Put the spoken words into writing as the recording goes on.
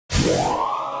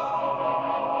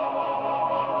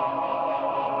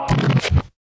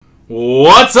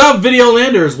What's up,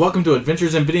 Videolanders? Welcome to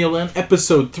Adventures in Videoland,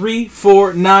 episode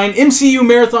 349, MCU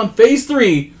Marathon Phase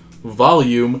 3,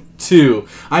 Volume 2.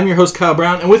 I'm your host, Kyle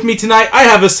Brown, and with me tonight, I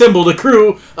have assembled a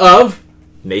crew of...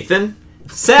 Nathan,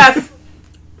 Seth,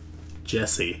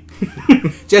 Jesse.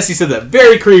 Jesse said that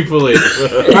very creepily.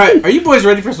 Alright, are you boys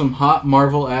ready for some hot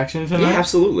Marvel action tonight? yeah,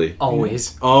 absolutely.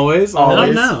 Always? I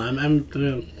don't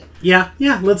know. Yeah,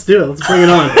 let's do it. Let's bring it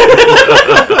on.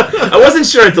 I wasn't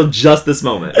sure until just this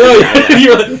moment.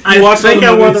 I think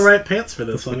I wore the right pants for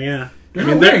this one, yeah. You're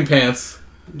not wearing pants.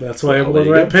 That's why I wore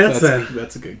the right pants then.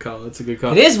 That's a good call. That's a good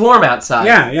call. It is warm outside.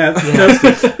 Yeah, it's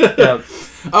toasty. Yeah.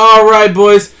 Alright,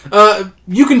 boys.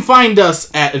 You can find us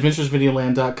at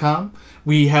adventuresvideoland.com.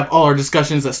 We have all our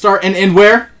discussions that start and end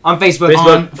where? On Facebook.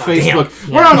 On Facebook.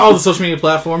 We're on all the social media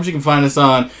platforms. You can find us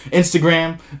on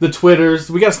Instagram, the Twitters.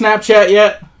 We got Snapchat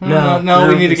yet? No,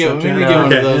 we need to get one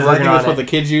of those. I think that's what the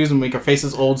kids use and make our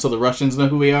faces old so the Russians know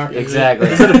who we are. Exactly.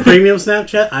 Is it a premium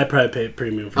Snapchat? I probably pay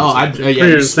premium for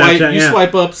Snapchat. You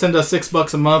swipe up, send us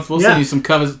 $6 a month. We'll send you some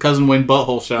cousin Wayne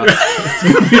butthole shots.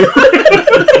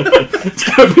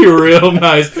 It's gonna be real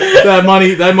nice. That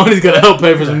money's gonna help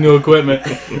pay for some new equipment.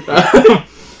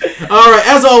 Alright,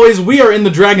 as always, we are in the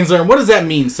Dragon's Lair. What does that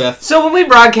mean, Seth? So when we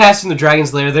broadcast from the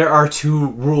Dragon's Lair, there are two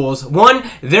rules. One,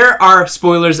 there are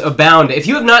spoilers abound. If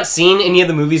you have not seen any of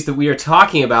the movies that we are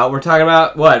talking about, we're talking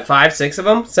about, 5, 6 of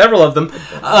them? Several of them.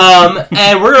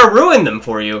 And we're going to ruin them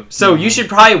for you. So you should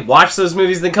probably watch those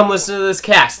movies, then come listen to this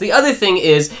cast. The other thing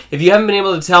is, if you haven't been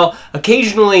able to tell,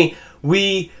 occasionally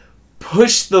we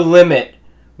push the limit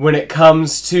when it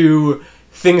comes to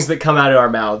things that come out of our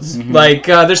mouths. Mm-hmm. Like,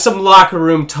 there's some locker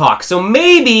room talk. So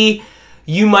maybe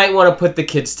you might want to put the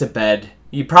kids to bed.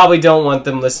 You probably don't want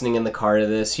them listening in the car to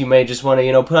this. You may just want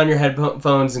to, put on your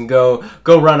headphones and go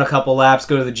run a couple laps,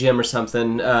 go to the gym or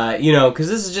something, because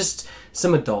this is just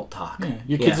some adult talk. Yeah.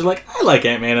 Your kids are like, I like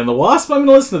Ant-Man and the Wasp. I'm going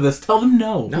to listen to this. Tell them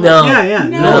no. No.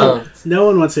 Yeah. No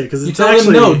one wants to, because you tell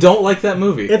them no. Don't like that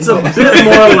movie. It's a bit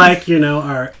more like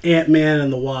our Ant-Man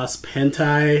and the Wasp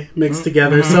hentai mixed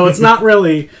together. So it's not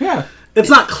really. Yeah. It's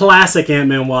not classic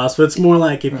Ant-Man Wasp. It's more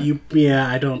like if you. Yeah,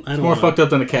 I don't. It's more fucked up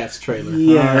than a Cats trailer.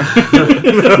 Yeah.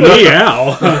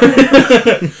 Meow.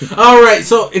 All right.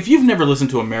 So if you've never listened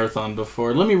to a marathon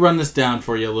before, let me run this down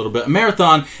for you a little bit. A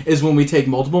marathon is when we take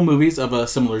multiple movies of a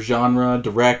similar genre,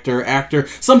 director, actor,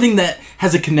 something that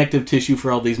has a connective tissue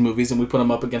for all these movies, and we put them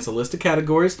up against a list of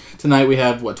categories. Tonight we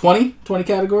have 20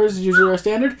 categories is usually our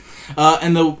standard,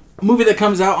 and the movie that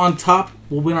comes out on top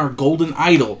will win our Golden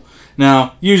Idol.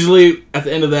 Now, usually at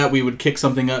the end of that, we would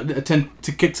attempt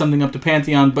to kick something up to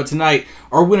Pantheon, but tonight,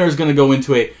 our winner is going to go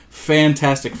into a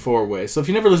fantastic four-way. So if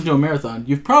you never listened to a marathon,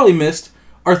 you've probably missed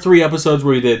our 3 episodes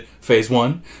where we did Phase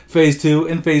 1, Phase 2,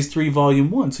 and Phase 3,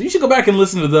 Volume 1. So you should go back and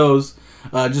listen to those.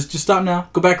 Just stop now,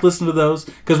 go back, listen to those,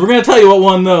 because we're going to tell you what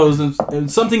won those,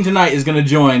 and something tonight is going to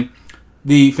join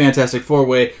the fantastic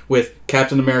four-way with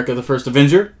Captain America, the First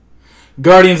Avenger,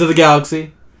 Guardians of the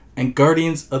Galaxy, and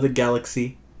Guardians of the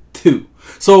Galaxy 2.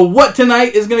 So what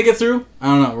tonight is going to get through? I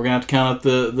don't know. We're going to have to count up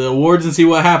the awards and see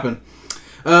what happened.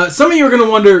 Some of you are going to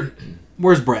wonder,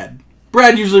 where's Brad?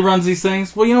 Brad usually runs these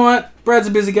things. Well, you know what? Brad's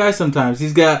a busy guy sometimes.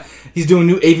 He's doing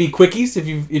new AV quickies.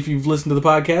 If you've listened to the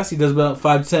podcast, he does about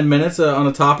 5 to 10 minutes on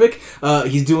a topic.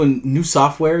 He's doing new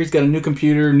software. He's got a new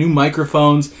computer, new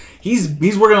microphones. He's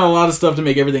working on a lot of stuff to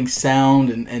make everything sound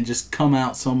and just come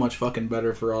out so much fucking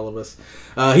better for all of us.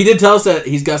 He did tell us that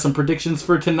he's got some predictions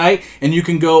for tonight, and you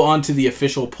can go onto the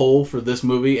official poll for this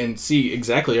movie and see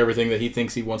exactly everything that he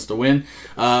thinks he wants to win.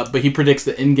 But he predicts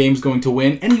that Endgame's going to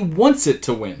win, and he wants it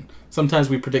to win. Sometimes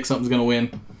we predict something's going to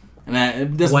win,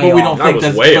 and that's what we don't think.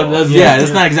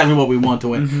 That's not exactly what we want to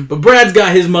win. Mm-hmm. But Brad's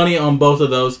got his money on both of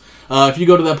those. If you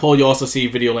go to that poll, you'll also see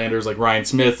Videolanders like Ryan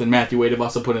Smith and Matthew Wade have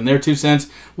also put in their 2 cents.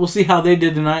 We'll see how they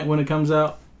did tonight when it comes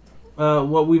out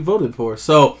what we voted for.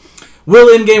 So,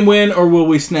 will Endgame win, or will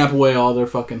we snap away all their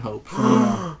fucking hopes?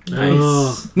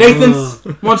 Nice. Nathan,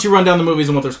 why don't you run down the movies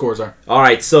and what their scores are? All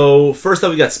right, so first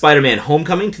up we got Spider-Man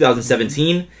Homecoming,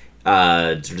 2017.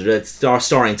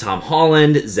 Starring Tom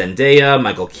Holland, Zendaya,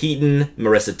 Michael Keaton,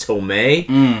 Marissa Tomei.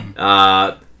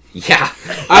 I'm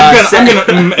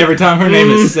gonna every time her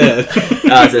name is said.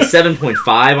 It's a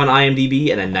 7.5 on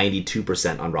IMDb and a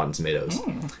 92% on Rotten Tomatoes.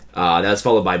 That's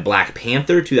followed by Black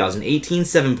Panther 2018,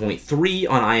 7.3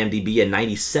 on IMDb and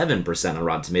 97% on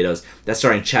Rotten Tomatoes. That's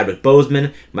starring Chadwick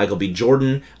Boseman, Michael B.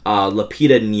 Jordan,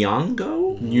 Lupita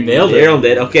Nyong'o. You nailed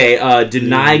it. Okay,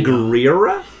 Denai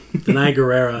Guerrera. Denai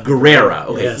Guerrera. Guerrera.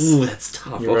 Okay. Yes. Ooh, that's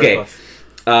tough. Okay.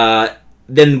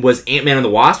 Then was Ant-Man and the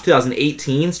Wasp,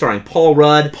 2018, starring Paul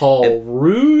Rudd. Paul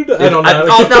Rudd? I don't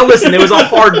know. Now listen, it was a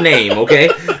hard name, okay?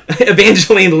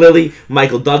 Evangeline Lilly,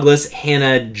 Michael Douglas,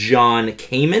 Hannah John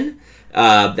Kamen.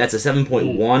 That's a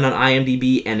 7.1 on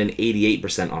IMDb and an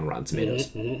 88% on Rotten Tomatoes.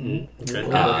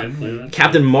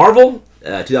 Captain Marvel,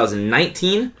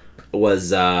 2019,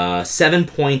 was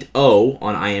 7.0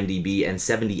 on IMDb and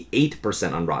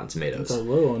 78% on Rotten Tomatoes. That's a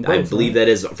low on I both, believe that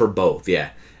is for both,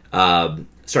 yeah.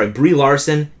 Starring Brie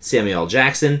Larson, Samuel L.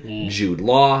 Jackson, Jude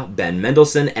Law, Ben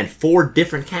Mendelsohn, and 4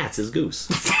 different cats as Goose.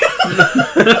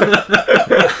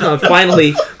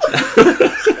 Finally...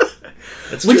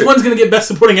 Which true. one's going to get Best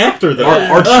Supporting Actor, though?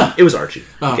 Archie. It was Archie.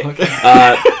 Oh, okay.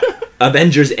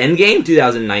 Avengers Endgame,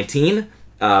 2019.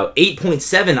 8.7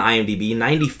 IMDb,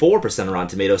 94% on Rotten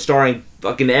Tomatoes, starring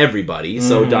fucking everybody,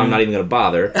 so I'm not even going to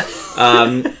bother.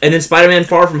 And then Spider-Man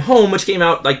Far From Home, which came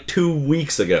out like 2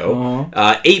 weeks ago.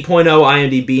 8.0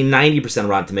 IMDb, 90%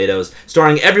 Rotten Tomatoes,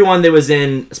 starring everyone that was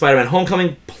in Spider-Man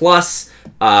Homecoming, plus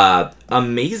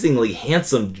amazingly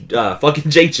handsome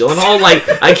fucking Jake Gyllenhaal. Like,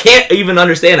 I can't even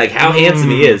understand like how handsome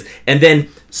he is. And then,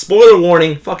 spoiler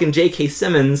warning, fucking J.K.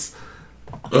 Simmons...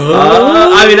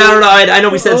 I mean, I don't know. I know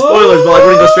we said spoilers, but like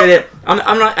we're gonna go straight in.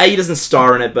 I'm not. He doesn't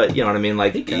star in it, but you know what I mean.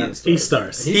 Like he stars. He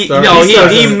stars.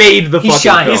 made the He fucking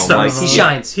shines. film. He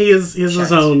shines. He is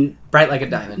his own Bright like a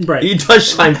diamond. bright. He does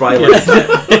shine brightly.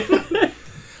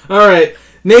 All right.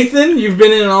 Nathan, you've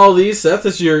been in all these. Seth,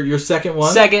 this is your second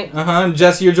one. Second.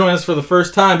 Jesse, you're joining us for the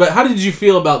first time. But how did you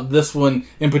feel about this one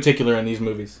in particular in these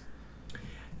movies?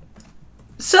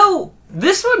 So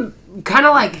this one kind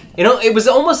of like, you know, it was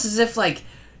almost as if like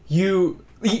you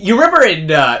remember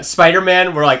in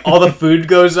Spider-Man where like all the food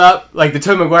goes up, like the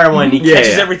Tobey Maguire one, he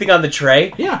catches everything on the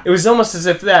tray. Yeah. It was almost as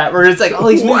if that, where it's like all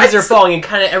these movies are falling and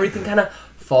kind of everything kind of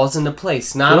falls into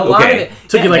place. Not a lot of it.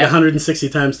 Took you like 160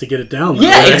 times to get it down. Though,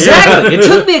 Yeah, right? exactly. It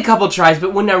took me a couple tries,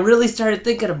 but when I really started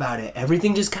thinking about it,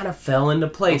 everything just kind of fell into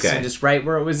place and just right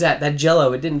where it was at. That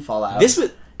Jell-O, it didn't fall out. This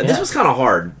was kind of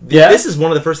hard. Yeah. This is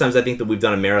one of the first times I think that we've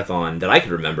done a marathon that I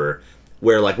could remember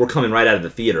where like we're coming right out of the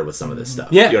theater with some of this stuff.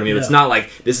 Yeah. You know what I mean? Yeah. It's not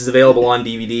like this is available on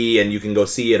DVD and you can go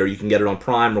see it or you can get it on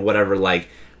Prime or whatever. Like,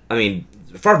 I mean,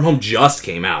 Far From Home just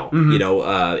came out. You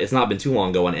know, it's not been too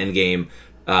long ago on Endgame.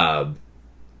 And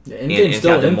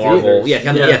still Captain in Marvel.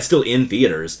 theaters. Yeah, it's still in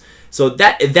theaters. So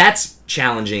that's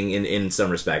challenging in some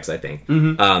respects, I think.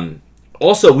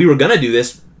 Also, we were gonna do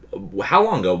this. How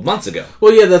long ago? Months ago.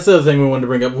 Well, yeah, that's the other thing we wanted to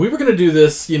bring up. We were going to do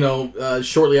this, you know,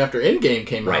 shortly after Endgame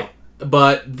came out.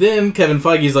 But then Kevin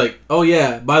Feige's like, oh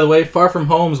yeah, by the way, Far From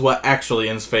Home's what actually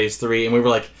ends Phase 3. And we were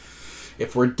like,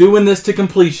 if we're doing this to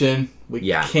completion, we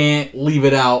can't leave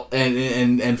it out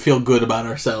and feel good about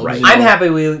ourselves. Right. You know? I'm happy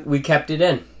we kept it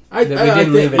in. We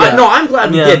didn't leave it out. No, I'm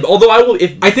glad we did. Although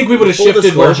I think we would have full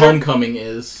shifted where disclosure- Homecoming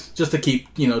is, just to keep,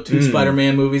 you know, 2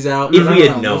 Spider-Man movies out. If we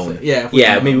had known.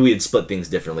 Maybe we had split things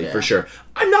differently, for sure.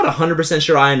 I'm not 100%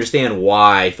 sure I understand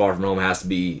why Far From Home has to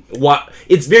be...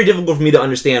 It's very difficult for me to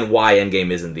understand why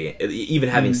Endgame isn't even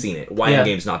having seen it, why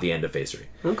Endgame's not the end of Phase 3.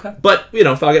 Okay. But, you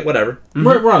know, fuck it, whatever.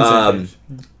 We're on the same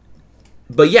page.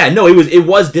 But yeah, no, it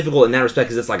was difficult in that respect,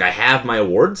 because it's like, I have my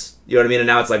awards, you know what I mean? And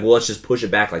now it's like, well, let's just push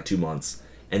it back like 2 months,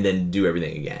 and then do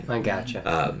everything again. I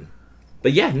gotcha.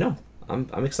 But yeah, no,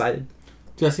 I'm excited.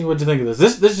 Jesse, what'd you think of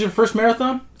this? This is your first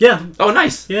marathon? Yeah. Oh,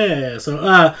 nice. Yeah.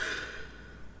 So,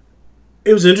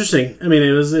 it was interesting. I mean,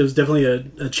 it was definitely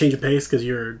a change of pace because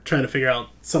you're trying to figure out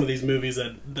some of these movies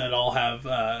that all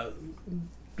have,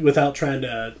 without trying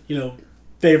to, you know,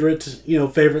 favorite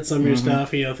some of your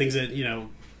stuff, you know, things that, you know,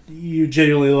 you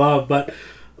genuinely love. But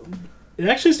it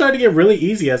actually started to get really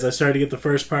easy as I started to get the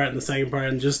first part and the second part,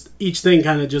 and just each thing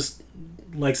kind of just,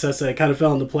 like Seth said, kind of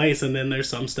fell into place. And then there's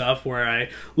some stuff where I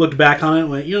looked back on it and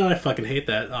went, you know, I fucking hate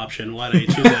that option. Why did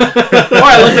I choose that? Or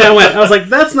I looked at it and went, I was like,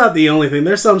 that's not the only thing.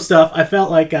 There's some stuff I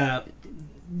felt like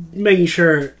making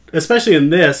sure, especially in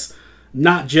this,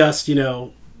 not just, you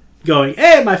know, going,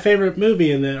 hey, my favorite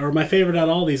movie, and then, or my favorite out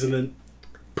of all these, and then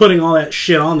putting all that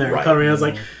shit on there and covering it. I was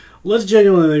like, let's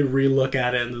genuinely relook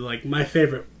at it, and like my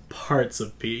favorite parts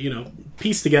of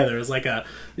pieced together is like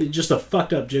just a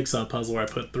fucked up jigsaw puzzle where I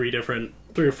put 3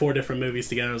 or 4 different movies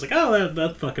together. I was like, oh,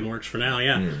 that fucking works for now.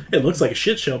 It looks like a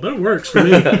shit show, but it works for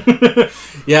me.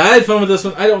 Yeah, I had fun with this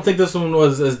one. I don't think this one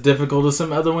was as difficult as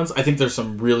some other ones. I think there's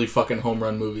some really fucking home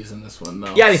run movies in this one,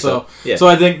 though. Yeah, I think so. Yeah. So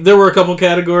I think there were a couple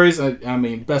categories. I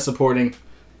mean, best supporting.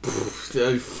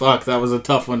 Fuck, that was a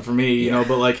tough one for me, you know.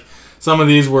 But like, some of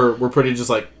these were pretty just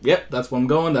like, yep, that's where I'm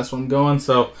going. That's where I'm going.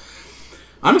 So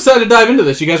I'm excited to dive into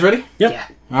this. You guys ready? Yep. Yeah.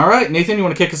 All right, Nathan, you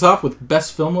want to kick us off with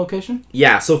best film location?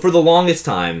 Yeah, so for the longest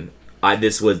time,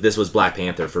 this was Black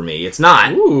Panther for me. It's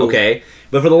not, Ooh. okay?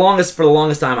 But for the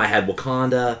longest time, I had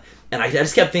Wakanda, and I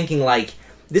just kept thinking, like,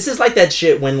 this is like that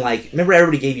shit when, like, remember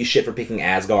everybody gave you shit for picking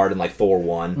Asgard in, like, Thor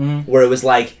 1, where it was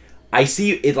like, I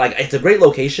see it, like, it's a great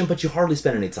location, but you hardly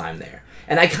spend any time there.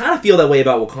 And I kind of feel that way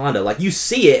about Wakanda. Like, you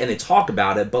see it and they talk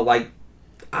about it, but, like,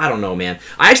 I don't know, man.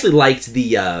 I actually liked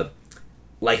the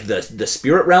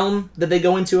spirit realm that they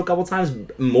go into a couple times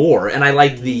more, and I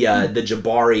liked the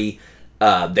Jabari,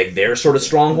 their sort of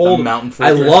stronghold. The mountain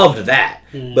I fortress. loved that.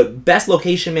 But best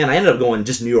location, man, I ended up going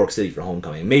just New York City for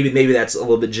Homecoming. Maybe that's a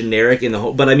little bit generic in the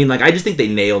whole, but I mean, like, I just think they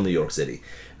nail New York City.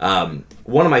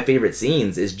 One of my favorite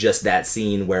scenes is just that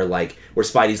scene where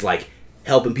Spidey's like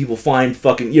helping people find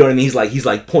fucking, you know what I mean? He's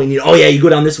like pointing, oh yeah, you go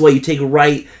down this way, you take a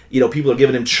right, you know, people are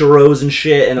giving him churros and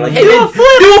shit, and they're like, hey, do a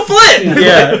flip!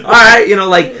 Yeah. Alright, you know,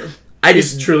 like,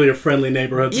 It's truly a friendly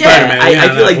neighborhood yeah, Spider-Man.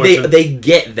 I feel like they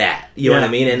get that, you know what I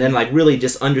Yeah. mean? And then, like, really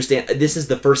just understand, this is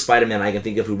the first Spider-Man I can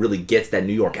think of who really gets that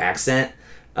New York accent,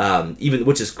 even,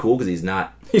 which is cool, because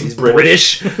he's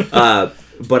British.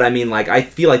 But I mean, like, I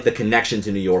feel like the connection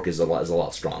to New York is a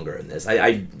lot stronger in this.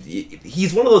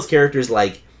 He's one of those characters,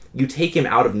 like, you take him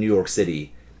out of New York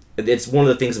City. It's one of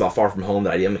the things about Far From Home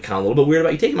that I am kind of a little bit weird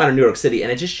about. You take him out of New York City,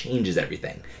 and it just changes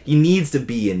everything. He needs to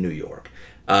be in New York.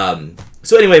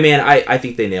 So anyway, man, I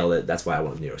think they nailed it. That's why I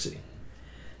went with New York City.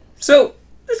 So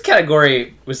this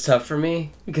category was tough for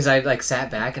me because I like sat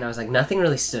back and I was like, nothing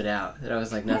really stood out. That I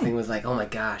was like, nothing was like, oh my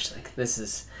gosh, like this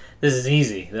is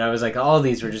easy. That I was like, all of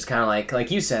these were just kind of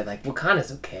like you said, like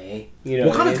Wakanda's okay. You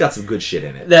know, Wakanda's got some good shit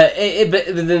in it.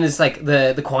 But then it's like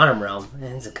the quantum realm,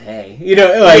 and it's okay. You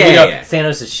know, like Yeah.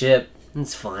 Thanos' ship.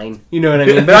 It's fine, you know what I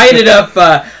mean. But I ended up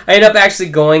actually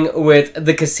going with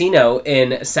the casino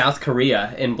in South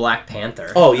Korea in Black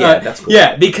Panther. Oh yeah, that's cool.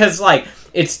 Yeah, because like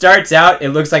it starts out,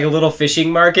 it looks like a little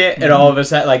fishing market, and all of a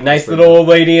sudden, like nice little old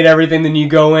lady and everything. Then you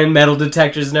go in, metal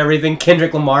detectors and everything.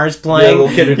 Kendrick Lamar's playing.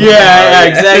 little Kendrick Yeah, Lamar.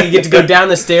 exactly. You get to go down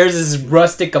the stairs. This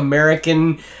rustic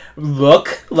American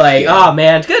look, like, oh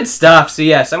man, good stuff. So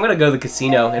yes, I'm gonna go the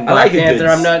casino in I Black like a Panther. good-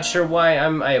 I'm not sure why.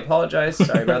 I apologize.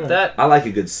 Sorry about that. I like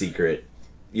a good secret.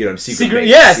 You know, secret Secret, base,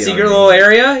 yeah, you know secret what I mean? little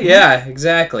area. Yeah,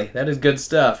 exactly. That is good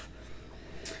stuff.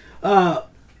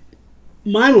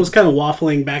 Mine was kind of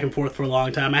waffling back and forth for a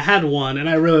long time. I had one, and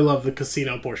I really love the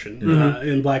casino portion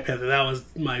in Black Panther. That was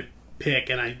my pick,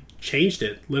 and I changed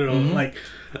it literally. Like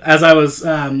as I've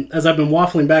been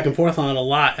waffling back and forth on it a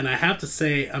lot, and I have to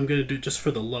say I'm going to do just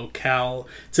for the locale.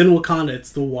 It's in Wakanda.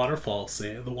 It's the waterfall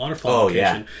scene, the waterfall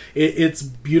location. It's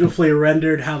beautifully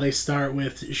rendered. How they start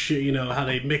with, how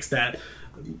they mix that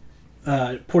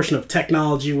portion of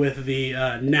technology with the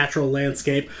natural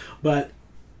landscape, and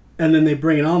then they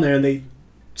bring it on there and they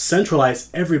centralize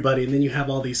everybody, and then you have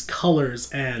all these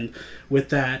colors, and with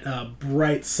that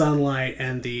bright sunlight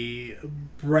and the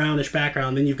brownish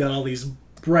background, then you've got all these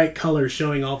bright colors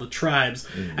showing all the tribes,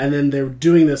 and then they're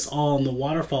doing this all in the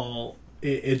waterfall.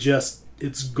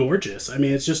 It's gorgeous. I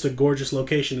mean, it's just a gorgeous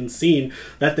location and scene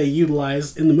that they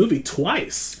utilize in the movie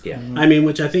twice. Yeah. I mean,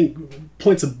 which I think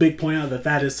points a big point out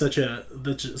that is such a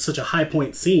high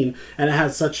point scene, and it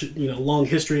has such long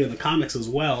history in the comics as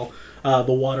well.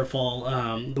 The waterfall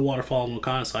in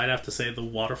Wakanda. So I'd have to say the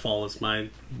waterfall is my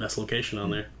best location on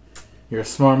there. You're a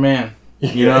smart man.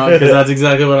 Because that's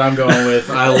exactly what I'm going with.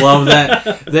 I love that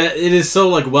it is so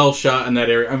like well shot in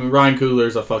that area. I mean, Ryan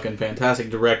Coogler's a fucking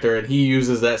fantastic director, and he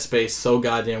uses that space so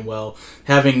goddamn well.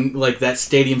 Having like that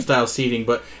stadium style seating,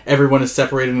 but everyone is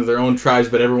separated into their own tribes,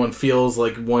 but everyone feels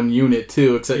like one unit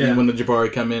too. Except when the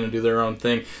Jabari come in and do their own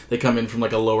thing, they come in from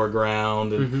like a lower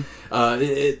ground, and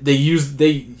they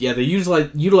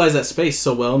utilize that space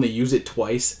so well, and they use it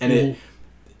twice, and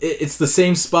it's the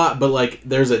same spot, but like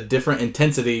there's a different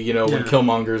intensity, when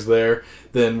Killmonger's there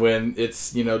than when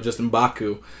it's just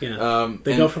M'Baku. Yeah,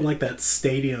 they go from like that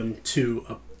stadium to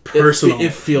a personal.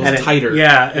 It feels and tighter.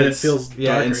 And it feels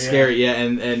darker, and scary. Yeah,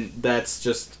 and that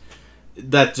just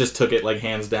took it like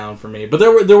hands down for me. But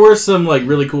there were some like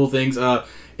really cool things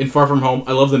in Far From Home.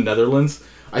 I love the Netherlands.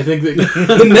 I think that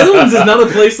the Netherlands is not a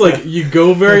place like you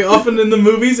go very often in the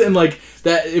movies, and like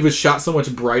that it was shot so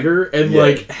much brighter and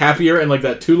like happier, and like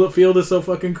that tulip field is so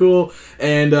fucking cool.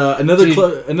 And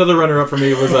another runner up for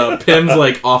me was Pym's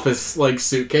like office like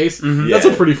suitcase. That's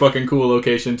a pretty fucking cool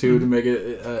location too, to make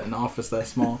it an office that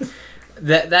small.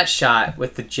 That shot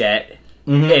with the jet.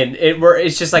 And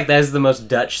it's just like that is the most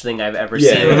Dutch thing I've ever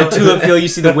seen. With the tulip field, you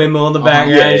see the windmill in the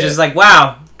background. It's just like,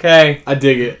 wow, okay, I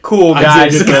dig it. Cool,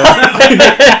 guys. I dig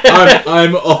it,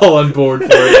 I'm all on board for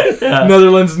it.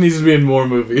 Netherlands needs to be in more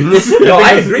movies. No,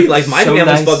 I agree. Like my So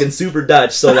family's nice. fucking super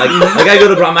Dutch, so like I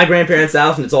go to my grandparents'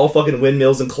 house and it's all fucking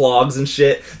windmills and clogs and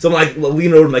shit. So I'm like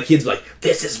leaning over to my kids, like,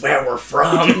 "This is where we're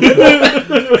from.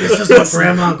 This is what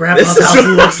Grandma and Grandpa's This is house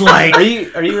looks like." Are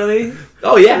you really?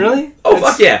 Oh yeah, Really? Oh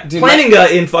fuck yeah! Dude, Planning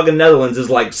in fucking Netherlands is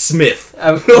like Smith.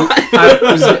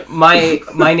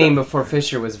 My name before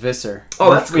Fisher was Visser.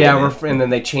 Oh, that's cool, yeah. man. And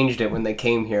then they changed it when they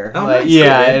came here. Oh, Like, nice,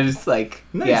 yeah, cool, man. it's like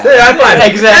Nice. yeah, Hey, high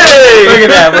five. exactly. Hey! Look at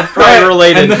that, we're probably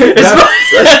related. And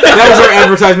that was our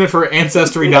advertisement for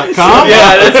Ancestry.com.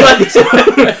 Yeah, that's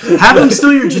like Have them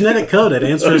steal your genetic code at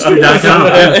ancestry.com.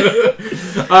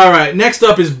 All right, next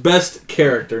up is best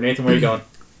character. Nathan, where are you going?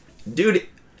 Dude,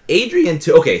 Adrian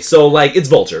too. Okay, so like it's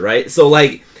Vulture, right? So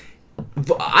like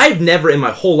I've never in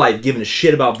my whole life given a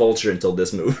shit about Vulture until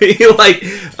this movie. Like,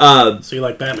 So you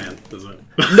like Batman, is it?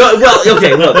 no, well,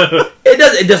 okay, look,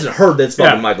 it doesn't hurt that it's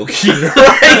fucking Yeah. Michael Keaton,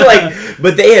 right? Like,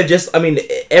 but they have just, I mean,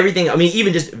 everything. I mean,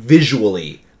 even just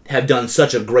visually, have done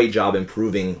such a great job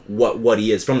improving what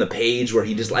he is from the page where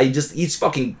he's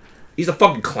a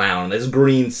fucking clown. This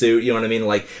green suit, you know what I mean?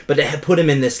 Like, but they had put him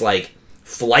in this like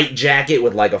flight jacket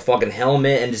with like a fucking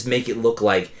helmet and just make it look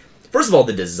like. First of all,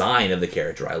 the design of the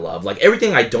character I love. Like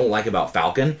everything I don't like about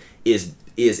Falcon is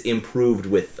improved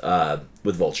with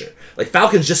Vulture. Like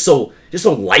Falcon's just so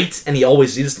light, and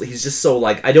he's just so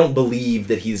like I don't believe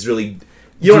that he's really.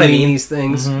 You know what I mean? These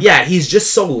things. Mm-hmm. Yeah, he's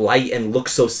just so light and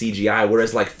looks so CGI,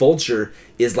 whereas like Vulture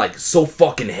is like so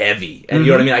fucking heavy, and you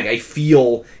know what I mean? Like I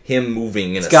feel him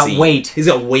moving in a got scene. weight. He's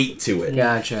got weight to it.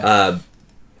 Gotcha.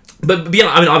 But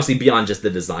beyond, I mean, obviously beyond just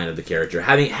the design of the character,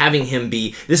 having him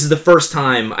be, this is the first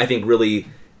time I think really,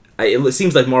 it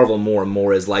seems like Marvel more and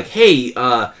more is like, hey,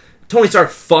 Tony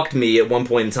Stark fucked me at one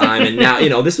point in time, and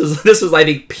now this was I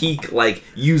think peak like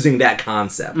using that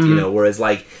concept, whereas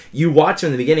like you watch him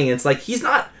in the beginning, and it's like he's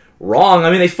not wrong. I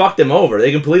mean, they fucked him over.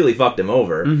 They completely fucked him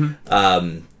over.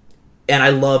 And I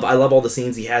love all the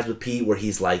scenes he has with Pete where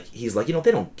he's like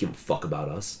they don't give a fuck about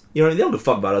us. You know what I mean? They don't give a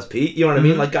fuck about us, Pete. You know what I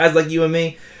mean? Like guys like you and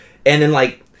me. And then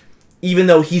like even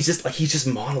though he's just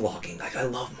monologuing, like I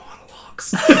love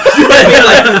monologues. You know what I mean?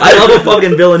 Like I love a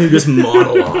fucking villain who just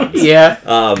monologues. Yeah.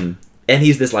 And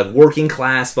he's this like working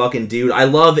class fucking dude. I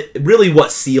love really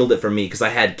what sealed it for me because I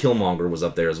had Killmonger was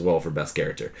up there as well for best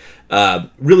character.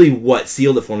 Really, what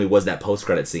sealed it for me was that post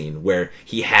credit scene where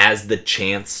he has the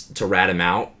chance to rat him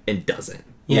out and doesn't.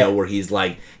 You know, where he's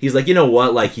like, you know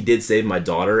what? Like he did save my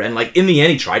daughter, and like in the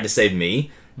end, he tried to save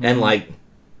me, and like,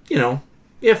 yeah,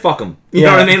 fuck him. You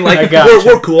know what I mean? Like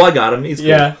we're cool. I got him. He's cool.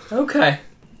 Yeah. Okay.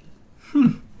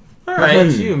 All How right.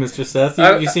 about you, Mr. Seth?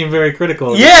 You seem very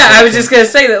critical. Of Yeah, this I was section. just gonna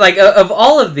say that, like, of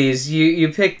all of these, you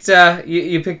picked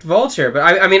you picked Vulture, but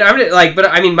I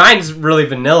mean, mine's really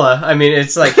vanilla. I mean,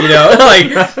 it's like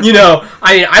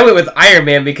I went with Iron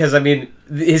Man because I mean,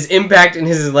 his impact and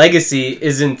his legacy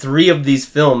is in 3 of these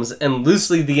films and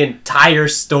loosely the entire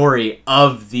story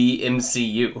of the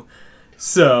MCU.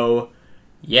 So,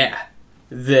 yeah,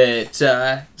 that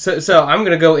so I'm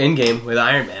gonna go in game with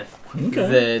Iron Man.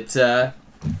 Okay. That.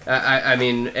 I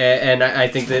mean, and I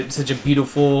think that it's such a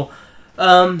beautiful,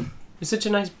 there's such a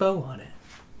nice bow on it.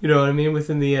 You know what I mean?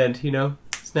 Within the end,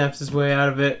 snaps his way out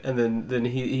of it, and then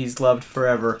he's loved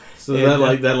forever. So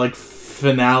And, that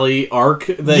finale arc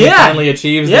that he Yeah. finally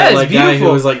achieves. Yeah, that it's like guy beautiful.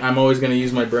 who was like, I'm always going to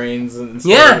use my brains and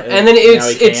stuff, yeah, and then now he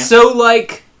it's can't. so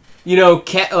like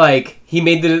like he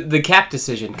made the Cap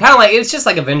decision, kind of like it's just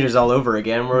like Avengers all over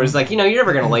again, where it's like you're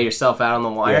never gonna lay yourself out on the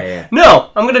wire. Yeah.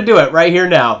 No, I'm gonna do it right here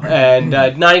now, and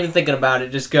not even thinking about it,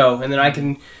 just go, and then I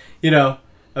can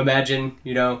imagine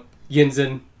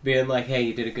Yinsen being like, hey,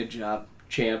 you did a good job,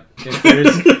 champ. If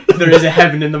there is a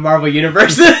heaven in the Marvel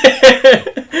universe.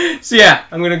 So yeah,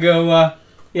 I'm gonna go.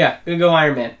 Gonna go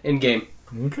Iron Man in game.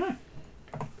 Okay.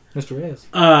 Mr. Reyes.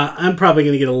 I'm probably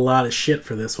going to get a lot of shit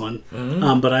for this one,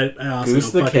 but I also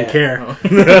Goose don't the fucking cat. care.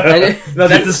 No,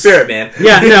 that's the spirit, man.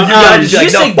 Yeah, no, You gotta just be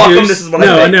did you like, say no, fuck him. goose? This is what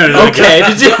no, I think. no. Okay,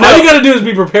 did you? All you got to do is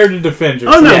be prepared to defend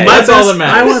yourself. Oh no, Yeah, my that's all that best.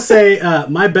 matters. I want to say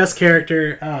my best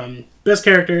character. Best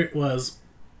character was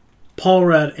Paul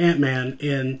Rudd, Ant-Man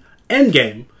in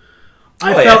Endgame.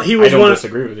 I felt he I was don't one.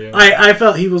 disagree with you. I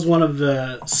felt he was one of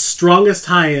the strongest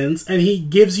tie-ins, and he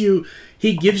gives you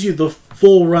the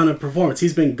full run of performance.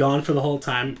 He's been gone for the whole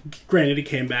time. Granted, he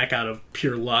came back out of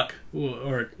pure luck,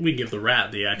 or we give the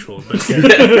rat the actual best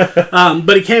character.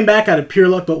 But he came back out of pure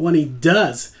luck. But when he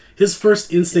does, his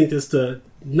first instinct is to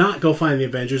not go find the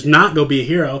Avengers, not go be a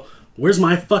hero. Where's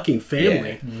my fucking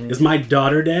family? Yeah. Is my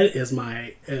daughter dead? Is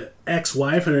my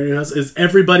ex-wife and her new house? Is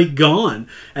everybody gone?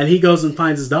 And he goes and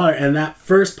finds his daughter. And that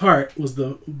first part was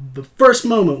the first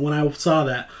moment when I saw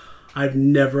that. I've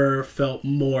never felt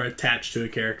more attached to a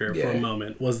character for a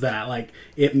moment. Was that like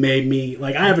it made me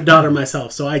like I have a daughter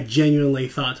myself, so I genuinely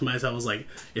thought to myself, I was like,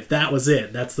 if that was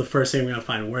it, that's the first thing we're gonna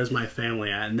find. Where's my family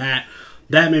at? And that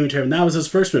made me turn. That was his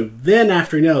first move. Then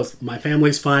after he knows my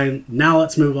family's fine, now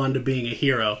let's move on to being a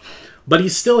hero. but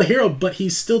he's still a hero. But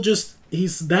he's still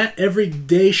he's that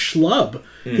everyday schlub.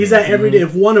 He's that everyday.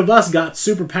 If one of us got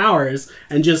superpowers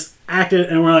and just acted,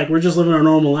 and we're like, we're just living our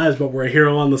normal lives, but we're a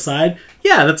hero on the side.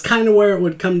 Yeah, that's kind of where it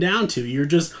would come down to.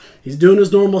 He's doing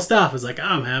his normal stuff. It's like, oh,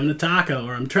 I'm having a taco,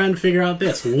 or I'm trying to figure out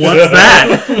this. What's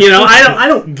that? I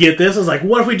don't get this. It's like,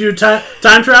 what if we do time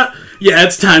travel? Yeah,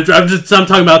 it's time travel. I'm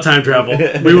talking about time travel.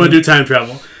 We want to do time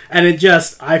travel. And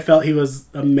I felt he was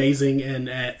amazing in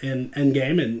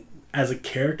Endgame, and as a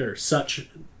character, such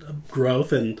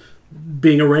growth and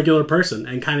being a regular person,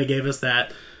 and kind of gave us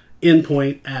that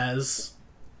endpoint as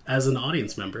an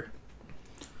audience member.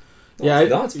 Yeah,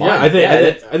 it's fine. I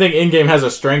think Endgame has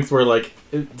a strength where like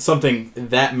something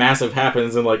that massive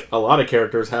happens, and like a lot of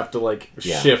characters have to like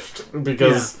shift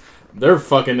because they're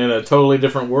fucking in a totally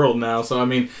different world now. So I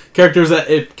mean,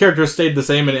 if characters stayed the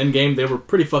same in Endgame, they were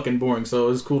pretty fucking boring. So it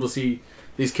was cool to see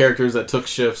these characters that took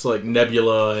shifts, like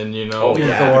Nebula and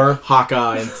Thor,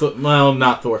 Hawkeye, and well,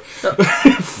 not Thor.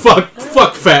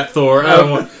 fuck fat Thor. I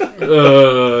don't want.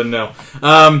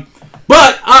 No.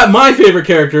 But my favorite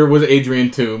character was Adrian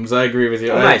Toomes. I agree with you.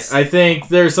 Nice. I think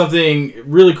there's something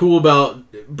really cool about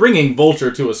bringing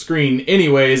Vulture to a screen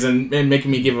anyways, and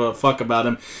making me give a fuck about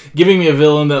him. Giving me a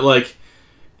villain that, like...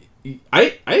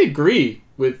 I agree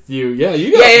with you. Yeah,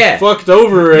 you got fucked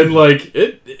over and, like,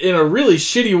 it in a really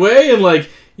shitty way, and, like,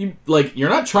 you're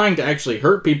not trying to actually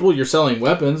hurt people. You're selling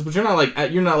weapons, but you're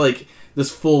not like this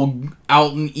full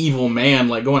out and evil man,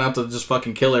 like going out to just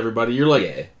fucking kill everybody. You're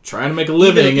like trying to make a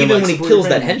living. Even like, when he kills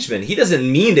that henchman, he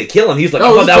doesn't mean to kill him. He's like,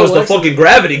 oh, that was the fucking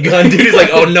gravity gun, dude. He's like,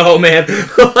 oh no, man.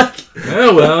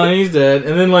 Oh well, and he's dead.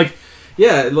 And then like,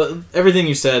 everything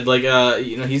you said, like,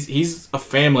 he's a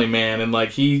family man, and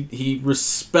like he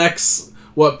respects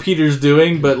what Peter's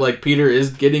doing, but like Peter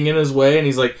is getting in his way, and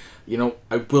he's like,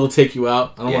 I will take you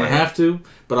out. I don't want to have to,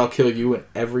 but I'll kill you and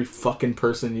every fucking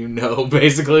person you know,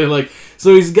 basically. Like,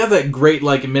 so he's got that great,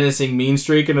 like, menacing mean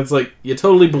streak, and it's like, you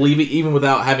totally believe it, even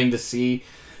without having to see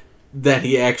that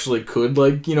he actually could,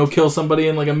 like, kill somebody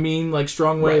in, like, a mean, like,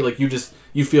 strong way. Right. Like,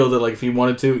 you feel that, like, if he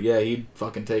wanted to, he'd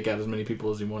fucking take out as many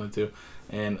people as he wanted to.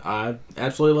 And I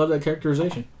absolutely love that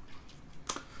characterization.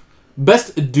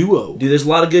 Best duo. Dude, there's a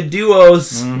lot of good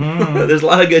duos. Mm-hmm. There's a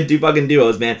lot of good fucking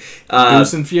duos, man.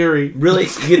 Goose and Fury. Really?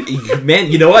 Man,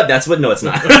 you know what? No, it's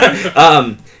not.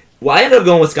 Well, I ended up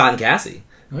going with Scott and Cassie.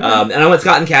 Okay. And I went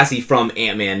Scott and Cassie from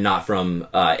Ant-Man, not from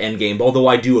Endgame, although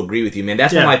I do agree with you, man.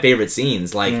 That's one of my favorite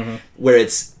scenes, like, where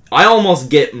it's... I almost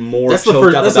get more choked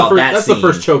up about that scene. That's the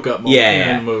first choke-up moment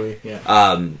in the movie.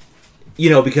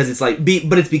 Yeah. Because it's like,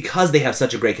 but it's because they have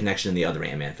such a great connection in the other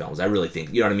Ant-Man films. I really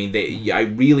think, you know what I mean? I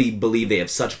really believe they have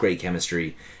such great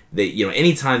chemistry that,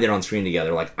 anytime they're on screen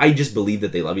together, like, I just believe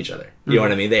that they love each other. You know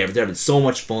what I mean? They're having so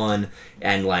much fun,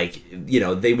 and like,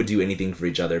 they would do anything for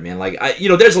each other, man. Like,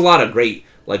 there's a lot of great,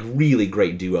 like, really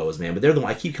great duos, man. But they're the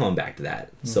one I keep coming back to that.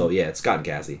 So yeah, it's Scott and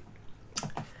Cassie.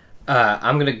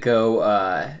 I'm gonna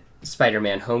go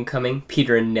Spider-Man: Homecoming.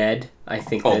 Peter and Ned. I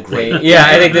think I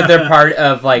think that they're part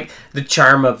of, like, the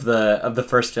charm of the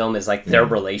first film is, like, their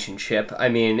relationship. I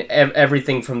mean,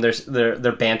 everything from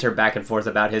their banter back and forth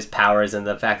about his powers, and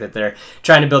the fact that they're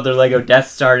trying to build their Lego Death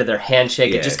Star, to their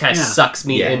handshake, it just kind of sucks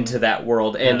me into that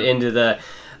world and into the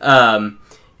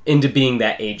into being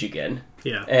that age again.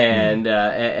 Yeah,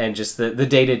 and just the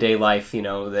day-to-day life,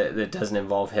 that doesn't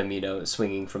involve him,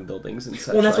 swinging from buildings and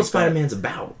such. Well, that's what Spider-Man's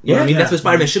about. You know what I mean? That's what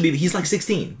Spider-Man should be. He's like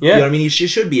 16. Yeah. You know what I mean? He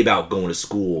should be about going to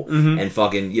school and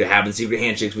fucking having secret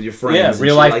handshakes with your friends. Yeah, and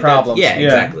real life like problems. Yeah,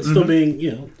 exactly. Still being,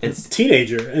 a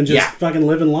teenager and just fucking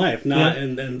living life.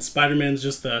 And Spider-Man's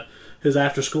just his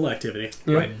after-school activity.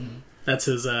 Yeah. Right. That's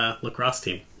his lacrosse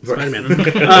team.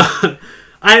 Spider-Man.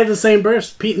 I had the same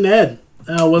burst. Pete and Ed.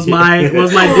 Was my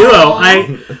duo.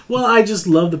 I just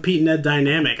love the Pete and Ed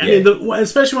dynamic. I mean,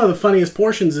 especially one of the funniest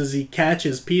portions is he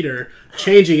catches Peter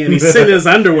changing and he's sitting in his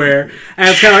underwear, and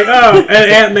it's kind of like,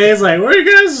 and Aunt May's like, "Where are you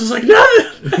guys?" It's like,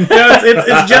 nothing.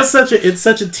 It's just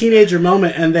such a teenager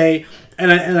moment, and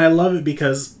I love it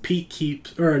because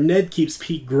Ned keeps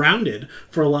Pete grounded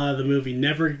for a lot of the movie,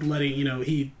 never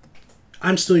letting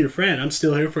I'm still your friend. I'm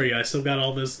still here for you. I still got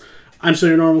all this. I'm still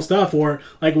your normal stuff. Or,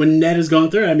 like, when Ned is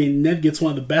going through it, I mean, Ned gets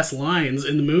one of the best lines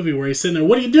in the movie where he's sitting there,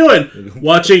 what are you doing?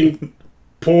 Watching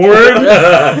porn? And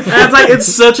it's like, it's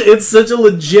such a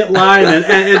legit line,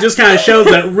 and it just kind of shows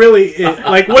that really,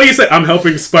 like, what do you say? I'm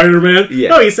helping Spider-Man? Yeah.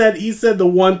 No, he said the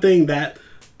one thing that,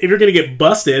 if you're going to get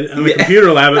busted in the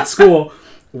computer lab at school,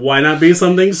 why not be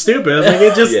something stupid? It's like,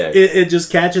 it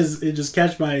just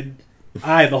catches my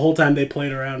the whole time they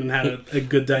played around and had a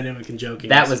good dynamic and joking.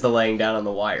 That was the laying down on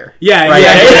the wire. Yeah, Right.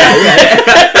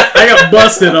 I got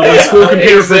busted on my school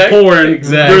computer for porn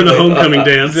during the homecoming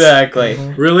dance. Exactly.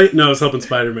 Really? No, I was helping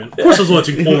Spider-Man. Of course I was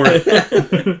watching porn.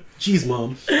 Jeez,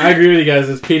 Mom. I agree with you guys.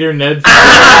 It's Peter, Ned.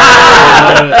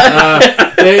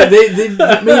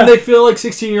 They feel like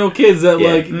 16-year-old kids that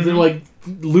they're like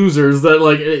losers that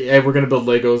like, hey, we're gonna build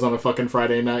Legos on a fucking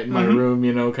Friday night in my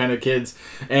room, kind of kids.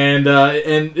 And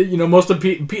most of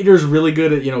Peter's really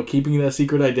good at keeping that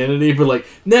secret identity, but like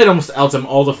Ned almost outs him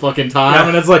all the fucking time,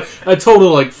 and it's like a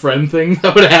total like friend thing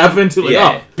that would happen to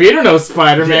oh, Peter knows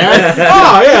Spider-Man.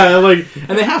 Oh yeah, like,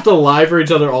 and they have to lie for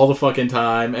each other all the fucking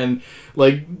time. And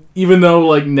like, even though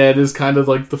like Ned is kind of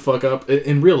like the fuck up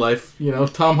in real life,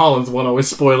 Tom Holland's one always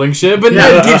spoiling shit, but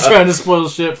Ned keeps trying to spoil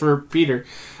shit for Peter.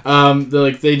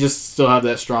 They just still have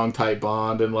that strong tight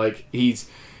bond, and like he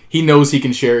knows he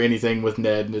can share anything with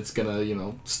Ned, and it's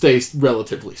gonna stay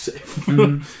relatively safe.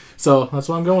 Mm-hmm. So that's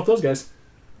why I'm going with those guys.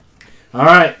 All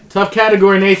right, tough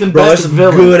category, Nathan. Bro, best there's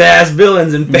villain. Good ass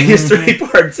villains in Phase 3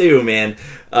 Part 2, man.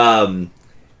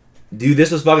 Dude,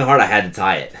 this was fucking hard. I had to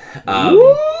tie it.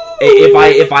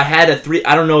 If I had a three,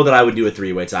 I don't know that I would do a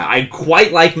three-way tie. I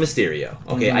quite like Mysterio.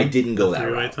 Okay, I didn't go that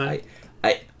route. Tie?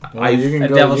 You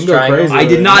can Devil's Triangle. crazy. I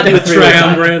did not do a three-way tie.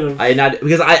 Triumvirate. I did not,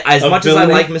 because as much as I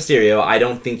villainy? like Mysterio, I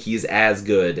don't think he's as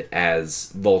good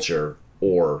as Vulture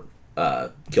or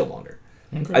Killmonger.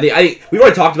 Okay. I think we've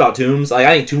already talked about Toombs.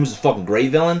 I think Toombs is a fucking great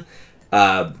villain.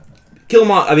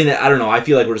 Killmonger. I mean, I don't know. I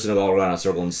feel like we're just gonna go all around in a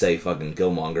circle and say fucking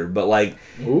Killmonger, but like,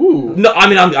 Ooh. no. I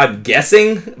mean, I'm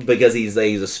guessing because he's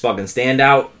a fucking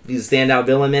standout. He's a standout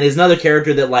villain, man. He's another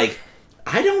character that like,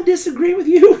 I don't disagree with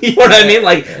you. You know what I mean?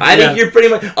 Like, I think you're pretty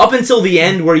much up until the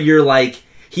end where you're like,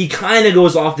 he kind of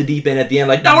goes off the deep end at the end.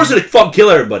 Like, no, we're just gonna fucking kill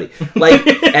everybody. Like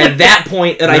at that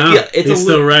point, and I feel it's he's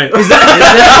still right.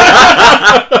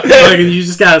 Like, you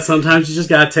just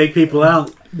gotta take people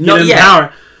out. Get in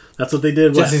power. That's what they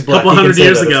did. What, a couple hundred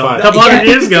years ago. A couple hundred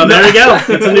years ago. There you go.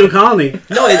 It's a new colony.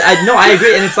 No, I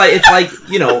agree, and it's like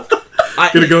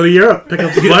Gonna go to Europe, pick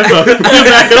up the lifeboat, bring it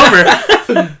back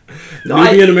over.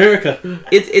 Maybe in America.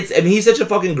 It's. I mean, he's such a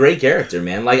fucking great character,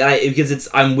 man. Like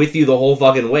I'm with you the whole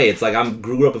fucking way. It's like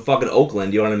grew up in fucking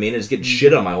Oakland. You know what I mean? And just getting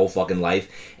shit on my whole fucking life,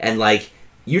 and like.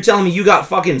 You're telling me you got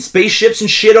fucking spaceships and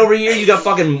shit over here? You got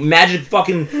fucking magic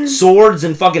fucking swords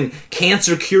and fucking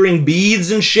cancer-curing beads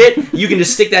and shit? You can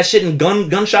just stick that shit in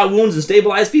gunshot wounds and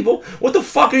stabilize people? What the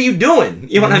fuck are you doing?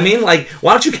 You know what I mean? Like,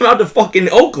 why don't you come out to fucking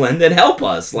Oakland and help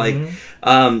us? Like,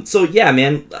 so yeah,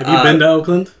 man. Have you been to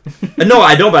Oakland? No,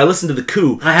 I don't, but I listened to The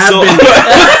Coup. I have been.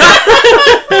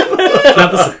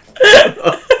 Not the same.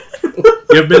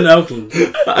 You've been to Oakland.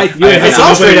 I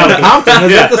saw straight out of Compton.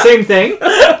 Is that the same thing?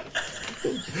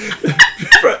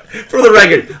 For the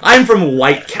record, I'm from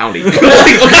White County. So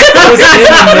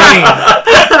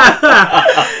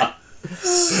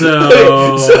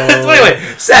anyway,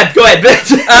 Seth, go ahead,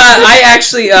 bitch. I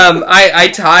actually, I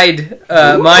tied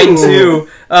mine too.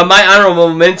 My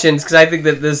honorable mentions, because I think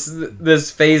that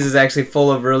this phase is actually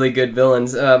full of really good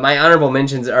villains. My honorable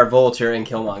mentions are Vulture and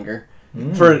Killmonger.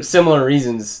 For similar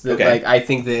reasons. That, like, I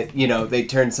think that, they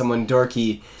turned someone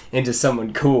dorky into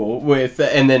someone cool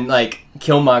and then, like,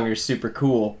 Killmonger's super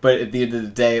cool, but at the end of the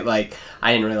day, like,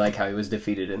 I didn't really like how he was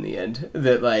defeated in the end.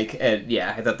 That, like,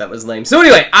 I thought that was lame. So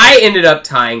anyway, I ended up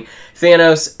tying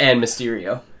Thanos and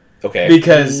Mysterio. Okay.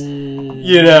 Because,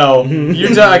 you're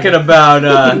talking about,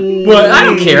 well, I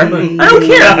don't care. I don't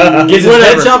care. Is his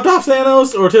head chopped off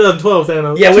Thanos or 2012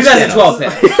 Thanos? Yeah, 2012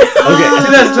 Thanos. Okay,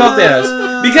 2012 Thanos.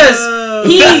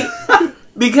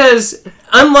 Because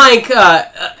unlike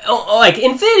like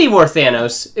Infinity War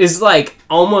Thanos is like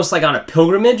almost like on a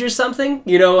pilgrimage or something,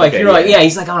 he's like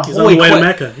on a holy quest.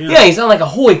 Mecca, he's on like a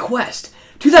holy quest.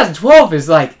 2012 is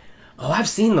like, I've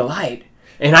seen the light.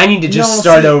 And I need to just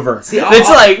start over. It's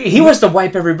like, he wants to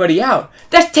wipe everybody out.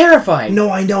 That's terrifying. No,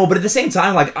 I know, but at the same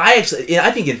time, like, I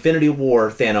think Infinity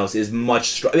War Thanos is much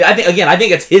stronger. I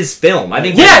think it's his film. I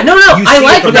think I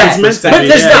like that. But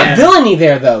there's not villainy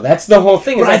there, though. That's the whole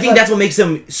thing. But I think that's what makes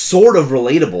him sort of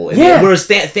relatable. Yeah. Whereas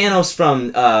Thanos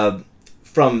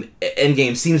from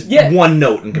Endgame seems one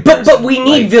note in comparison. But we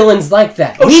need villains like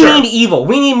that. We need evil.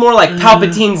 We need more like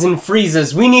Palpatines and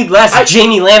Freezes. We need less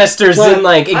Jaime Lannisters and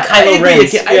Kylo Ren.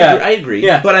 I agree.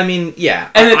 Yeah. But I mean,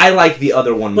 I like the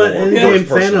other one more. But Endgame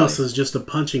Thanos is just a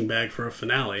punching bag for a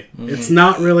finale. It's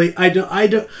not really. I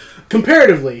don't.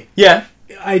 Comparatively. Yeah.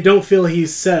 I don't feel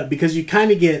he's set because you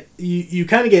kind of get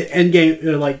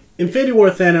Endgame like Infinity War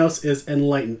Thanos is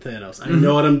enlightened Thanos. I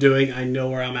know what I'm doing. I know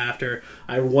where I'm after.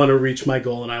 I want to reach my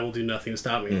goal, and I will do nothing to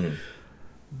stop me.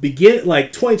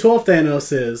 2012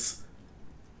 Thanos is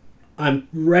I'm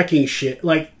wrecking shit.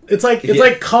 Like it's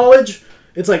like college.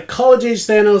 It's like college age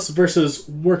Thanos versus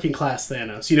working class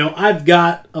Thanos. You know, I've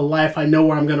got a life. I know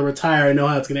where I'm going to retire. I know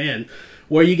how it's going to end.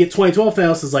 Where you get 2012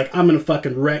 Thanos is like, I'm going to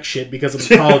fucking wreck shit because I'm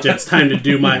in college. It's time to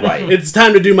do my it's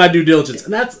time to do my due diligence,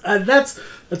 and that's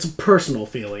a personal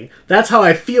feeling. That's how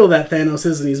I feel that Thanos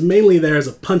is, and he's mainly there as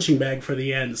a punching bag for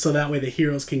the end, so that way the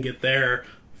heroes can get their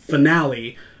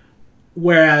finale.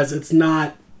 Whereas it's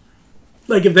not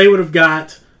like if they would have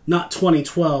got not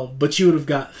 2012, but you would have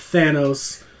got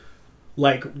Thanos.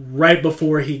 Like right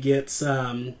before he gets,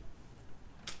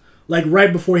 like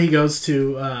right before he goes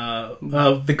to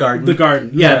the garden. The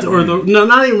garden, yeah, or no,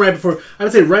 not even right before. I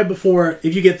would say right before.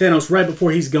 If you get Thanos, right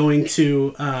before he's going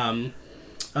to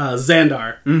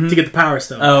Xandar to get the Power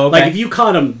Stone. Oh, okay. Like if you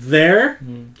caught him there,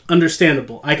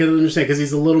 understandable. I can understand because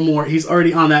he's a little more. He's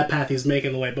already on that path. He's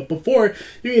making the way. But before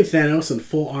you get Thanos in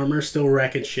full armor, still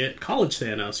wrecking shit. College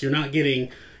Thanos. You're not getting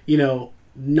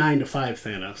 9 to 5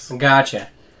 Thanos. Gotcha.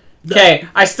 Okay,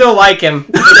 I still like him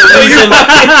for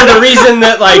the reason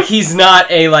that like he's not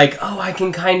a like I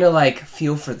can kind of like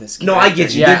feel for this character. No, I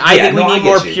get you. Yeah, I think we need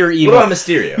more pure evil. What about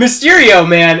Mysterio? Mysterio,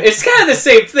 man, it's kind of the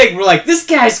same thing. We're like, this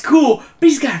guy's cool, but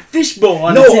he's got a fishbowl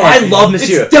on his No, head. I love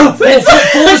Mysterio. It's dope.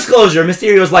 Full disclosure,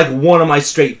 Mysterio is like one of my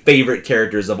straight favorite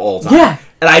characters of all time. Yeah.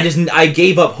 And I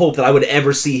gave up hope that I would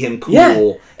ever see him cool.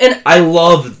 Yeah. And I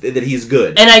love that he's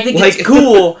good. And I think it's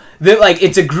cool that like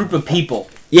it's a group of people.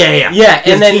 Yeah. Yeah,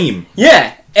 His and then team.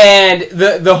 Yeah, and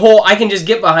the whole I can just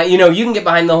get behind. You can get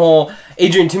behind the whole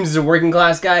Adrian Toomes is a working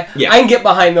class guy. Yeah. I can get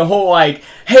behind the whole like,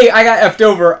 hey, I got effed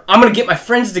over. I'm gonna get my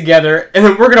friends together, and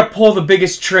then we're gonna pull the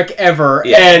biggest trick ever,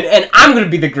 and I'm gonna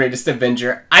be the greatest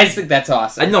Avenger. I just think that's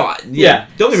awesome. Don't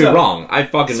get me wrong. I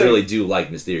fucking really do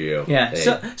like Mysterio. Yeah.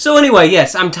 Hey. So anyway,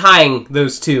 yes, I'm tying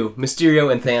those two, Mysterio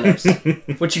and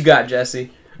Thanos. What you got, Jesse?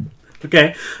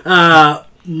 Okay.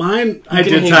 Mine, I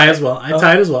did tie as well. I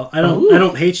tied as well. I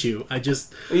don't hate you. I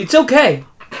just... It's okay.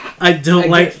 I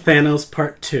don't like Thanos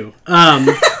Part 2.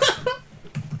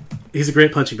 He's a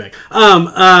great punching bag.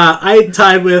 I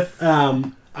tied with... I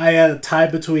had a tie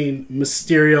between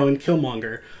Mysterio and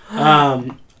Killmonger.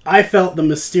 I felt the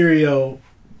Mysterio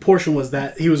portion was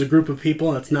that he was a group of people,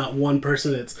 and it's not one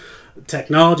person. It's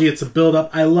technology. It's a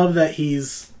build-up. I love that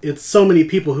it's so many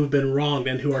people who've been wronged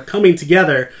and who are coming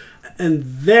together... And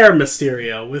their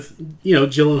Mysterio with,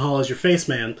 Gyllenhaal as your face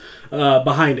man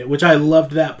behind it, which I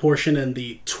loved that portion and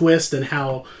the twist and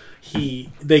how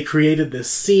they created this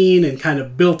scene and kind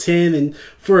of built in. And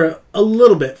for a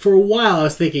little bit, for a while, I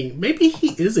was thinking maybe he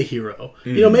is a hero.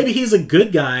 Mm-hmm. Maybe he's a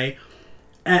good guy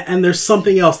and there's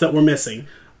something else that we're missing.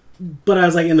 But I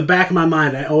was like, in the back of my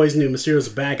mind, I always knew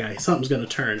Mysterio's a bad guy. Something's going to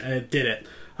turn, and it did it.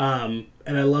 And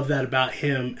I love that about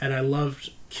him, and I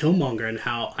loved Killmonger and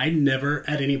how I never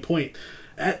at any point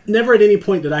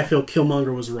did I feel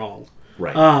Killmonger was wrong.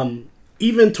 Right.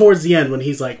 Even towards the end when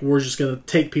he's like, we're just going to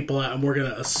take people out and we're going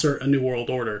to assert a new world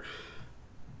order.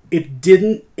 It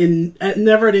didn't,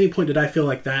 never at any point did I feel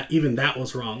like that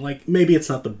was wrong. Like, maybe it's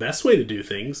not the best way to do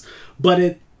things,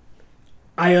 but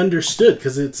I understood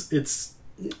because it's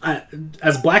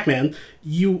as a black man,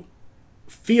 you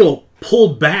feel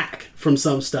pulled back from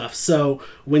some stuff. So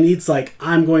when it's like,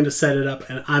 I'm going to set it up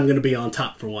and I'm going to be on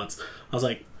top for once, I was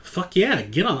like, fuck yeah,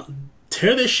 get on,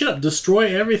 tear this shit up,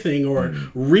 destroy everything, or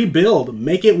rebuild,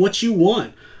 make it what you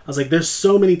want. I was like, there's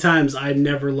so many times I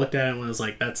never looked at it and was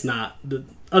like, that's not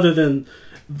other than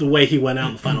the way he went out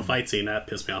in the final fight scene, that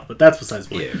pissed me off, but that's besides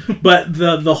the point. Yeah. But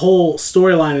the whole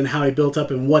storyline and how he built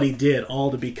up and what he did,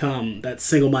 all to become that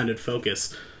single-minded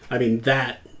focus, I mean,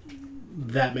 that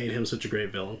made him such a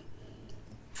great villain.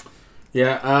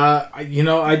 Yeah,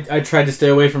 I tried to stay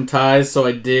away from ties, so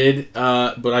I did,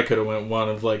 but I could have went one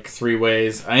of like 3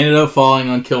 ways. I ended up falling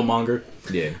on Killmonger.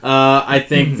 Yeah. I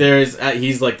think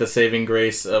he's like the saving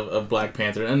grace of Black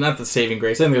Panther, and not the saving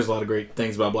grace. I think there's a lot of great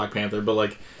things about Black Panther, but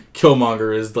like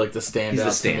Killmonger is like the standout.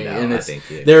 He's the standout, and I think.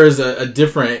 Yeah. There is a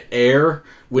different air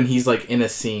when he's like in a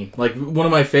scene. Like one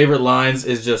of my favorite lines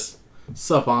is just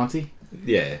 "Sup, Auntie?"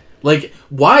 Yeah. Like,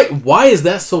 why is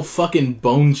that so fucking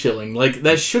bone-chilling? Like,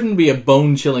 that shouldn't be a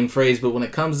bone-chilling phrase, but when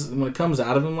it comes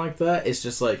out of him like that, it's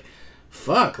just like,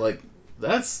 fuck, like,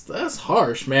 that's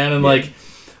harsh, man. And, like,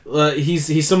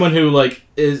 he's someone who, like,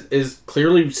 is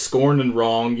clearly scorned and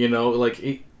wrong,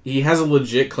 like, he has a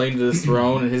legit claim to this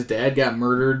throne, and his dad got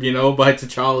murdered, by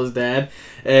T'Challa's dad,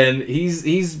 and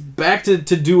he's back to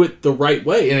do it the right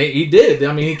way, and he did.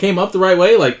 I mean, he came up the right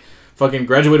way, like, fucking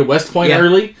graduated West Point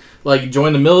early, like,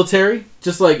 joined the military.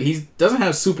 Just like, he doesn't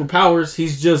have superpowers.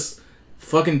 He's just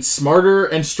fucking smarter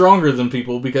and stronger than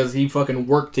people because he fucking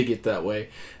worked to get that way.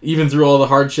 Even through all the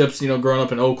hardships, growing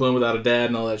up in Oakland without a dad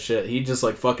and all that shit. He just,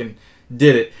 like, fucking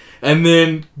did it. And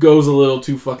then goes a little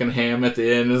too fucking ham at the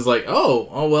end and is like,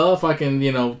 oh, well, if I can,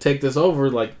 take this over,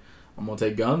 like, I'm gonna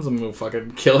take guns, I'm gonna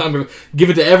fucking kill it, I'm gonna give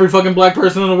it to every fucking black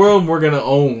person in the world, and we're gonna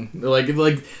own. Like, you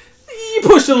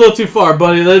pushed it a little too far,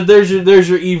 buddy. There's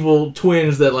your evil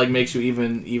twins that, like, makes you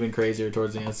even crazier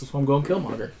towards the end. So I'm going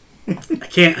Killmonger. I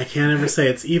can't ever say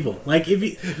it's evil. Like, if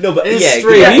you no, but it's yeah,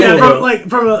 straight evil.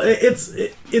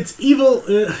 It's evil.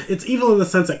 It's evil in the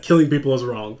sense that killing people is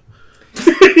wrong.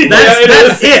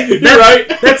 That's it. You're right.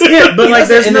 That's it. But like,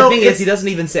 there's no. The thing is, he doesn't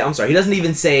even say. I'm sorry. He doesn't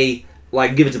even say,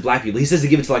 like, give it to black people. He says to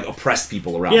give it to, like, oppressed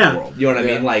people around the world. You know what I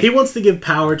mean? Like, he wants to give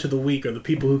power to the weak or the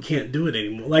people who can't do it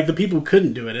anymore. Like the people who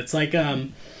couldn't do it. It's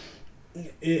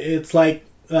like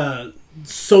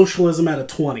socialism at a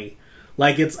 20.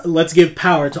 Like, it's let's give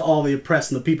power to all the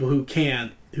oppressed and the people who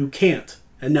can't,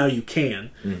 and now you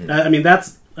can. Mm-hmm. I mean,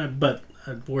 that's. But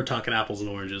we're talking apples and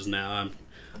oranges now.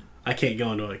 I can't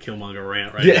go into a Killmonger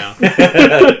rant right now.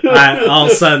 All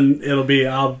of a sudden,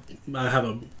 I have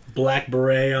a black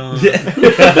beret on, black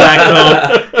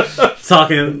coat,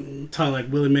 talking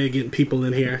like Willie May getting people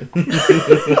in here. You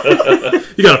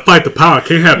gotta fight the power.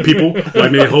 Can't have people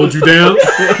like me hold you down.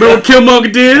 Remember what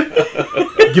Killmonger did?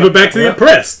 Give it back to the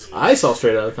oppressed. I saw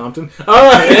Straight Outta Compton.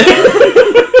 All right.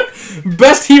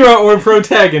 Best hero or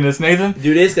protagonist, Nathan?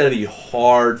 dude, it's gotta be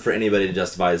hard for anybody to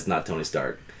justify it's not Tony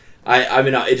Stark. I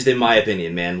mean, just in my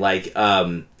opinion, man. Like,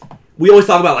 we always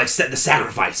talk about, like, the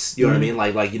sacrifice. You know what I mean?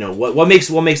 Like, what makes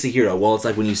a hero? Well, it's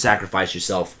like when you sacrifice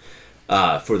yourself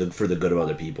for the good of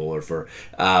other people, or for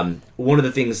one of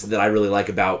the things that I really like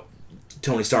about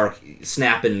Tony Stark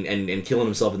snapping and killing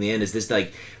himself in the end is this,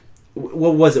 like,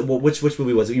 what was it? Which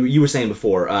movie was it? You were saying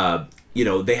before.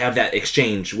 They have that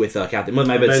exchange with Captain. Might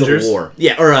have been Civil War.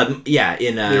 Yeah, or in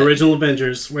the original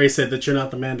Avengers, where he said that you're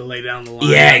not the man to lay down the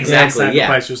line. Yeah, exactly.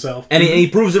 Sacrifice yourself, and he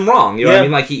proves him wrong. You know what I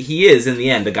mean? Like, he is in the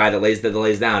end the guy that lays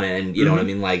down, and you know what I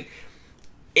mean? Like,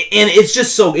 and it's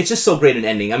just so great an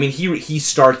ending. I mean, he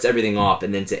starts everything off,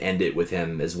 and then to end it with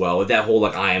him as well, with that whole,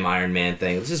 like, I am Iron Man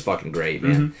thing. It's just fucking great,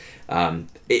 man.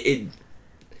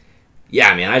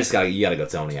 Yeah, man, you gotta go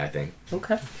Tony, I think.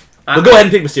 Okay. But go ahead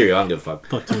and pick Mysterio. I don't give a fuck.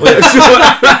 Fuck Tony.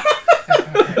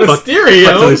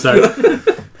 Mysterio.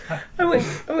 I went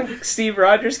Steve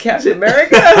Rogers, Captain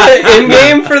America in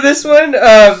game for this one,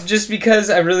 just because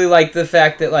I really like the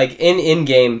fact that, like, in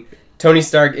game, Tony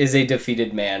Stark is a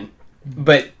defeated man,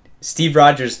 but Steve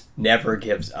Rogers never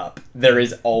gives up. There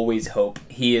is always hope.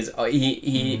 He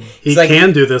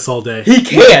can do this all day. He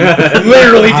can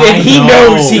literally. He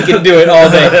knows he can do it all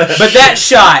day. But that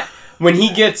shot when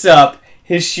he gets up.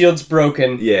 His shield's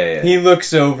broken. Yeah. He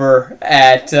looks over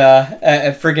at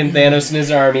friggin' Thanos and his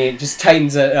army, just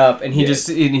tightens it up, and he's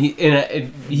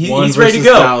ready to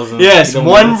go. 1,000. Yes,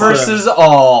 one versus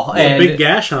all. And a big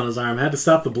gash on his arm. Had to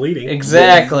stop the bleeding.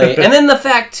 Exactly. And then the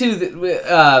fact too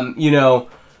that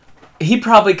he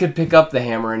probably could pick up the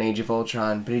hammer in Age of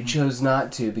Ultron, but he chose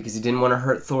not to because he didn't want to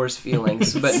hurt Thor's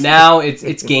feelings. But now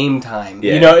it's game time.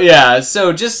 Yeah.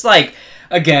 So just like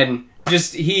again,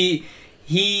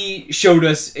 He showed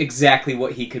us exactly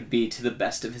what he could be to the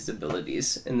best of his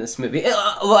abilities in this movie.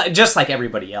 Just like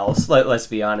everybody else, let's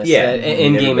be honest. Yeah.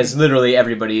 In-game is literally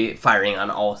everybody firing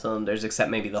on all cylinders except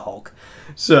maybe the Hulk.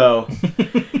 So,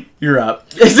 you're up.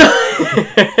 Best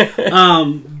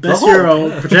hero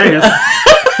protagonist.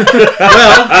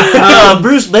 Well,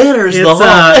 Bruce Banner's the Hulk.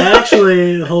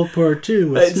 Actually Hulk Part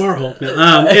 2 with Smart Hulk.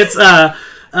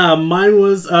 Mine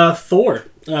was Thor.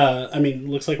 I mean,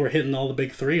 looks like we're hitting all the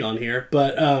big three on here,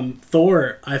 but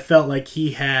Thor, I felt like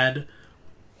he had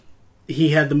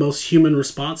the most human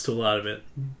response to a lot of it.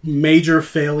 Major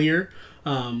failure,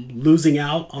 losing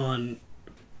out on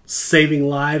saving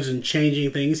lives and changing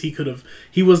things.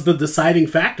 He was the deciding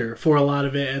factor for a lot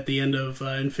of it at the end of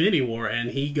Infinity War,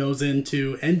 and he goes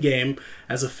into Endgame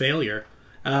as a failure,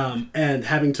 and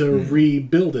having to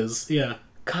rebuild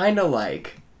kind of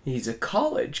like he's a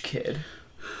college kid.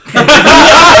 And he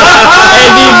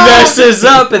messes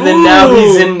up, and then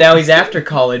now he's after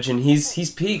college, and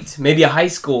he's peaked. Maybe a high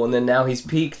school, and then now he's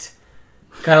peaked.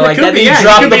 Kind of like that. He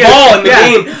dropped the ball in the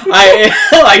game.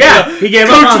 He gave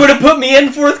up. Coach would have put me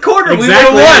in fourth quarter. Exactly. We would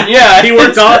have won. Yeah, he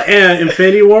worked all.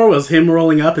 Infinity War was him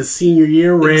rolling up his senior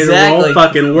year, ready to roll.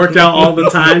 Fucking worked out all the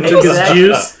time. Took his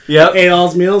juice. Yep. Ate all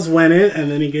his meals. Went in, and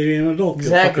then he gave you an adult.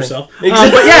 Exactly. Go fuck yourself. But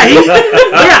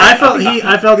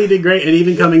I felt he did great, and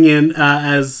even coming in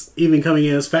as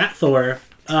Fat Thor,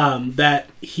 that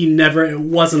it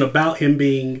wasn't about him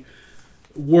being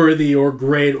worthy or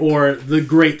great or the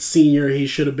great senior he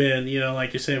should have been,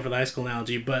 like you're saying for the high school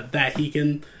analogy, but that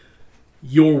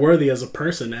you're worthy as a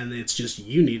person, and it's just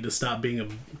you need to stop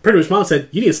being pretty much Mom said,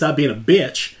 you need to stop being a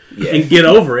bitch and get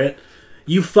over it.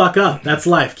 You fuck up. That's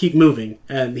life. Keep moving.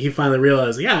 And he finally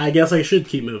realized, yeah, I guess I should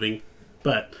keep moving.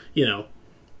 But, he'll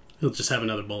just have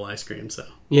another bowl of ice cream, so.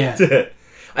 Yeah.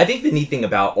 I think the neat thing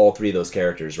about all three of those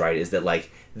characters, right, is that,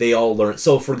 like, they all learn.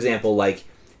 So, for example, like,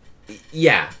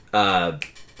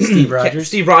 Steve Rogers.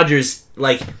 Steve Rogers,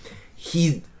 like,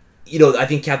 he, I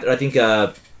think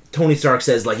Tony Stark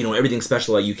says, like, everything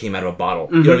special about you came out of a bottle.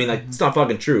 You know what I mean? Like, it's not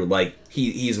fucking true. Like,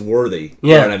 he's worthy. You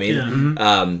know what I mean? Yeah.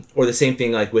 Mm-hmm. Or the same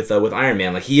thing, like, with Iron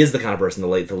Man. Like, he is the kind of person to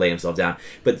lay himself down.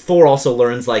 But Thor also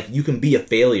learns, like, you can be a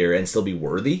failure and still be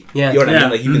worthy. Yeah. You know what I Yeah.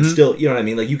 mean? Like, you can still, you know what I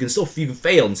mean? Like, you can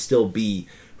fail and still be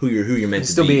who you're meant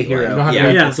to still be a hero. Like, You don't have to yeah,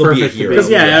 be you can still be a perfect to hero. be-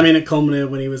 Because, I mean, it culminated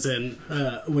when he was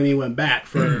when he went back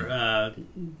for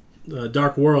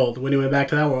Dark World, when he went back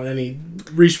to that world, and he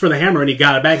reached for the hammer and he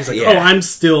got it back. He's like, Yeah. oh, I'm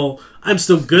still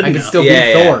good I enough. can still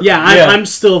Yeah, be yeah. Thor. Yeah, I'm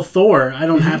still Thor. I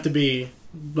don't have to be.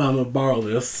 I'm gonna borrow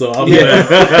this, so I'll be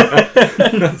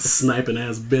sniping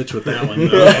ass bitch with that one.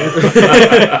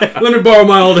 Let me borrow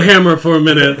my old hammer for a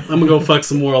minute. I'm gonna go fuck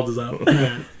some worlds up.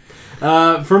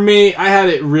 For me, I had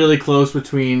it really close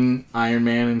between Iron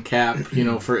Man and Cap,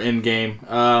 for Endgame.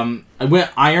 I went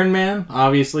Iron Man.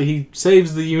 Obviously, he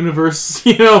saves the universe,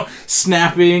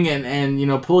 snapping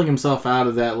and pulling himself out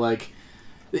of that, like,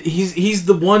 he's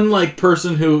the one, like,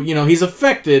 person who, he's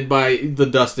affected by the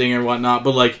dusting and whatnot,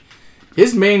 but, like,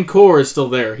 his main core is still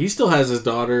there. He still has his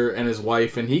daughter and his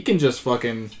wife, and he can just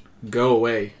fucking go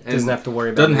away. And Doesn't have to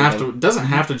worry about doesn't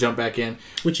have to jump back in.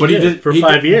 Which But he he did did- for he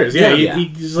 5 did- years. Yeah, yeah.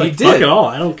 he's like, He fuck did. it all.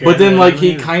 I don't care. But then, like,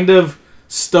 he Yeah. kind of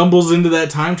stumbles into that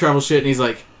time travel shit, and he's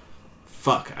like,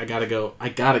 fuck, I gotta go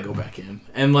back in.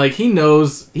 And, like, he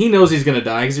knows he's gonna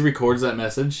die, because he records that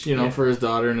message, for his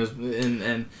daughter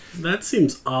and That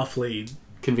seems awfully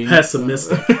convenient.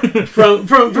 pessimistic from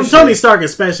Tony Stark,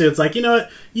 especially. It's like, you know what,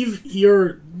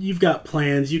 you've got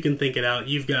plans, you can think it out,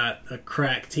 you've got a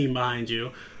crack team behind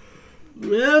you.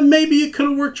 Maybe you could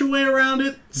have worked your way around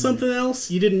it. Something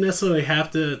else. You didn't necessarily have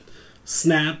to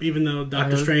snap, even though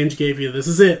Doctor Strange gave you this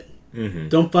is it. Mm-hmm.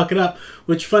 Don't fuck it up.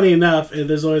 Which, funny enough,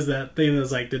 there's always that thing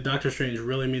that's like, did Doctor Strange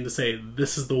really mean to say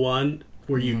this is the one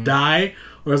where you die,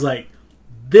 or is like,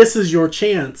 this is your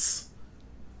chance?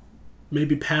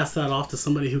 Maybe pass that off to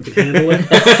somebody who can handle it.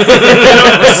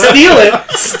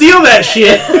 Steal that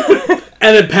shit,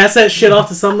 and then pass that shit off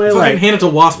to somebody. Fucking Like, hand it to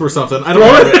Wasp or something. I don't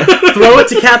know. throw it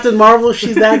to Captain Marvel if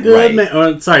she's that good. Right.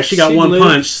 Or, sorry, she got She one lived.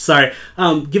 punch. Sorry.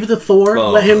 Give it to Thor.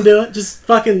 Oh. Let him do it. Just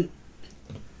fucking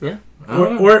Yeah. I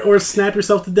don't know. or snap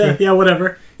yourself to death. Yeah,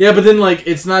 whatever. Yeah, but then, like,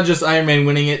 it's not just Iron Man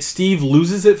winning it. Steve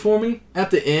loses it for me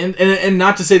at the end. And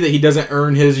not to say that he doesn't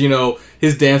earn his,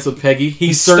 his dance with Peggy.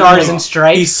 He Stars and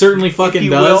Stripes, He certainly fucking you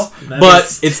does. will. But That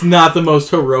is- it's not the most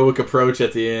heroic approach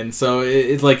at the end. So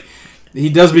it's like, he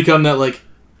does become that, like,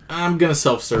 I'm going to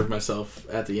self-serve myself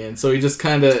at the end. So he just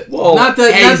kind of... Well, not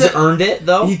that earned it,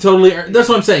 though. he totally... That's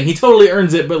what I'm saying. He totally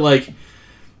earns it, but, like...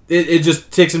 It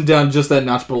just takes him down just that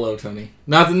notch below, Tony.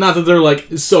 Not that they're, like,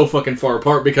 so fucking far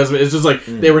apart, because of it. It's just like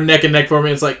they were neck and neck for me.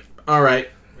 It's like, all right,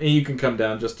 you can come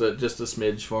down just a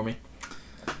smidge for me.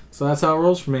 So that's how it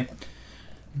rolls for me.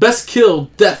 Best kill,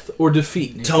 death, or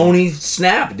defeat? Nathan? Tony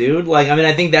Snap, dude. Like, I mean,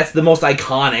 I think that's the most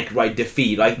iconic, right,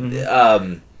 defeat. Like,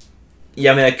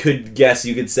 yeah, I mean, I could guess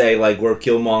you could say, like, where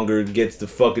Killmonger gets the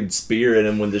fucking spear in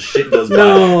him when the shit goes by.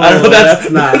 No, I don't know, that's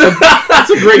not. That's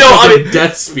a great No, I fucking mean-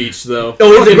 death speech, though.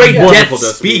 Oh, it was a great Wonderful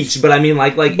death speech, but I mean,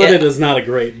 like, But it is not a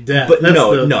great death. But That's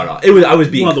no. It was. I was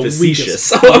being one of the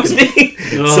facetious. weakest I was being,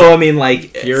 so I mean,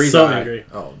 like, Fury's so eye. angry.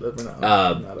 Oh,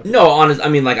 not no, honest. I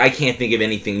mean, like, I can't think of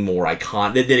anything more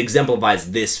iconic that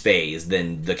exemplifies this phase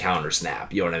than the counter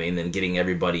snap. You know what I mean? Than getting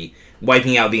everybody,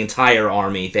 wiping out the entire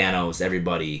army, Thanos,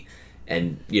 everybody,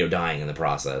 and dying in the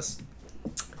process.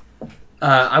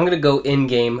 I'm gonna go in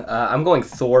game. I'm going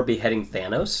Thor beheading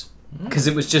Thanos because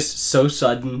it was just so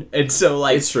sudden and so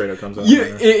like It straight up comes out. yeah,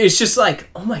 it's just like,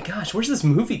 oh my gosh, where's this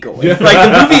movie going? Like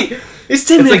the movie is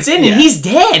 10 minutes in and he's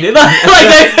dead.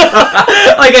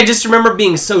 Like I just remember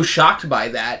being so shocked by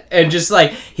that and just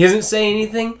like he doesn't say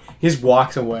anything. He just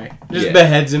walks away, just Yeah.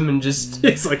 beheads him, and just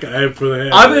It's like a head for the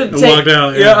head. I'm gonna and take- walked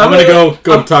out. yeah, I'm gonna go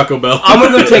to Taco Bell. I'm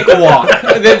gonna go take a walk.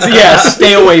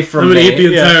 Stay away from I'm gonna me. eat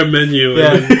the entire menu.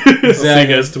 Yeah. And I'll see you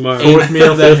Exactly. guys tomorrow. Fourth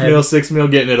meal, That fifth head. meal, sixth meal,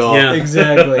 getting it all. Yeah.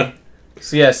 Exactly.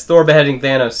 So yes, Thor beheading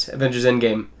Thanos, Avengers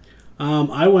Endgame.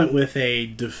 I went with a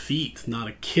defeat, not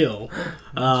a kill.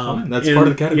 fine. That's part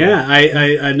of the category. Yeah,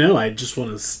 I know. I just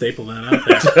want to staple that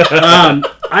out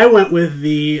there. I went with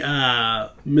the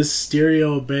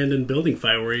Mysterio abandoned building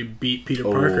fight where he beat Peter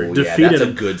Parker, defeated that's a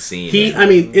him. good scene.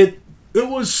 It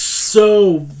was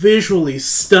so visually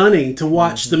stunning to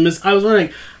watch I was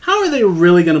wondering, how are they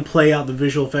really going to play out the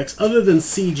visual effects other than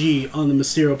CG on the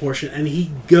Mysterio portion? And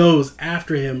he goes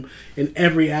after him in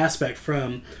every aspect,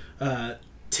 from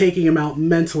taking him out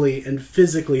mentally and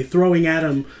physically, throwing at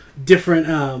him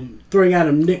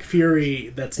Nick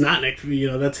Fury. That's not Nick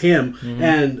Fury, that's him,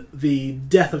 and the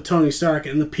death of Tony Stark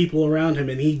and the people around him,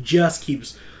 and he just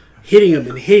keeps hitting him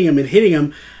and hitting him and hitting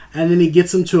him. And then he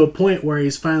gets him to a point where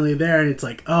he's finally there, and it's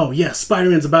like, oh, yes,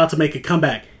 Spider-Man's about to make a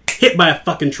comeback. Hit by a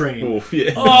fucking train. Oof,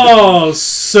 yeah. Oh,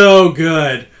 so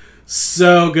good.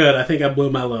 So good. I think I blew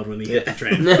my load when he hit the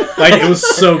train. Like, it was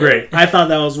so great. I thought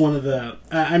that was one of the...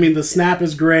 the snap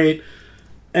is great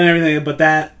and everything, but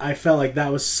I felt like that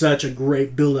was such a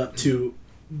great build-up to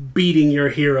beating your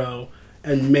hero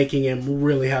and making him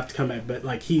really have to come back. But,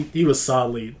 like, he was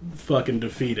solidly fucking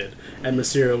defeated, and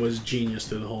Mysterio was genius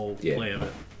through the whole play of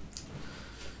it.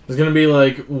 There's gonna be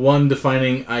like one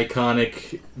defining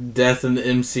iconic death in the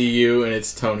MCU, and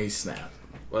it's Tony's snap.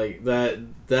 Like that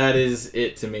is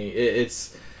it to me.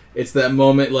 It's that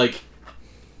moment, like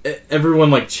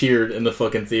everyone like cheered in the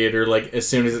fucking theater, like as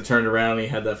soon as it turned around and he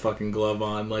had that fucking glove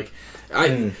on. Like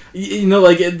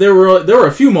there were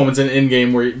a few moments in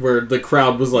Endgame where the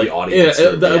crowd was like, the audience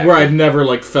where I've never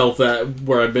like felt that,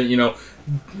 where I've been,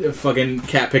 fucking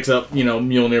Cap picks up,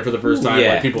 Mjolnir for the first time.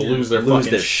 Like people lose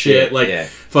their shit. Like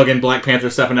fucking Black Panther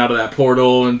stepping out of that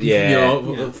portal and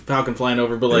Falcon flying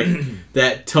over. But like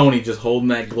that Tony just holding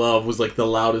that glove was like the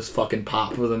loudest fucking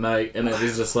pop of the night, and it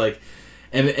was just like,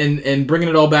 and bringing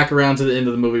it all back around to the end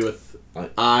of the movie with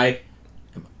I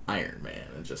am Iron Man,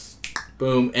 and just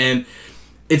boom. And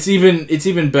it's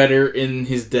even better in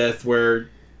his death where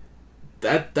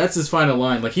that's his final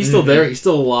line. Like he's still there, he's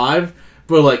still alive.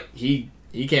 But, like, he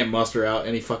can't muster out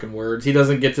any fucking words. He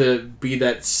doesn't get to be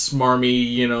that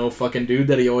smarmy, fucking dude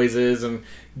that he always is and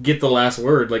get the last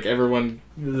word. Like, everyone,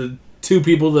 the two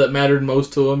people that mattered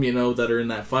most to him, that are in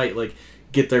that fight, like,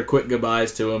 get their quick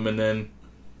goodbyes to him, and then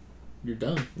you're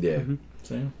done. Yeah. Mm-hmm.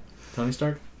 So, Tony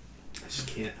Stark? I just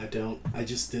can't. I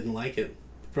just didn't like it.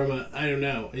 I don't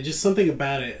know. It's just something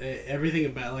about it. Everything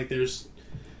about, like,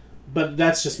 but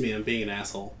that's just me. I'm being an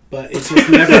asshole. But it's just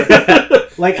never...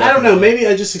 Like, I don't know, maybe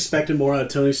I just expected more out of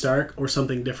Tony Stark or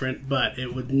something different, but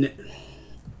it would...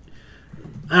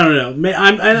 I don't know.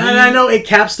 I know it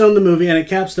capstoned the movie, and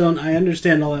I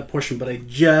understand all that portion, but I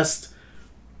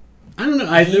don't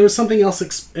know. There was something else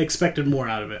expected more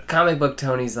out of it. Comic book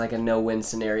Tony's like a no-win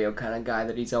scenario kind of guy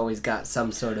that he's always got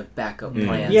some sort of backup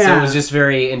plan. Yeah. So it was just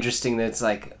very interesting that it's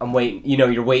like, I'm waiting,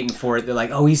 you're waiting for it. They're like,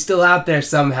 oh, he's still out there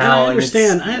somehow.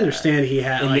 And I understand he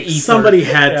had, like, somebody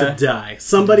had to die.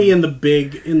 Somebody in the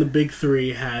big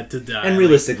three had to die. And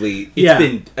realistically, it's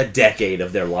been a decade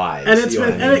of their lives. And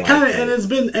it's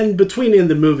been between in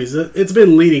the movies, it's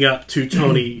been leading up to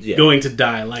Tony going to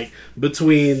die. Like,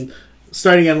 between...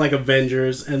 starting at like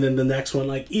Avengers and then the next one,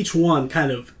 like each one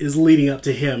kind of is leading up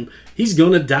to him. He's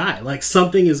going to die. Like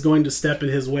something is going to step in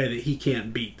his way that he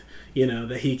can't beat,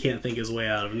 that he can't think his way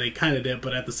out of. And they kind of did,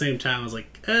 but at the same time I was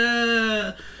like,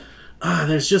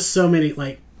 there's just so many,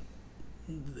 like,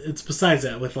 it's besides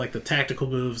that with like the tactical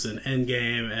moves and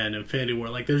Endgame and Infinity War,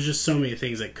 like there's just so many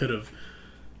things that could have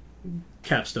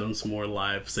capstoned some more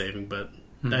life saving, but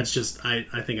that's just, I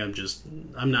think I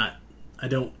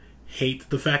don't hate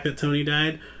the fact that Tony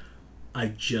died. I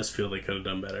just feel they could have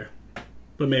done better.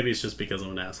 But maybe it's just because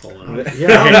I'm an asshole. I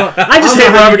just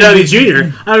hate Robert Downey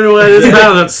Jr. I don't know what it is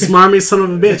about that smarmy son of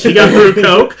a bitch. He got through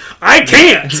Coke. I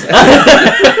can't.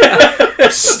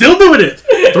 Still doing it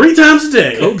 3 times a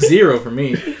day. Coke Zero for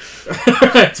me.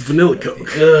 It's vanilla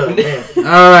Coke. All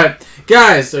right,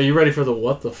 guys, are you ready for the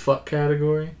what the fuck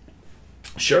category?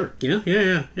 Sure.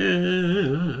 Yeah.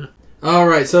 All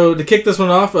right, so to kick this one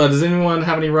off, does anyone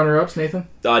have any runner-ups, Nathan?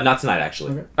 Not tonight,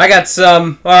 actually. Okay. I got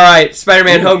some. All right,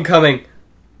 Spider-Man Homecoming.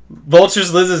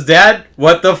 Vulture's Liz's dad?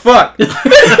 What the fuck?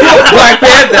 Black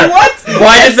Panther. What?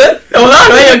 Why is it? Hold on,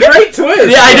 wait. A great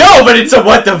twist. Yeah, I know, but it's a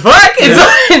what the fuck?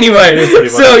 It's anyway.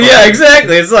 So yeah,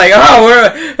 exactly. It's like,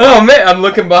 man, I'm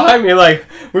looking behind me like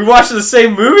we watched the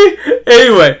same movie.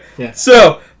 Anyway,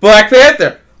 so Black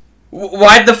Panther.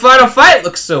 Why'd the final fight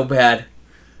look so bad?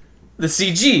 The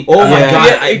CG. Oh my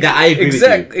god, I agree with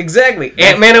you. Exactly.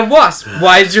 Ant-Man and Wasp.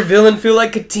 Why does your villain feel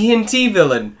like a TNT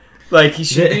villain? Like he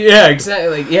should. Yeah,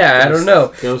 exactly. Like, I don't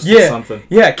know. Goes to something.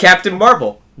 Yeah, Captain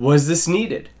Marvel. Was this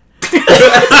needed?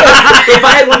 If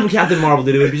I had one from Captain Marvel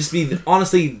to do, it would just be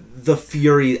honestly the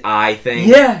Fury Eye thing.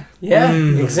 Yeah,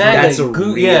 exactly. That's a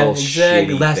real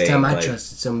shitty Last thing, time I like-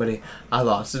 trusted somebody, I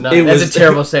lost. No, It that's was- a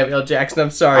terrible Samuel Jackson. I'm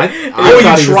sorry. Oh, thought you he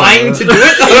was trying on to do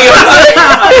it?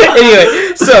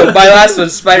 Anyway, so my last one,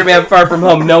 Spider-Man: Far From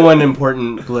Home. No one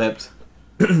important blipped.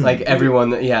 Like everyone,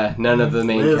 none of the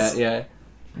main Liz. cat. Yeah,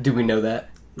 do we know that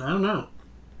I don't know.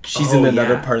 she's Oh, in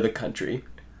another yeah. part of the country?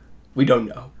 We don't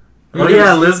know. Oh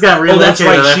yeah, Liz got relocated. that's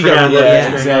right, I she got forgot. relocated.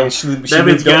 Yeah, exactly. She That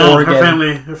moved bitch to gone.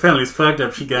 Oregon. Her family's fucked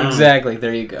up. She gone. Exactly.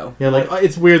 There you go. Yeah, like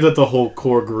it's weird that the whole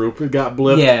core group got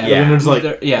blipped. Yeah. And then it's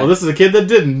like, Yeah. well, this is a kid that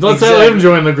didn't. Let's Exactly. have him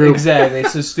join the group. Exactly.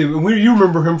 It's so stupid. You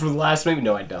remember him from the last movie?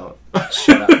 No, I don't.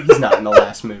 Shut up. He's not in the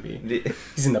last movie.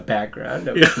 He's in the background.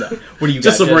 No, he's not. What do you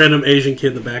Just got, some Jed? random Asian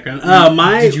kid in the background.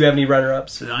 Did you have any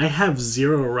runner-ups? I have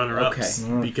 0 runner-ups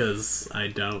Okay. because I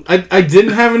don't. I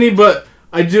didn't have any, but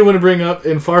I do want to bring up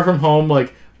in Far From Home,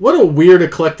 like, what a weird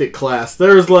eclectic class.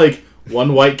 There's like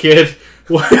one white kid,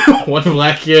 one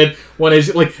black kid, one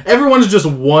Asian. Like everyone's just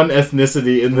one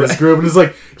ethnicity in this group, and it's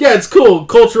like, yeah, it's cool,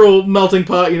 cultural melting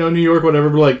pot, New York, whatever.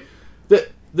 But like,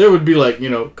 there would be like,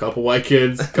 a couple white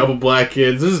kids, a couple black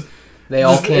kids. They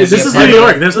all can't. This is New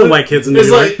York. There's no white kids in New It's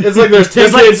York. like there's 10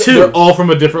 There's like kids. 2. They're all from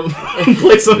a different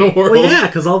place in the world. Well, yeah,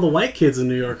 because all the white kids in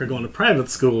New York are going to private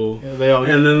school, Yeah, they all.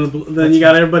 and then you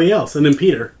got everybody else, and then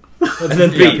Peter. And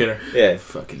then Peter. Yeah.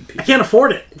 Fucking I Peter. can't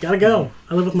afford it. Gotta go.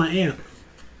 I live with my aunt.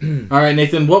 All right,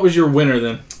 Nathan. What was your winner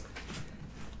then?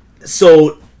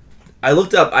 So, I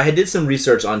looked up. I did some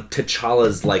research on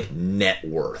T'Challa's like net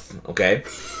worth. Okay,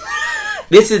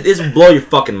 this will blow your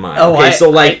fucking mind.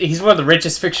 he's one of the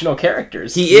richest fictional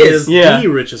characters. he is. Yeah. the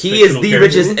richest. He is fictional the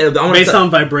character. richest. I'm gonna based tell-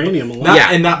 on vibranium alone. Not, Yeah.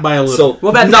 and not by a little. So,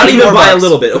 What about not Daddy even by a Warbucks?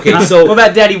 little bit. Okay, so What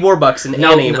about Daddy Warbucks and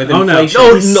No, Annie no, with oh, no.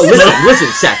 inflation? no, listen,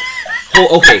 Seth.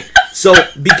 Okay, so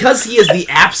because he is the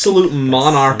absolute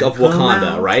monarch of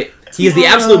Wakanda, right? He is the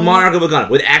absolute monarch of Wakanda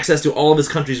with access to all of his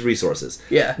country's resources.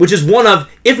 Yeah. Which is one of,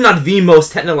 if not the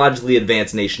most technologically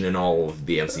advanced nation in all of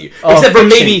the MCU. Oh, Except for fiction.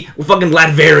 maybe fucking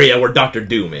Latveria where Doctor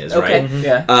Doom is, Okay. right?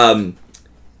 Yeah.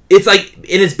 It's like, and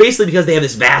it's basically because they have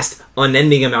this vast,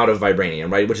 unending amount of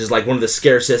vibranium, right? Which is like one of the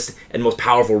scarcest and most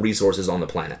powerful resources on the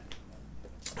planet.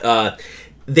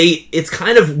 It's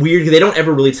kind of weird because they don't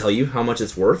ever really tell you how much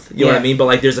it's worth. You know what I mean? But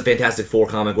like, there's a Fantastic Four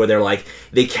comic where they're like,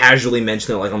 they casually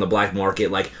mention it like on the black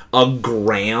market, like a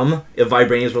gram of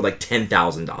vibranium is worth like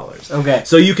 $10,000. Okay.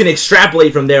 So you can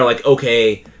extrapolate from there, like,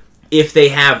 okay, if they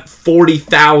have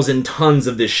 40,000 tons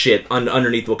of this shit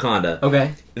underneath Wakanda,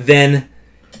 Okay. then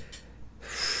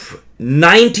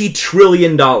 $90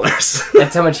 trillion.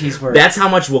 That's how much he's worth. That's how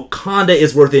much Wakanda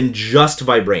is worth in just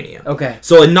vibranium. Okay.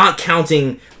 So, and not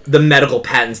counting the medical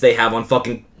patents they have on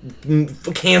fucking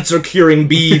cancer curing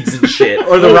beads and shit.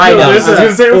 Or the rhinos.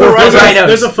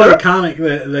 There's a fun comic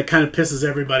that kind of pisses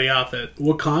everybody off that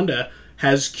Wakanda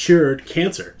has cured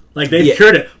cancer. Like they've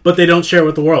cured it, but they don't share it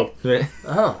with the world.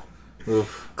 Oh.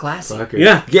 Classy. Fucker.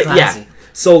 Yeah. Yeah. Classy.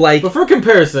 So like, But for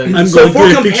comparison, I'm So going for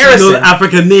to a fictional comparison-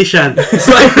 African nation. I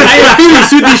am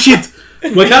finished with this shit.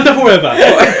 Wakanda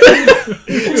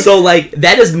forever. so like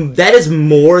that is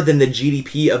more than the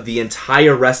GDP of the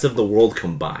entire rest of the world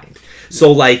combined.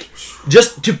 So like,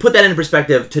 just to put that into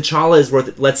perspective, T'Challa is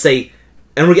worth, let's say,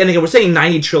 and we're saying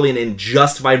 90 trillion in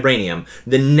just vibranium.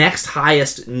 The next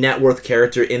highest net worth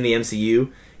character in the MCU,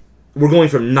 we're going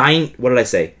from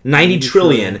 90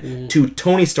 trillion to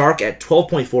Tony Stark at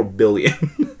 12.4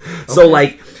 billion. So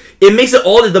like, it makes it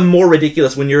all the more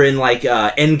ridiculous when you're in like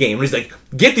Endgame, when he's like,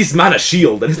 get this man a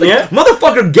shield, and it's like,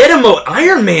 motherfucker, get him an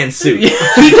Iron Man suit.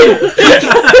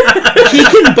 He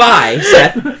can buy,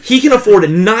 Seth, he can afford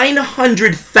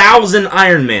 900,000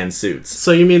 Iron Man suits.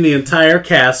 So you mean the entire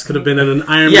cast could have been in an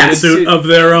Iron Yeah, Man suit of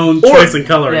their own Or- choice and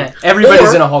coloring? Yeah.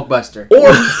 Everybody's Or- in a Hulkbuster.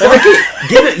 Or fucking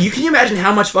can you imagine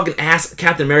how much fucking ass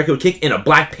Captain America would kick in a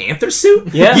Black Panther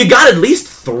suit? Yeah. You got at least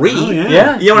 3. Oh, yeah.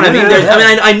 Yeah. You know what I mean? Yeah, There's, yeah. I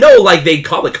mean, I know like they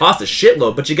probably cost a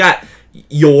shitload, but you got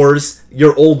yours,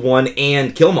 your old one,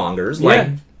 and Killmonger's. Like,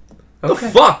 the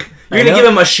fuck? You're I gonna know.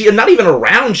 give him a shield, not even a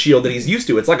round shield that he's used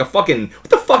to. It's like a fucking, what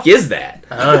the fuck is that?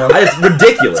 I don't know. It's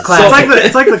ridiculous. classic.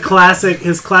 It's like the classic,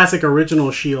 his classic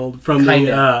original shield from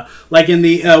Kinda. like in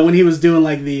the when he was doing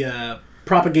like the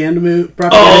propaganda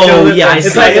Oh, show. yeah, I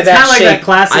it's see. like it's That kind of like that shape. I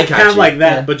classic, got kind of you. like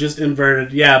that, Yeah. but just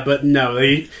inverted. Yeah, but no,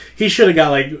 he should have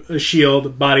got like a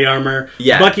shield, body armor.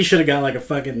 Yeah. Bucky should have got like a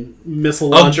fucking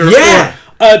missile Oh, launcher. yeah.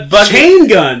 or a chain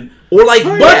gun. Or like,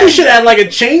 Bucky should have had like a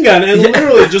chain gun and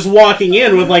literally just walking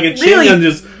in with like a chain Really? gun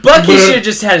just. Bucky should have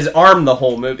just had his arm the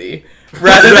whole movie.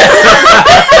 Rather than...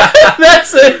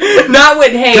 That's it. Not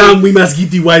with Hank. Come, we must get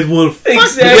the White Wolf.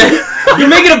 Exactly. You're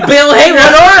making a Bill Hay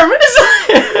one arm.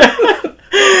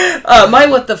 My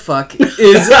what the fuck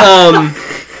is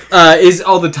is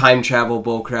all the time travel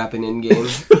bullcrap in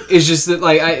Endgame. It's just that,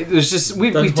 like,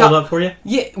 we've Hold talked. up for you.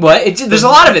 Yeah, what? There's a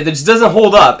lot of it that just doesn't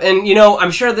hold up, and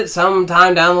I'm sure that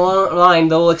sometime down the line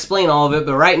they'll explain all of it.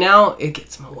 But right now, it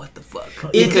gets me what the fuck.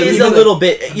 It is a little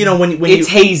bit, when It's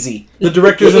hazy. The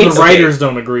directors and It's the writers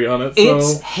don't agree on it. So.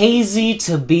 It's hazy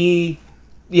to be,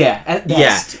 at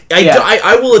best.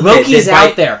 I will admit Loki's that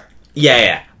out there.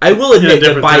 Yeah. I will admit that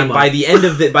different timeline.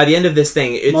 by the end of this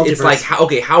thing, it's like how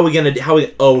are we gonna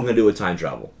we're gonna do a time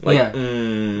travel? Like,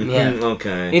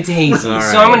 okay, It's hazy. All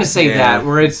So I'm right, gonna say that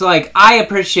where it's like I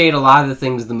appreciate a lot of the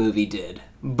things the movie did,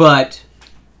 but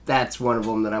that's one of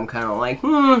them that I'm kind of like, I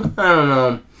don't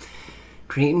know.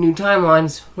 Creating new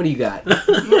timelines. What do you got?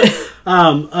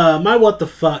 My what the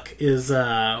fuck is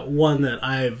one that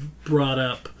I've brought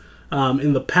up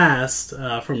in the past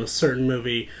from a certain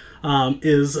movie.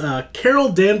 Is Carol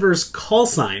Danvers' call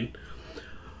sign.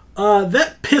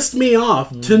 That pissed me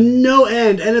off to no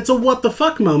end, and it's a what the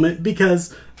fuck moment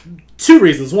because two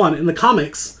reasons. One, in the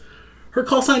comics, her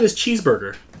call sign is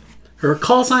cheeseburger. Her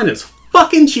call sign is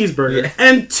fucking cheeseburger. Yeah.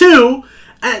 And two,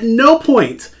 at no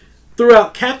point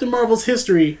throughout Captain Marvel's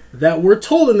history that we're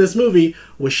told in this movie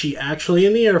was she actually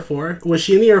in the Air Force. Was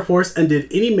she in the Air Force and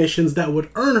did any missions that would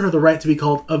earn her the right to be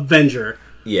called Avenger?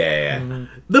 Yeah.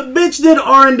 The bitch did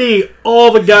R&D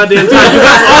all the goddamn time.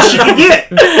 That's all she could get.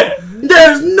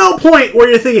 There's no point where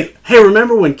you're thinking, hey,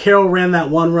 remember when Carol ran that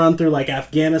one run through like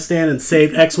Afghanistan and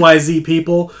saved XYZ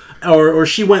people? Or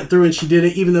she went through and she did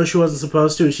it even though she wasn't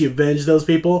supposed to and she avenged those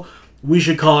people? We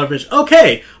should call her bitch.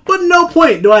 Okay, but no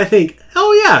point do I think,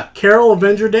 oh yeah, Carol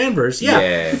Avenger Danvers.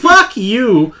 Yeah. Fuck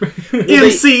you,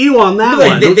 MCU on that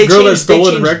one. They changed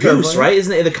Goose, right?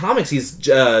 Isn't it in the comics? He's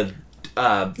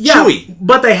Chewie.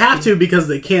 But they have to because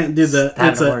they can't do the.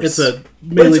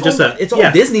 It's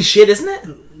all Disney shit, isn't it?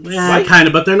 Yeah, right? Kind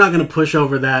of. But they're not going to push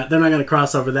over that. They're not going to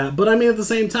cross over that. But I mean, at the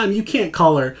same time, you can't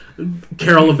call her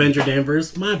Carol Avenger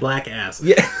Danvers. My black ass.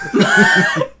 Yeah.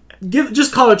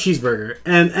 Just call her cheeseburger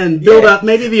and build up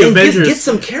maybe the Avengers. Get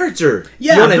some character.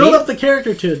 Yeah, you know build up the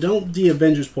character to it. Don't the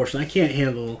Avengers portion. I can't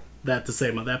handle that to say.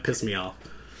 That pissed me off.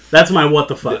 That's my what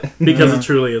the fuck because it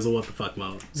truly is a what the fuck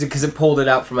moment. Is it because it pulled it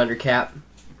out from under Cap?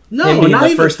 No, him being not the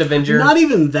even first Avenger. Not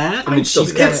even that. I mean, it's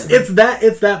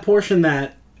that portion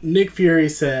that Nick Fury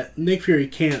said. Nick Fury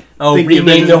can't.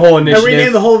 Rename the whole initiative.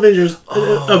 Rename the whole Avengers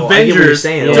Avengers to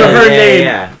her name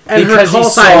and because her call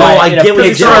sign. I get what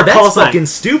you're saying. That's fucking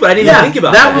stupid. I didn't even think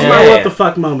about that. That was my what the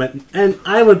fuck moment, and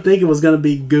I would think it was going to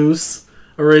be Goose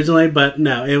originally, but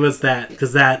no, it was that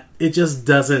because it just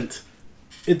doesn't.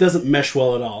 It doesn't mesh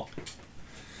well at all.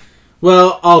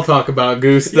 Well, I'll talk about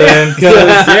Goose then, because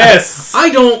yes, I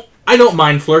don't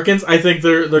mind Flurkins. I think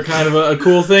they're kind of a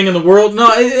cool thing in the world.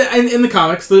 No, in the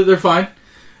comics, they're fine.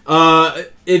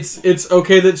 It's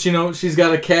okay that she's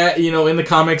got a cat, in the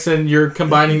comics, and you're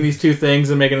combining these two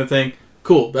things and making a thing.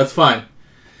 Cool, that's fine.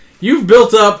 You've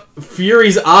built up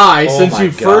Fury's eye since you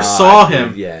first saw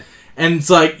him. Yeah. And it's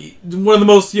like one of the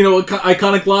most,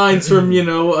 iconic lines from,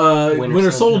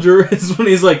 Winter Soldier is when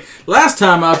he's like, last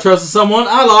time I trusted someone,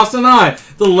 I lost an eye.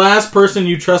 The last person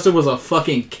you trusted was a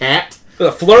fucking cat. A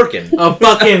flurkin. A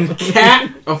fucking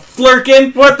cat. A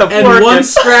flurkin. What the flurkin? And one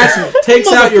scratch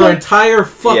takes out your entire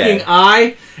fucking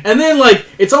eye. And then,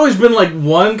 it's always been,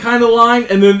 one kind of line.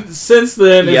 And then since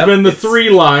then, it's been the three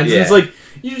lines. Yeah. And it's like,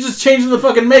 you're just changing the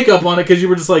fucking makeup on it because you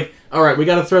were just like, all right, we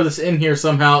got to throw this in here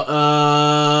somehow.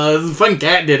 The fucking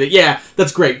cat did it. Yeah,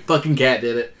 that's great. Fucking cat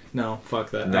did it. No, fuck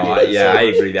that. No, I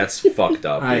agree. That's fucked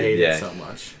up. I hate it so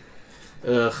much.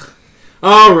 Ugh.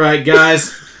 All right,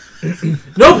 guys.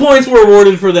 No points were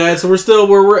awarded for that, so we're still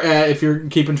where we're at. If you're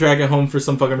keeping track at home for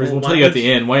some fucking reason, we'll tell you at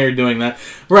the end why you're doing that.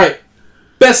 Right.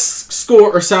 Best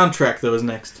score or soundtrack, though, is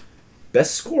next.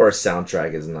 Best score or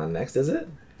soundtrack is not next, is it?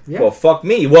 Yeah. Well, fuck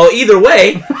me. Well, either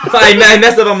way, I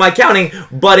messed up on my counting,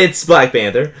 but it's Black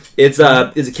Panther. It's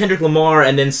Kendrick Lamar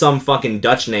and then some fucking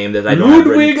Dutch name that I don't have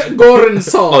Ludwig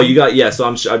Göransson. Oh, you got so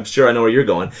I'm sure I know where you're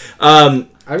going. I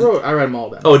read them all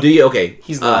down. Oh, do you? Okay,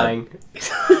 he's lying.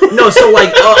 No, so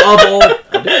of all,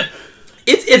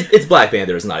 it's Black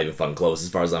Panther. It's not even fucking close as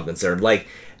far as I'm concerned.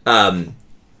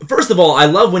 First of all, I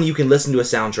love when you can listen to a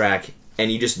soundtrack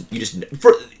and you just.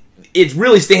 It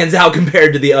really stands out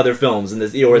compared to the other films in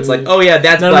this year where it's like, oh yeah,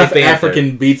 that's not Black Panther.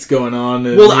 African beats going on.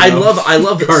 And, well, I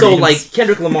love so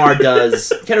Kendrick Lamar does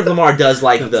the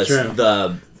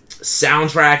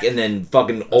soundtrack, and then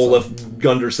fucking Olaf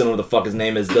Gunderson, whatever the fuck his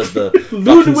name is, does the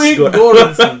Ludwig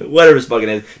Göransson, whatever his fucking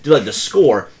is, do the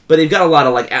score. But they've got a lot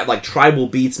of tribal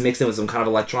beats mixed in with some kind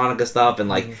of electronica stuff,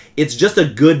 and it's just a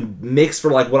good mix for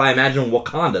what I imagine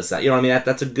Wakanda sound. You know what I mean?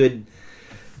 That's a good.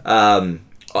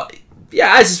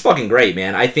 Yeah, it's just fucking great,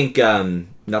 man. I think,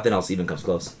 Nothing else even comes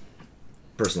close.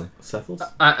 Personally,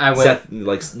 I went. Seth,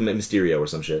 like Mysterio or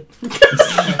some shit.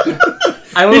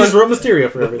 I He just went. wrote Mysterio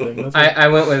for everything. That's right. I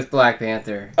went with Black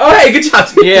Panther. Oh, hey, good job.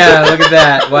 Dude. Yeah, look at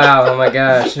that! Wow, oh my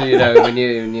gosh! You know, when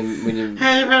you.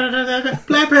 Hey,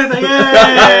 Black Panther,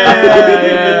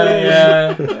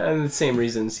 Yeah. And the same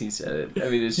reasons he said it. I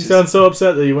mean, it's You just. sound so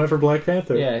upset that you went for Black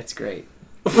Panther. Yeah, it's great.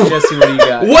 Jesse, what do you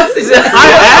got? What's this?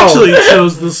 I actually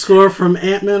chose the score from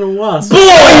Ant-Man and Wasp. Boy,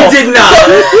 you did not.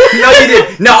 No, you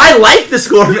did. No, I like the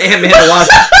score from Ant-Man and Wasp.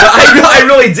 I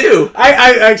really do.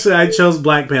 I chose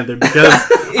Black Panther because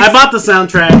I bought the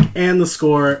soundtrack and the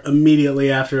score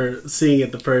immediately after seeing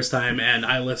it the first time, and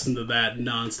I listened to that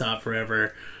nonstop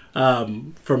forever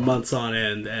for months on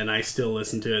end, and I still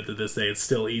listen to it to this day. It's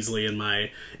still easily in my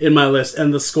list,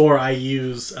 and the score I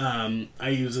use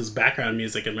as background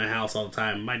music in my house all the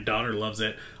time. My daughter loves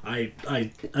it. I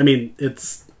mean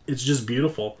it's just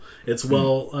beautiful. It's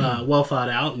well thought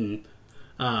out and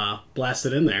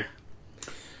blasted in there.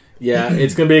 Yeah,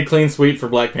 it's gonna be a clean sweep for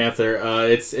Black Panther.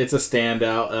 It's a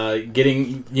standout.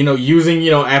 Getting using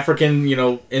African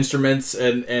instruments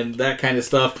and that kind of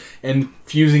stuff, and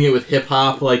fusing it with hip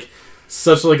hop, like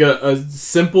such like a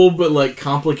simple but like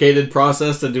complicated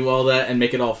process to do all that and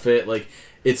make it all fit. Like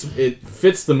it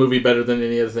fits the movie better than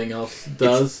anything else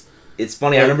does. It's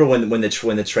funny. I remember when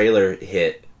the trailer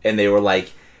hit and they were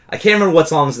like, I can't remember what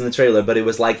songs in the trailer, but it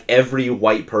was like every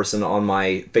white person on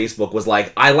my Facebook was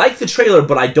like, I like the trailer,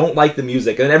 but I don't like the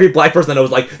music. And every black person I know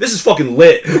was like, this is fucking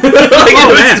lit. Like,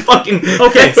 it was fucking...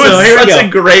 Okay, it so was here we such go. a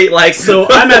great, like... So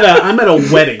I'm at a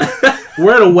wedding.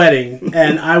 We're at a wedding,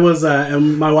 and I was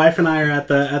and my wife and I are at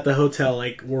the hotel.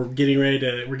 Like we're getting ready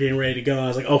to go. And I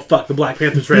was like, oh fuck, the Black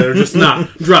Panther trailer just not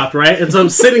dropped, right? And so I'm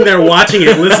sitting there watching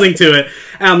it, listening to it,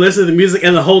 and I'm listening to the music,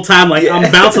 and the whole time like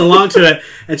I'm bouncing along to it.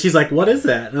 And she's like, what is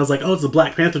that? And I was like, oh, it's the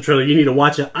Black Panther trailer. You need to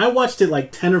watch it. I watched it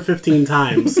like 10 or 15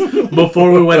 times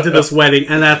before we went to this wedding,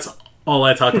 and that's all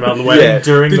I talked about in the wedding. Yeah,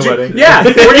 during the wedding. Yeah,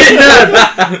 we're getting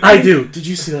done. I do. Did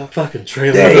you see that fucking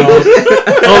trailer?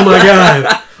 Oh my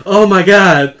god. Oh my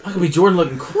god. Michael B. Jordan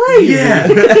looking crazy. Yeah.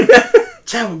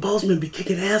 Chadwick Boseman be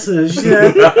kicking ass in it. You see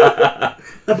that?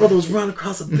 That brother was running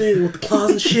across the thing with the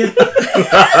claws and shit.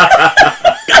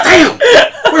 Goddamn!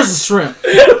 Where's the shrimp?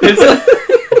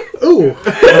 Ooh.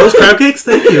 Those crab cakes?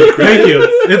 Thank you. Thank you.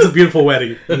 It's a beautiful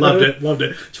wedding. Loved it. Loved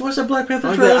it. Did you watch that Black Panther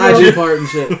Like trailer? that IG part and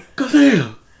shit.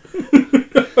 Goddamn.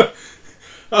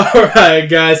 Alright,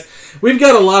 guys. We've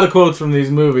got a lot of quotes from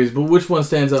these movies, but which one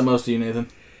stands out most to you, Nathan?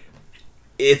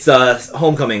 It's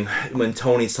Homecoming, when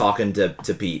Tony's talking to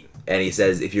Pete, and he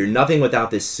says, if you're nothing without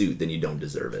this suit, then you don't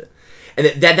deserve it. And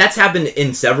that's happened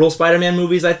in several Spider-Man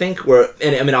movies, I think, where,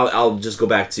 and I mean, I'll just go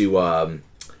back to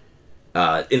in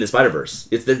the Spider-Verse.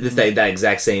 It's that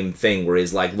exact same thing where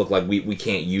he's like, look, like we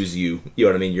can't use you, you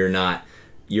know what I mean? You're not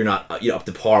up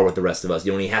to par with the rest of us.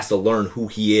 And he has to learn who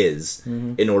he is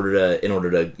in order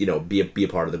to be a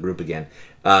part of the group again.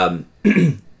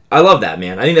 I love that,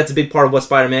 man. I think that's a big part of what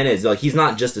Spider-Man is. Like, he's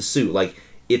not just a suit. Like,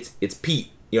 it's Pete.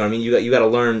 You know what I mean? You got to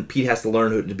learn. Pete has to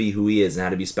learn to be who he is and how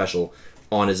to be special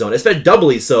on his own. Especially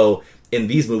doubly so in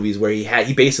these movies where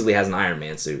he basically has an Iron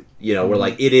Man suit. Where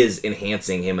like it is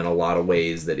enhancing him in a lot of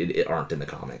ways that it aren't in the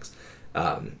comics.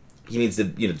 He needs to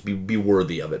be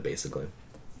worthy of it, basically.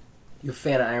 You a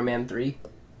fan of Iron Man 3?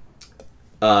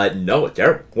 No, it's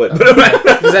terrible. What?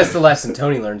 Because that's the lesson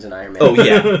Tony learns in Iron Man. Oh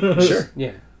yeah, sure.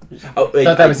 Yeah. Oh, I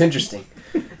thought that was interesting.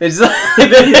 It's like,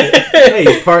 Hey,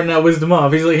 he's parting that wisdom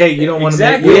off. He's like, hey, you don't want to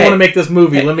Exactly. make, you don't want to make this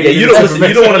movie. Let me Yeah, get you this don't information.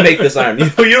 you don't want to make this Iron. You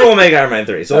don't want to make Iron Man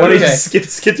 3. So why don't you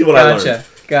just skip to what I learned?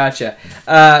 Gotcha.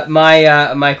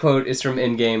 My quote is from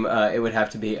Endgame. It would have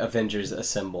to be Avengers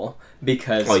Assemble,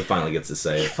 because Oh, he finally gets to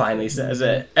say he it. finally says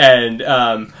it, and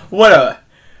what a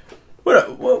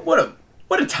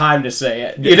time to say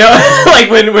it.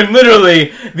 Like when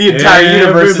literally the entire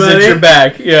universe is at your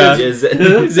back. Yeah. Is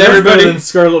Is everybody- everybody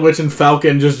Scarlet Witch and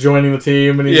Falcon just joining the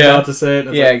team, and he's Yeah. about to say it? And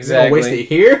it's Yeah, like, exactly. Waste it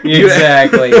here.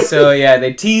 Exactly. So yeah,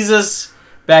 they tease us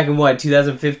back in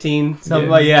 2015, something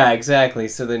like exactly.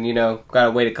 So then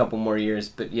gotta wait a couple more years,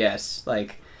 but yes,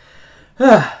 like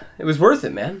it was worth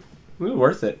it, man. It was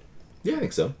worth it. Yeah, I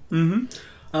think so.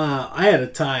 I had a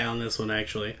tie on this one,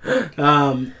 actually.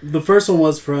 The first one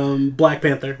was from Black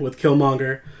Panther with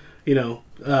Killmonger.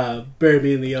 Bury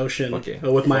me in the ocean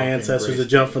with my ancestors that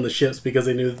jumped from the ships because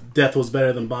they knew death was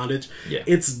better than bondage. Yeah.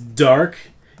 It's dark.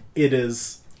 It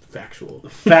is Factual.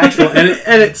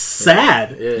 and it's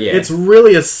sad. Yeah. It's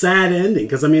really a sad ending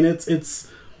because I mean it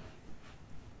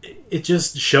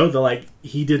just showed that like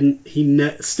he's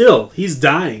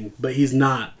dying, but he's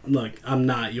not like, I'm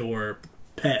not your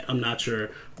pet, I'm not your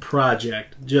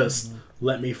project, just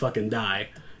let me fucking die.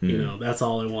 You know, that's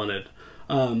all I wanted.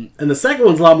 And the second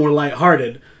one's a lot more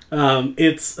lighthearted.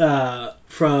 It's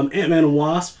from Ant-Man and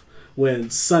Wasp. When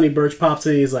Sonny Birch pops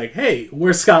in, he's like, "Hey,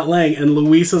 where's Scott Lang?" And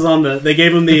Luis is on the. They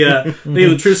gave him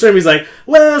the true serum. He's like,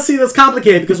 "Well, see, that's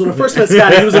complicated because when I first met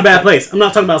Scotty, he was in a bad place. I'm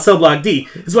not talking about Cell Block D.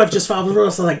 His wife just filed for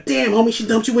divorce. So I was like, damn, homie, she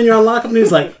dumped you when you're on lockup." And he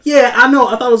was like, "Yeah, I know.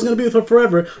 I thought I was gonna be with her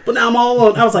forever, but now I'm all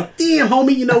alone." I was like, "Damn,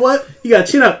 homie, you know what? You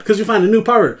gotta chin up because you find a new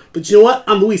partner. But you know what?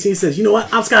 I'm Luis." And he says, "You know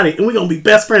what? I'm Scotty, and we're gonna be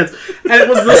best friends." And it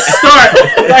was the start.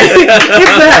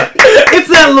 Like, it's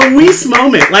that Luis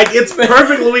moment. Like, it's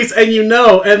perfect Luis, and you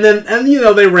know, and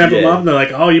they ramp him up and they're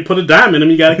like, "Oh, you put a dime in him,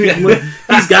 you gotta keep him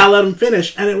he's gotta let him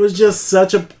finish." And it was just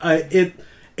such a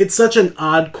it's such an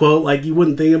odd quote, like you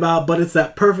wouldn't think about, but it's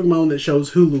that perfect moment that shows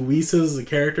who Luis is as a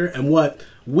character and what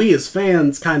we as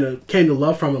fans kind of came to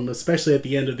love from him, especially at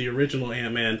the end of the original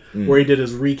Ant-Man, where he did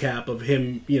his recap of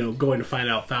him, going to find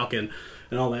out Falcon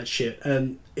and all that shit.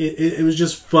 And it was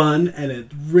just fun, and it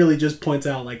really just points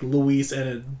out like Luis, and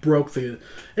it broke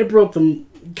them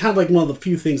kind of like one of the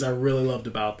few things I really loved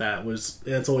about that was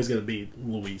it's always going to be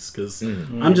Luis, because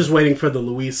I'm just waiting for the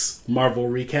Luis Marvel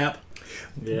recap.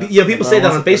 Yeah, people say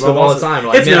that on Facebook all the time.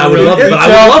 Like, It's man, I not would really- love it, but it's I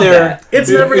would out love there. that. It's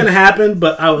never going to happen,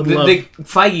 but I would love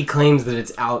Feige claims that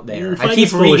it's out there. I Feige's keep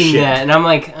full of reading shit. that, and I'm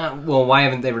like, well, why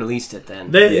haven't they released it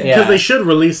then? because they should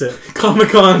release it.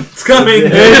 Comic-Con, it's coming.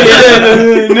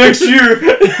 Next year.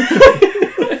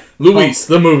 Luis,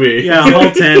 the movie. Yeah,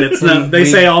 Hall 10. It's not. They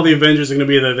say all the Avengers are going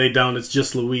to be there. They don't. It's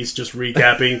just Luis just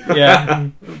recapping. Yeah.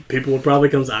 People would probably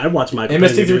come. I watch Michael. Pena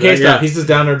do MST3K that, stuff. yeah. He's just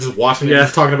down there just watching it, Yeah.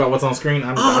 just talking about what's on screen.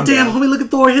 I'm Damn, down. homie, look at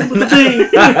Thor hit with the thing.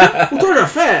 Well, Thor got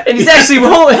fat. And he's actually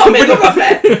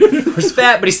he's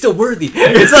fat, but he's still worthy.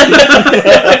 It's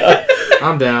like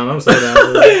I'm down. I'm so down.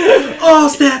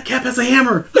 Oh snap! Cap has a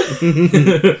hammer.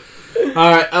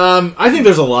 All right. I think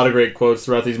there's a lot of great quotes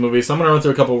throughout these movies. So I'm gonna run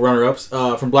through a couple runner-ups.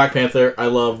 From Black Panther, I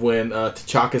love when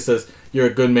T'Chaka says, "You're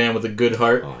a good man with a good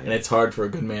heart, and it's hard for a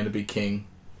good man to be king."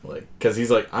 Like, because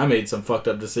he's like, I made some fucked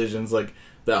up decisions like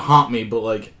that haunt me, but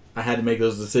like I had to make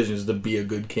those decisions to be a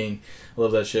good king. I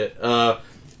love that shit.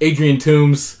 Adrian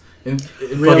Toomes.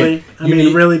 Really?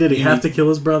 Really? Did he have to kill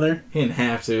his brother? He didn't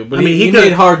have to, but he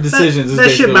made hard decisions.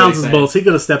 That shit bounces bolts. He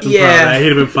could have stepped in front of Yeah. that. He'd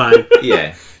have been fine.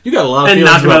 Yeah. You got a lot of And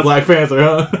feelings knock him about out. Black Panther,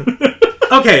 huh?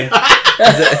 Okay.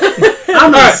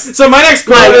 All right, so my next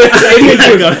quote is Adrian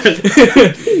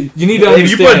Toomes. You need to understand.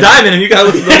 If you put a dime in him, you gotta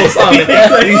listen to the whole song.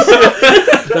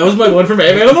 That was my one from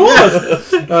Ant-Man on the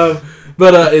Wasp.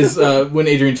 But when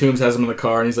Adrian Toomes has him in the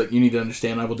car and he's like, "You need to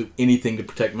understand, I will do anything to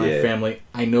protect my family.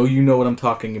 I know you know what I'm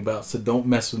talking about, so don't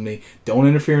mess with me. Don't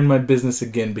interfere in my business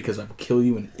again because I will kill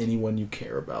you and anyone you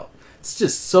care about." It's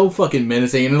just so fucking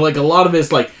menacing, and like a lot of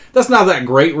it's like that's not that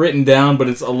great written down, but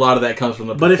it's a lot of that comes from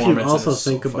the But if performance. you and also it's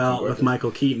so think fucking about worth with it. Michael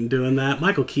Keaton doing that,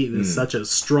 Michael Keaton is such a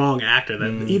strong actor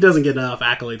that he doesn't get enough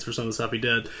accolades for some of the stuff he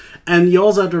did. And you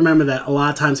also have to remember that a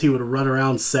lot of times he would run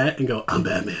around set and go, "I'm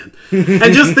Batman."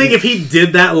 And just think if he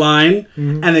did that line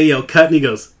and then cut and he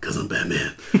goes, "'Cause I'm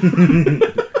Batman."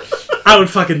 I would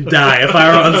fucking die if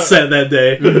I were on set that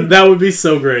day. That would be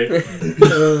so great.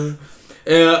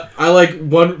 I like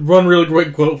one really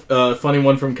quick quote, funny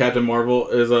one from Captain Marvel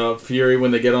is Fury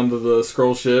when they get onto the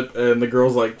Skrull ship and the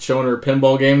girl's like showing her a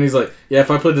pinball game and he's like, "Yeah,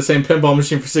 if I played the same pinball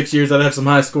machine for 6 years, I'd have some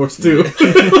high scores too."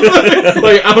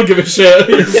 Like, I don't give a shit.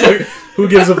 You're just like, who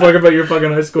gives a fuck about your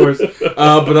fucking high scores?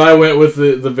 But I went with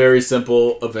the very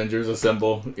simple Avengers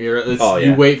Assemble.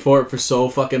 You wait for it for so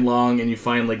fucking long and you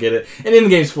finally get it. And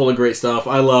Endgame's full of great stuff.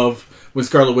 I love when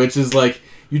Scarlet Witch is like,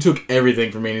 "You took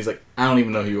everything from me," and he's like, "I don't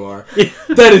even know who you are."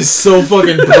 That is so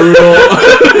fucking brutal.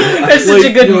 That's such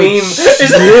a good meme.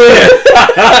 That's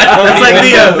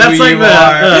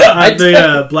like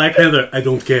the Black Panther. I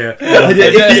don't care.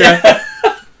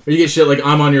 Or you get shit like,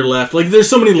 "I'm on your left." Like, there's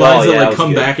so many lines that like come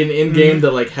good. back in Endgame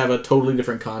that like have a totally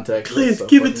different context. Clint, So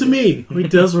give it to fucking- me. Oh, he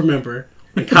does remember.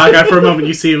 And cockeyed for a moment,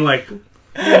 you see him like,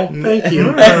 "Oh, thank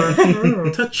you,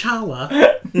 T'Challa."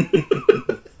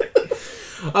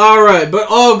 All right, but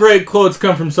all great quotes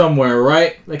come from somewhere,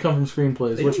 right? They come from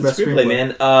screenplays. What's your best screenplay?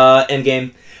 man?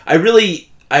 Endgame.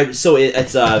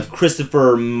 It's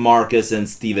Christopher Marcus and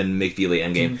Stephen McFeely.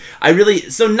 Endgame.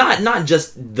 So not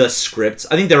just the scripts.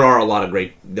 I think there are a lot of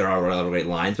great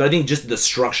lines, but I think just the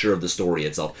structure of the story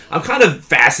itself. I'm kind of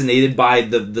fascinated by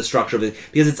the structure of it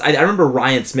because I remember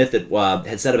Ryan Smith that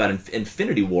had said about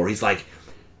Infinity War. He's like,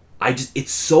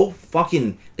 it's so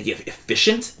fucking like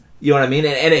efficient. You know what I mean?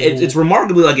 And it's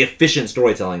remarkably like efficient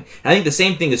storytelling. And I think the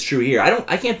same thing is true here.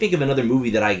 I can't think of another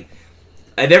movie that I've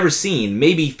ever seen,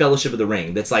 maybe Fellowship of the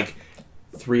Ring, that's like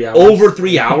 3 hours. over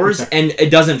 3 hours, and it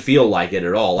doesn't feel like it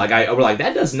at all. Like we're like,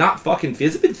 that does not fucking feel.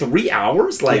 Has it been 3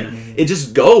 hours? Like it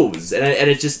just goes, and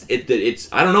it just it's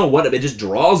I don't know what it just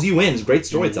draws you in. It's great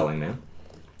storytelling, man.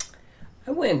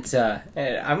 I went.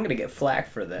 I'm gonna get flack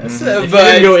for this, If you but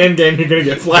didn't go in game, you're gonna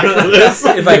get flagged for this.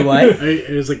 if I what?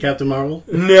 Is it Captain Marvel?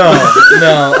 No.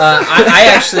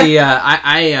 I actually,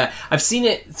 I've seen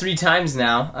it 3 times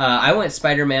now. I went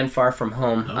Spider-Man: Far From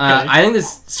Home. Okay. I think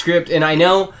this script, and I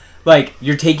know, like,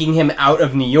 you're taking him out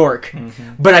of New York,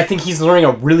 but I think he's learning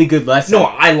a really good lesson. No,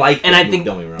 I like, and I think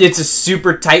it's a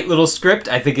super tight little script.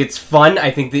 I think it's fun.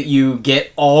 I think that you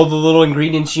get all the little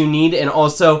ingredients you need, and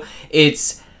also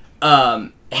it's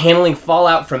handling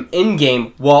Fallout from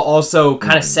Endgame while also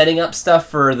kind of setting up stuff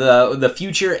for the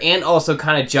future, and also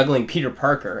kind of juggling Peter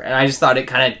Parker. And I just thought it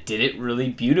kind of did it really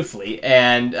beautifully,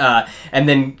 and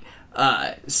then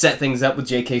set things up with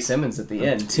J.K. Simmons at the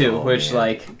end too, which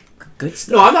like good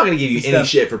stuff. No, I'm not going to give you Good any stuff.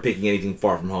 shit for picking anything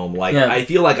Far From Home. Like, Yeah. I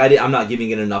feel like I'm not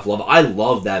giving it enough love. I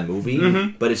love that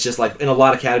movie, but it's just like, in a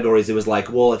lot of categories, it was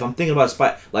like, well, if I'm thinking about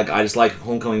like, I just like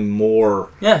Homecoming more.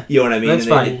 Yeah, You know what I mean? that's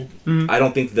And fine. I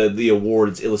don't think the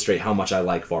awards illustrate how much I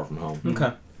like Far From Home.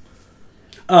 Okay.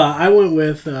 I went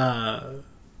with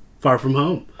Far From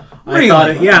Home. Really?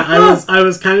 I thought I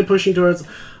was kind of pushing towards.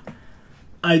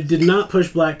 I did not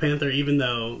push Black Panther, even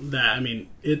though that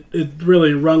it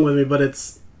really rung with me, but it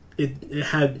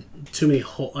had too many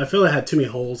I feel it had too many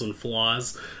holes and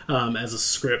flaws as a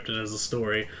script and as a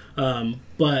story.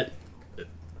 But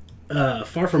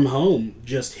Far From Home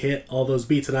just hit all those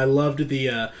beats, and I loved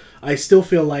the. I still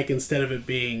feel like instead of it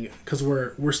being, because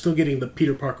we're still getting the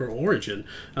Peter Parker origin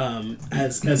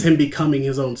as him becoming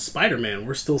his own Spider-Man.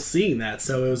 We're still seeing that,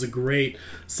 so it was a great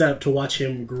setup to watch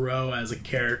him grow as a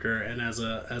character and as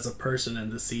a person,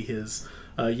 and to see his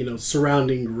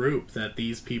surrounding group, that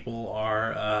these people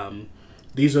are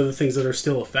these are the things that are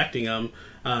still affecting him,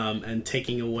 and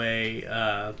taking away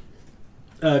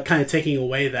taking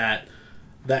away that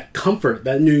comfort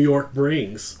that New York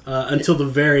brings until the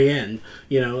very end.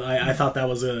 I thought that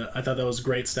was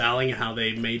great styling, how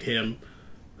they made him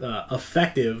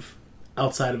effective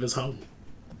outside of his home.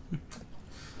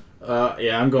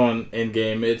 I'm going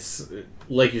Endgame. It's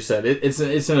like you said, it's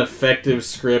an effective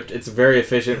script. It's very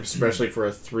efficient, especially for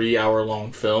a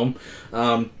 3-hour-long film.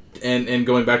 And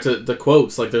going back to the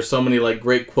quotes, like there's so many like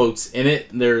great quotes in it.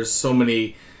 There's so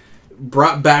many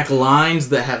brought back lines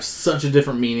that have such a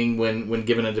different meaning when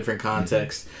given a different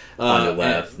context. On your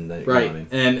left, and then, right? You know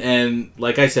what I mean? And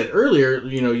like I said earlier,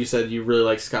 you said you really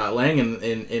like Scott Lang in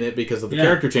it because of the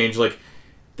character change. Like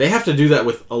they have to do that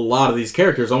with a lot of these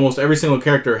characters. Almost every single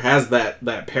character has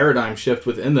that paradigm shift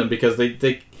within them because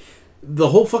they the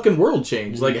whole fucking world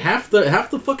changed. Like half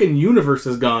the fucking universe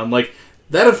is gone. Like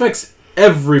that affects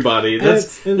everybody.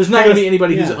 There's not going to be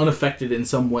anybody who's unaffected in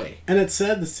some way. And it's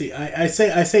sad to see. I say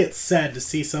it's sad to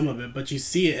see some of it, but you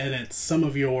see it, and it's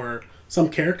some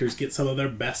characters get some of their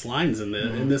best lines in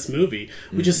this movie,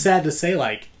 which is sad to say.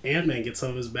 Like Ant-Man gets some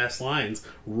of his best lines.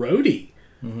 Rhodey,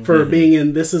 for being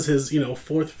in, this is his 4th,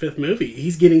 5th movie.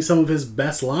 He's getting some of his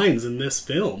best lines in this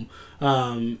film,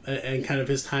 and kind of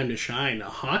his time to shine.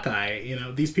 Hawkeye,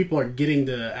 these people are getting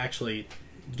to actually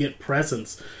get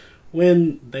presence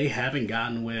when they haven't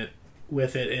gotten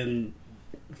with it in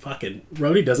fucking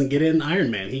Rhodey doesn't get it in Iron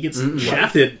Man. He gets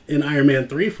shafted in Iron Man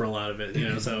 3 for a lot of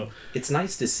it, so it's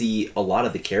nice to see a lot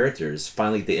of the characters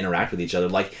finally they interact with each other.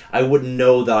 Like I wouldn't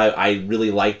know that I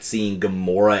really liked seeing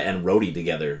Gamora and Rhodey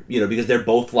together, because they're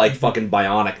both like fucking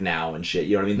bionic now and shit.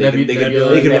 You know what I mean?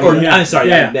 Nebula. I'm sorry,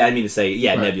 Yeah. I mean to say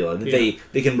Nebula.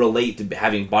 They can relate to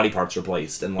having body parts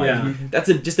replaced, and that's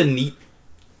just a neat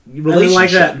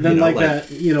relationship.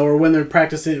 Or when they're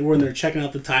practicing, when they're checking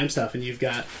out the time stuff, and you've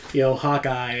got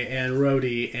Hawkeye and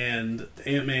Rhodey and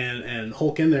Ant-Man and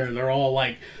Hulk in there, and they're all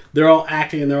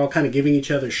acting, and they're all kind of giving each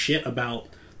other shit about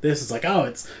this. It's like, oh,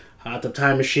 it's Hot Tub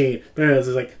Time Machine. It's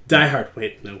like Die Hard.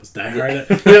 Wait, no, it was Die Hard.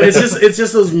 It's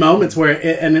just those moments where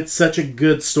and it's such a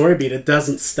good story beat. It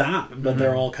doesn't stop, but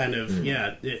they're all kind of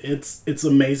it's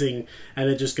amazing, and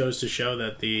it just goes to show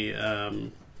that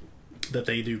that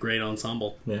they do great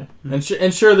ensemble. Yeah, and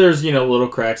sure, there's little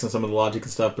cracks in some of the logic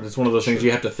and stuff, but it's one of those things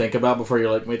you have to think about before you're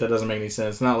like, wait, that doesn't make any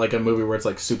sense. It's not like a movie where it's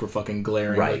like super fucking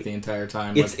glaring like the entire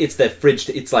time. It's that fridge.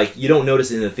 It's like you don't notice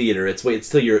it in the theater. It's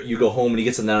till you go home and you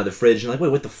get something out of the fridge and you're like,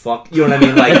 wait, what the fuck? You know what I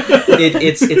mean? Like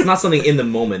it's not something in the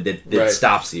moment that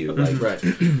stops you. Like. Right.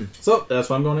 So that's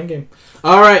why I'm going Endgame.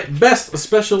 All right, best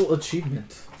special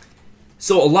achievement.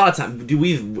 So a lot of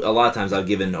times I've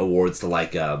given awards to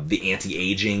like the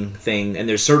anti-aging thing, and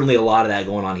there's certainly a lot of that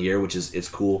going on here, which is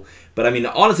cool. But I mean,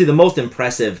 honestly, the most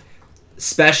impressive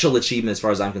special achievement as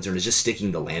far as I'm concerned is just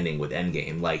sticking the landing with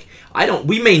Endgame. Like,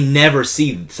 we may never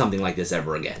see something like this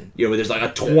ever again. You know, where there's like a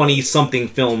 20-something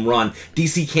film run.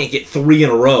 DC can't get 3 in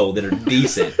a row that are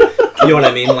decent. You know what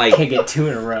I mean? Like, Can't get 2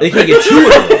 in a row. they can't get 2 in a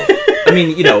row. I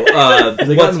mean, you know,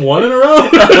 They gotten 1 in a row.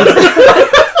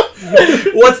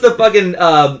 what's the fucking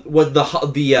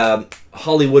the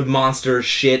Hollywood monster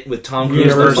shit with Tom Cruise?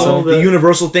 Universal. The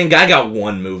Universal thing. Guy got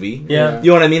 1 movie. Yeah. You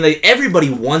know what I mean? Like, everybody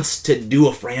wants to do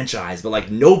a franchise, but like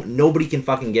nobody can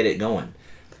fucking get it going.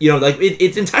 You know, like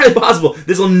it's entirely possible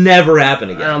this will never happen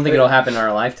I again. don't think it'll happen in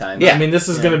our lifetime. Yeah. I mean, this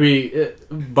is going to be,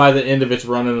 by the end of its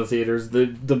run in the theaters,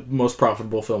 the most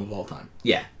profitable film of all time.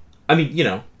 Yeah. I mean, you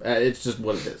know, It's just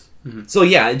what it is. so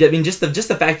yeah, I mean, just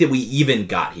the fact that we even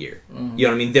got here, you know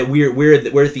what I mean? That we're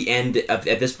at the end at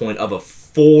this point of a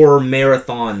 4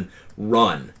 marathon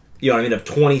run, you know what I mean, of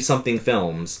 20-something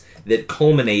films that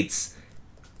culminates,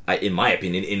 in my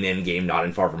opinion, in Endgame, not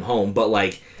in Far From Home, but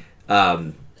like,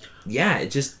 yeah, it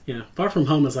just Far From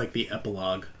Home is like the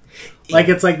epilogue. Like,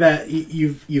 it's like that.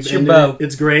 You've your ended bow. it.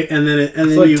 It's great, and then It's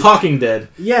then like you Talking Dead.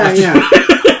 yeah.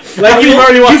 Like, you've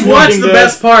already watched You've watched Walking the Dead,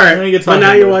 best part, and then you get but Talking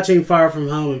now you're Dead. watching Far From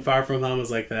Home, and Far From Home is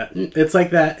like that. It's like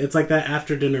that. It's like that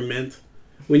after dinner mint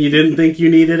when you didn't think you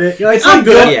needed it. You're like, It's I'm not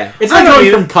good. good. Yeah. It's I not don't going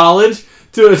need from it. college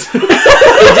to a... It's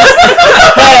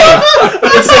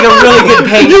like a really good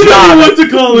paying You never job. went to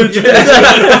college. no,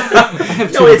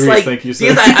 it's degrees, like thank you, sir.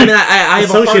 because I mean, I have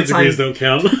a hard Associate time. degrees don't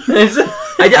count.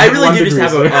 I really One do just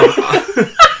degree, have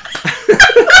a.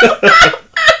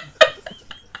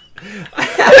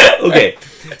 Okay,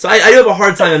 so I do have a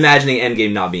hard time imagining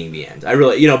Endgame not being the end. I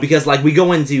really, you know, because like we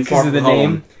go into Far of From the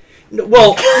Home. name? No,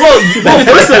 well,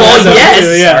 first of all,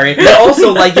 yes. Yeah. Sorry. But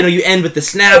also, like, you know, you end with the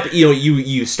snap. You know,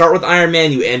 you start with Iron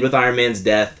Man, you end with Iron Man's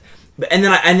death, and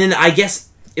then I guess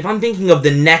if I'm thinking of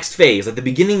the next phase, like the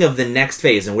beginning of the next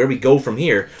phase, and where we go from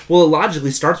here, well, it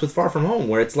logically starts with Far From Home,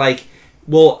 where it's like,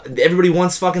 well, everybody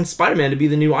wants fucking Spider-Man to be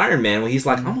the new Iron Man, when he's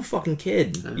like, I'm a fucking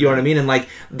kid. You know what I mean? And like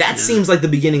that seems like the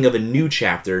beginning of a new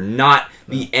chapter, not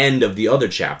the end of the other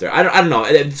chapter. I don't know.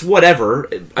 It's whatever.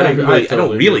 I don't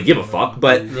totally really agree. give a fuck,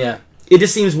 but. Yeah. It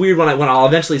just seems weird when I'll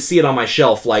eventually see it on my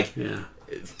shelf, like Yeah.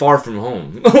 Far From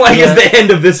Home, like it's the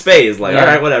end of this phase. Like, all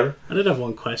right, whatever. I did have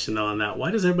one question though on that. Why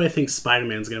does everybody think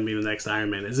Spider-Man's going to be the next Iron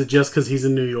Man? Is it just because he's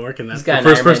in New York and that's He's got the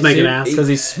an first Iron person Man they can suit. ask? Because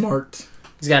he's smart.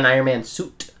 He's got an Iron Man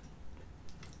suit.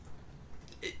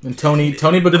 And Tony Do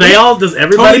Bequeath. they all? Does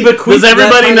everybody? Tony bequeathed Does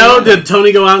everybody that know? Spider-Man. Did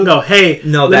Tony go out and go, "Hey,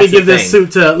 No, let me that's the give this thing.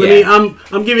 suit to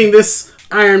I'm giving this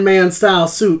Iron Man style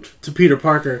suit to Peter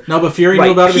Parker." No, but Fury Right,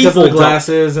 knew about it because of the people don't.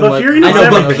 glasses. And But like, Fury I knows know,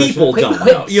 everything. but people Quick don't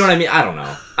quips. know. You know what I mean? I don't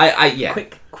know. I yeah.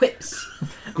 Quick quips.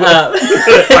 All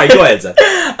right, go ahead,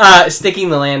 Seth. Sticking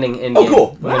the landing in. Oh,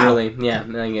 cool. Wow. Literally, yeah.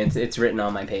 Like it's written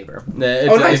on my paper. Oh,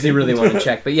 nice. If you really want to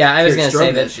check, but yeah, I was Here, gonna say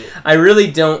stroke that that shit. I really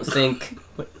don't think.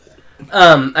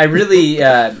 I really.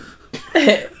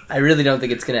 I really don't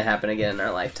think it's gonna happen again in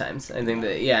our lifetimes. I think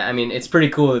that I mean it's pretty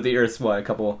cool that the Earth's a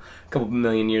couple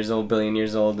million years old, billion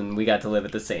years old, and we got to live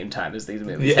at the same time as these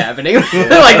movies happening.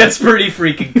 Like that's pretty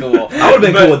freaking cool. I would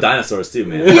have been cool with dinosaurs too,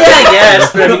 man. Yeah, I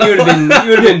guess. But I mean, you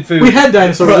would have been food. we had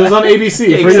dinosaurs. It was on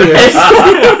ABC for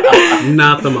years.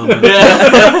 Not the moment.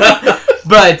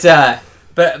 but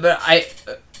I,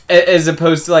 as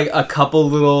opposed to like a couple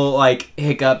little like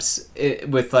hiccups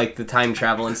with like the time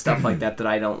travel and stuff like that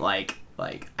I don't like.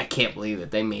 Like I can't believe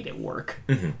that they made it work.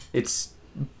 Mhm. It's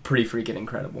pretty freaking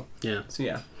incredible. Yeah. So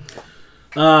yeah.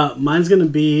 Mine's gonna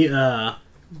be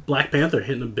Black Panther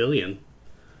hitting $1 billion.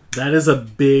 That is a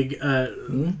big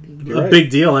right.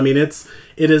 big deal. I mean, it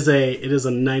is a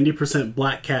 90%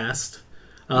 black cast.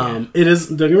 It is,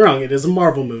 don't get me wrong, it is a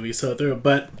Marvel movie,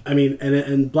 but I mean,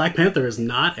 and Black Panther is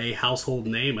not a household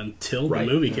name until the Right.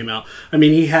 movie came out. I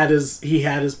mean, he had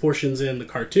his portions in the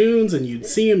cartoons, and you'd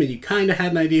see him, and you kind of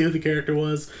had an idea who the character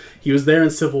was. He was there in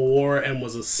Civil War and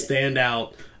was a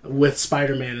standout with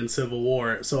Spider-Man in Civil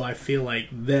War. So I feel like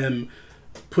them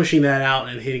pushing that out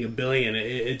and hitting $1 billion,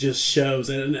 it just shows.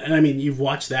 And I mean, you've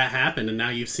watched that happen, and now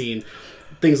you've seen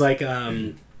things like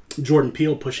Jordan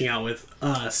Peele pushing out with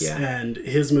Us and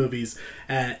his movies,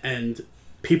 and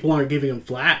people aren't giving him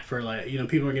flack for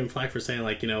people are giving flack for saying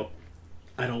like, I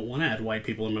don't want to add white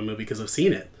people in my movie because I've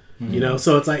seen it. Mm-hmm.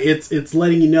 So it's like it's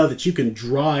letting you know that you can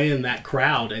draw in that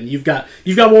crowd, and you've got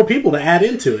more people to add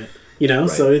into it.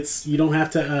 So it's you don't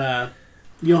have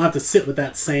to sit with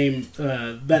that same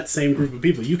group of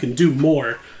people. You can do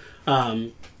more.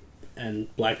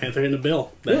 And Black Panther in the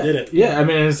bill that did it. Yeah, I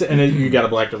mean, you got a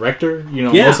black director,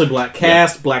 Yeah. mostly black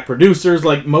cast, black producers.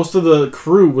 Like most of the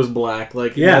crew was black.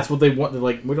 Like that's what they want.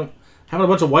 Like we don't having a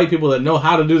bunch of white people that know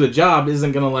how to do the job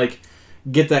isn't gonna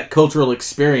get that cultural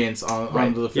experience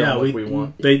onto the film like we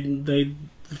want. They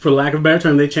for lack of a better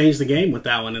term, they changed the game with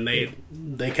that one, and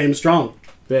they came strong.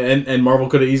 And Marvel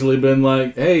could have easily been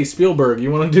like, "Hey, Spielberg,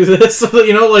 you want to do this?"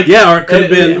 You know, like or it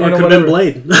could have been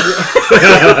Blade.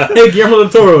 Hey, Guillermo del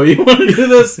Toro, you want to do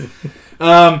this?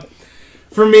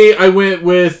 For me, I went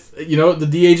with the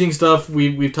de-aging stuff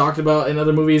we've talked about in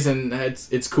other movies, and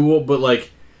it's cool, but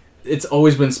like it's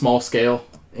always been small scale.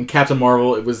 In Captain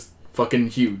Marvel, it was fucking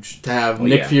huge to have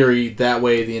Nick Fury that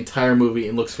way the entire movie,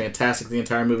 and looks fantastic the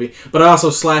entire movie. But I also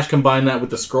combine that with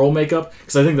the Skrull makeup,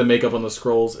 because I think the makeup on the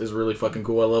Skrulls is really fucking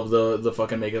cool. I love the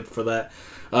fucking makeup for that.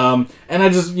 And I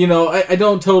just, I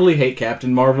don't totally hate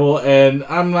Captain Marvel, and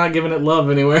I'm not giving it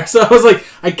love anywhere. So I was like,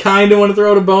 I kind of want to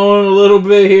throw it a bone a little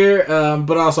bit here,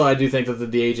 but also I do think that the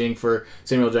de-aging for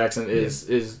Samuel Jackson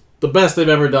is the best they've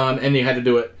ever done, and you had to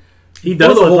do it. He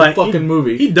does look look like fucking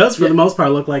movie. He does for the most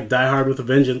part look like Die Hard with a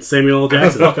Vengeance, Samuel L.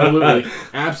 Jackson.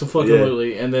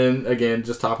 Absolutely. And then again,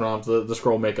 just topping off the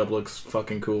Skrull makeup looks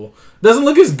fucking cool. Doesn't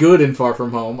look as good in Far From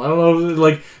Home. I don't know,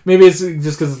 like maybe it's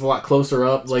just because it's a lot closer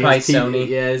up. Like his teeth, Sony.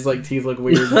 his like teeth look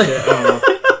weird and shit. I don't know.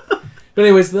 But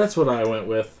anyways, that's what I went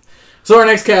with. So our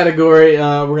next category,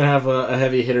 we're gonna have a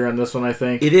heavy hitter on this one. I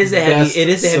think it is a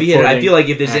heavy hitter. I feel like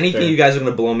if there's anything you guys are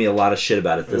gonna blow me a lot of shit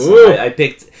about it, this one I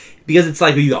picked. Because it's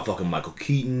like, you got fucking Michael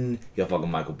Keaton, you got fucking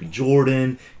Michael B.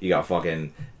 Jordan, you got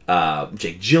fucking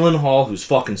Jake Gyllenhaal, who's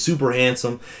fucking super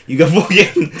handsome. You got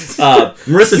fucking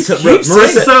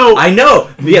Marissa. I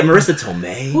know. We got Marissa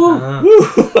Tomei.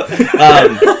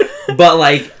 But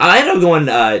like, I end up going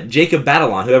Jacob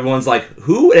Batalon, who everyone's like,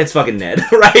 who? And it's fucking Ned,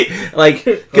 right? Like,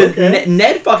 because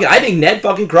I think Ned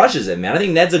fucking crushes it, man. I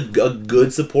think Ned's a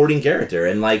good supporting character,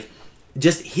 and like,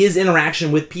 just his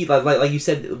interaction with Pete, like you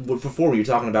said before, when you were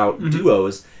talking about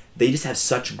duos, they just have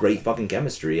such great fucking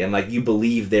chemistry, and like you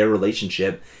believe their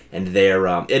relationship and their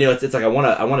it's like I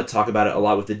want to talk about it a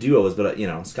lot with the duos, but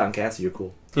Scott and Cassie are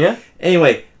cool. Yeah.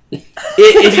 Anyway, if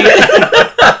you,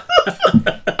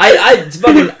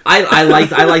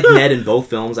 I like Ned in both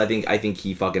films. I think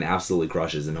he fucking absolutely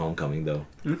crushes in Homecoming though.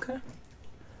 Okay.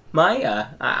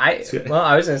 I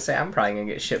was gonna say I'm probably gonna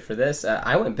get shit for this.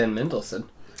 I went Ben Mendelsohn.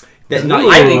 I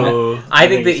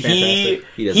think that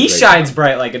he shines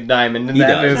bright like a diamond in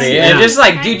that movie, and just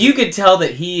like, dude, you could tell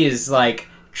that he is like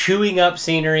chewing up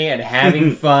scenery and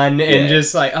having fun, and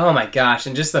just like, oh my gosh,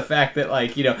 and just the fact that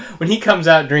like when he comes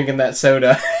out drinking that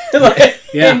soda,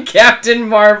 in Captain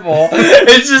Marvel,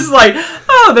 it's just like,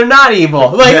 oh, they're not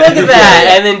evil, like look at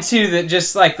that, and then too that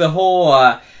just like the whole.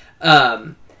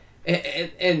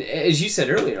 And as you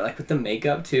said earlier, like with the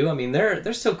makeup too, I mean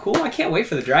they're so cool. I can't wait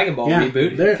for the Dragon Ball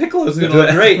reboot. Piccolo's gonna look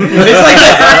great. It's like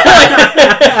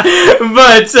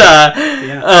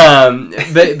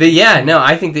but yeah, no,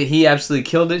 I think that he absolutely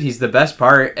killed it. He's the best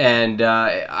part, and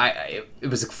it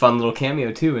was a fun little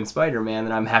cameo too in Spider-Man,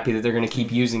 and I'm happy that they're going to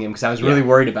keep using him, because I was really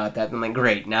worried about that. I'm like,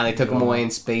 great, now they took him away in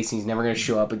space and he's never going to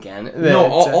show up again. No,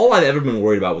 all I've ever been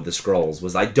worried about with the Skrulls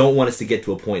was I don't want us to get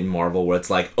to a point in Marvel where it's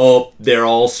like, oh, they're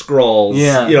all Skrulls.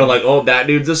 Yeah. Like, oh, that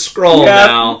dude's a Skrull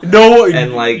now. No,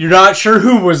 and like, you're not sure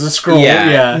who was a Skrull.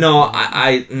 Yeah. No,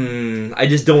 I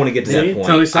just don't want to get to that point.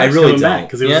 Tony Stark's I really don't.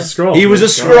 Because he was a Skrull. He was a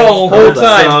Skrull whole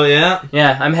time. So,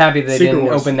 yeah, I'm happy they Secret didn't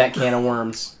Wars. open that can of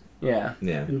worms. Yeah.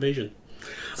 Invasion.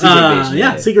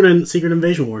 Secret Invasion. Secret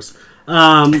Invasion Wars.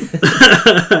 My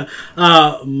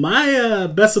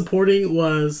best supporting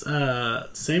was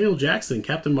Samuel Jackson,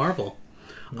 Captain Marvel.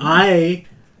 I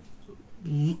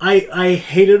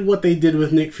hated what they did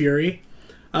with Nick Fury,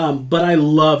 but I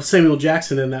love Samuel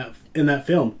Jackson in that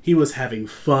film. He was having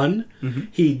fun. Mm-hmm.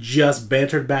 He just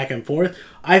bantered back and forth.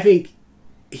 I think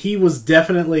he was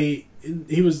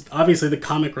obviously the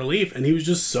comic relief, and he was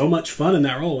just so much fun in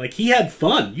that role. Like, he had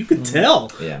fun. You could tell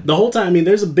the whole time. I mean,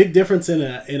 there's a big difference in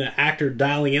an actor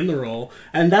dialing in the role,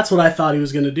 and that's what I thought he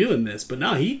was going to do in this. But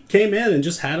no, he came in and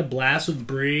just had a blast with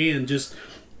Brie, and just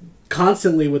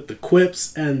constantly with the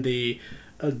quips and the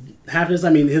happiness.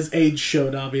 I mean, his age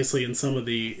showed obviously in some of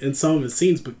his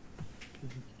scenes, but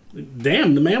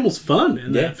damn, the man was fun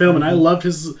in that film, and I loved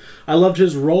his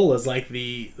role as like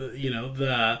the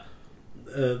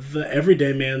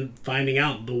everyday man finding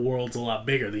out the world's a lot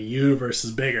bigger, the universe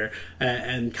is bigger,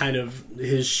 and kind of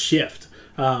his shift.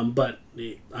 But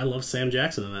I love Sam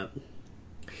Jackson in that.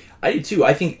 I do too.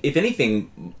 I think, if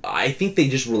anything, they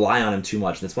just rely on him too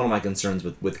much. That's one of my concerns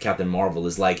with Captain Marvel,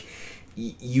 is like,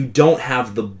 you don't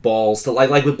have the balls to,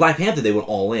 like with Black Panther, they went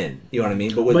all in. You know what I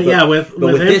mean? But with him,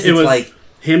 this, it was like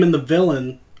him and the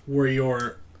villain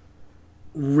were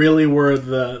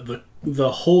the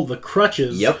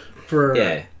crutches. Yep.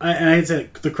 I'd say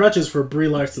the crutches for Brie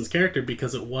Larson's character,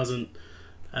 because it wasn't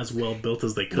as well built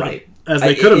as they could, Right. as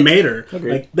they could have made her.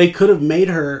 Agreed. Like they could have made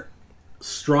her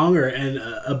stronger and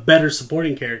a better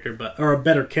supporting character, or a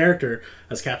better character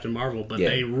as Captain Marvel. But Yeah.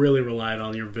 they really relied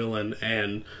on your villain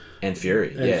and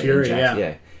Fury. And Fury, Jack-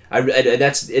 yeah.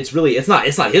 It's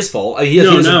not his fault. I mean, he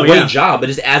does a great job, but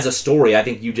just as a story, I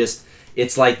think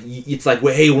it's like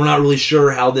well, hey, we're not really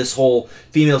sure how this whole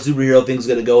female superhero thing's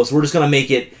gonna go, so we're just gonna make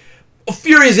it.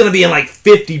 Fury's gonna be in like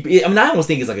 50. I mean, I almost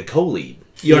think he's like a co-lead.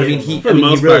 You know what I mean? He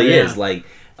really is like.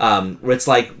 Where it's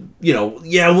like,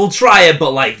 we'll try it,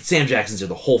 but like Sam Jackson's there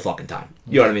the whole fucking time.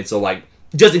 You know what I mean? So like,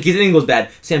 just in case anything goes bad,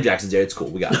 Sam Jackson's there. It's cool.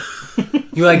 We got it.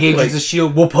 You like Agents of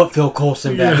S.H.I.E.L.D.? We'll put Phil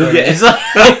Coulson back there. Yeah. It's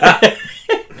like...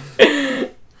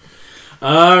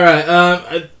 All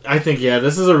right. I think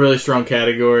this is a really strong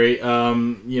category.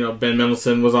 Ben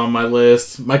Mendelsohn was on my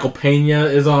list. Michael Pena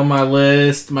is on my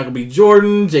list. Michael B.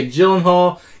 Jordan, Jake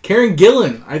Gyllenhaal, Karen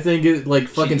Gillan. I think it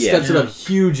steps it up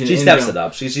huge. She steps it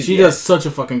up. She does such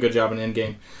a fucking good job in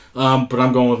Endgame. But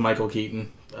I'm going with Michael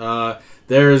Keaton.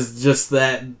 There's just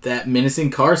that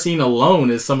menacing car scene alone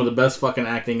is some of the best fucking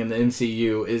acting in the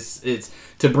MCU. It's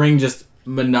to bring just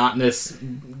monotonous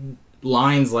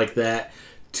lines like that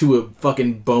to a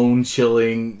fucking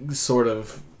bone-chilling sort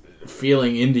of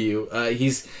feeling into you.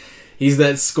 He's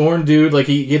that scorn dude. Like,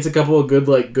 he gets a couple of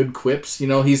good quips.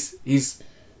 He's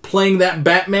playing that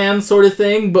Batman sort of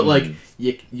thing, but like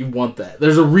you want that.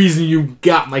 There's a reason you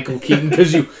got Michael Keaton,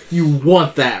 because you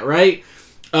want that, right?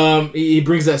 He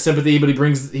brings that sympathy, but he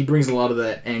brings a lot of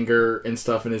that anger and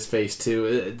stuff in his face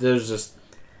too. There's just.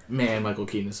 Man, Michael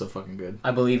Keaton is so fucking good.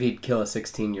 I believe he'd kill a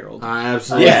 16-year-old. I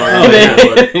absolutely.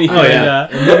 Yeah.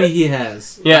 And maybe he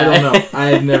has. Yeah. I don't know. I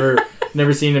have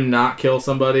never seen him not kill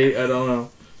somebody. I don't know.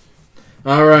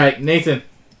 All right, Nathan.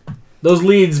 Those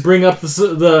leads bring up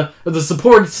the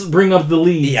supports bring up the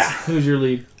leads. Yeah. Who's your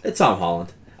lead? It's Tom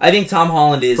Holland. I think Tom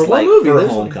Holland is For like one movie. for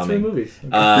There's Homecoming. Like 3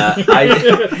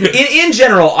 movies. In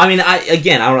general, I mean, I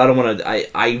don't want to.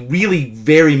 I really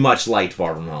very much liked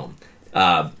Far From Home.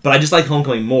 But I just like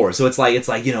Homecoming more. So it's like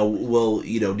did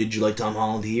you like Tom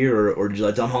Holland here or did you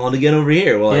like Tom Holland again over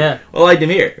here? Well, I liked him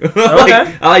here.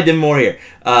 Okay. I liked him more here.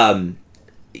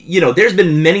 There's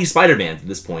been many Spider-Mans at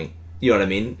this point. You know what I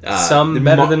mean? Some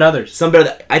better than others. Some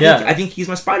better. I think he's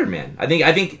my Spider-Man. I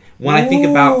think when I think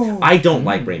about, I don't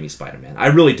like Raimi's Spider-Man. I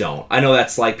really don't. I know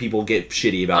that's like people get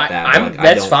shitty about that.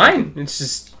 That's fine. It's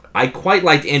just I quite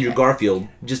liked Andrew Garfield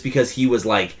just because he was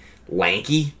like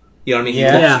lanky. You know what I mean?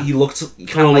 Yeah. He looked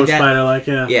kind of like that. Spider-like,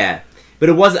 yeah. Yeah, but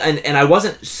it wasn't, and I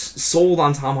wasn't sold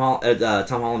on Tom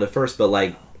Holland at first. But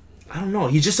like, I don't know.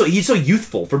 He's so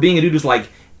youthful for being a dude who's like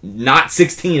not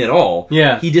 16 at all.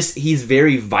 Yeah. He's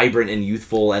very vibrant and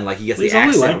youthful, and like he gets the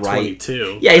accent only like right.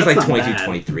 22. Yeah, he's That's like not 22, bad.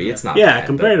 23. It's not Yeah, bad,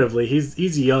 comparatively,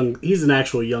 he's young. He's an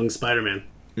actual young Spider-Man.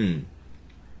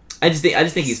 I just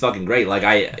think he's fucking great. Like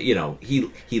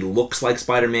he looks like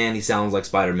Spider-Man. He sounds like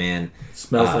Spider-Man.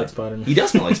 Smells like Spider-Man. He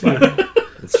does smell like Spider-Man.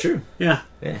 It's true. Yeah.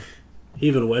 Yeah. He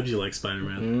even webs you like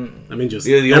Spider-Man. I mean, just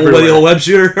The everywhere. old web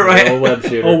shooter, right? Old web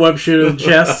shooter. Old web shooter in the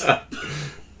chest.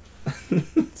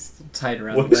 tight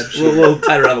around the web A little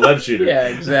tight around the web shooter. Yeah,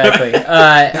 exactly.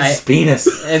 His penis.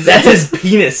 That's his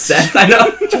penis, Seth. I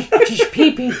know.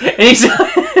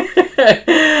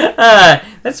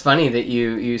 That's funny that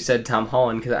you said Tom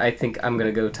Holland, because I think I'm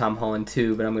gonna go Tom Holland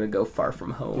too, but I'm gonna go Far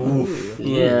From Home. Oof.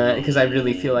 Yeah, because I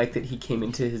really feel like that he came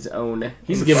into his own.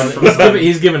 He's given a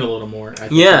little more. I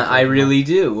think, Yeah, I really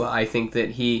do. I think that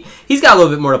he's got a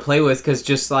little bit more to play with, because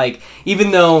just like,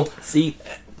 even though See,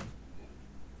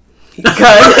 because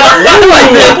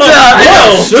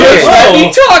let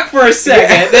me talk for a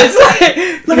second. It's like,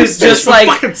 it's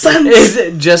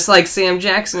just like Sam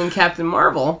Jackson and Captain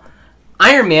Marvel.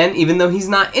 Iron Man, even though he's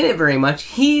not in it very much,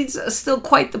 he's still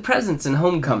quite the presence in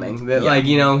Homecoming. That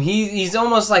he's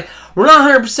almost like, we're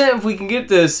not 100% if we can get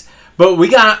this, but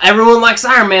everyone likes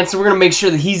Iron Man, so we're gonna make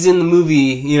sure that he's in the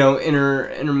movie,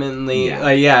 intermittently,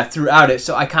 throughout it.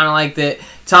 So I kind of like that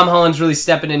Tom Holland's really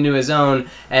stepping into his own,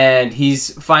 and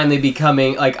he's finally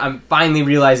becoming I'm finally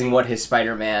realizing what his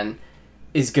Spider-Man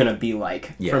is gonna be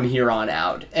like from here on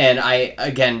out. And I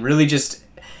again really just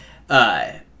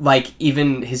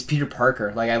even his Peter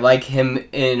Parker, I like him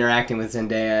interacting with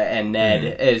Zendaya and Ned.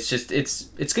 It's just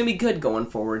it's gonna be good going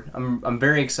forward. I'm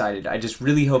very excited. I just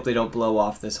really hope they don't blow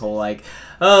off this whole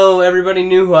everybody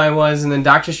knew who I was and then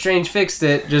Doctor Strange fixed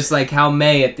it, just like how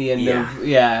May at the end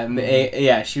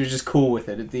of she was just cool with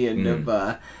it at the end of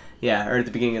or at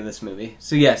the beginning of this movie.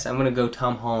 So yes, I'm gonna go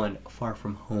Tom Holland, Far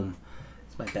From Home.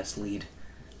 It's my best lead.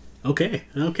 Okay,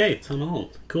 Tom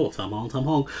Holland. Cool, Tom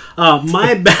Holland.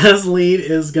 My best lead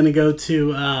is going to go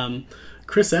to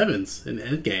Chris Evans in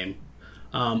Endgame.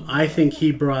 I think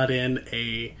he brought in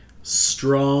a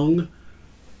strong,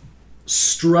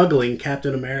 struggling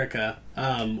Captain America,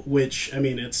 which, I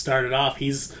mean, it started off,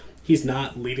 he's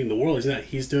not leading the world.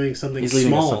 He's doing something He's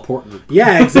leading a small. support group.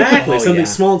 Yeah, exactly. Oh, Something yeah.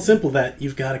 small and simple that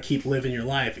you've got to keep living your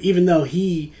life, even though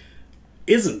he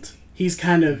isn't. He's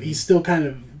still kind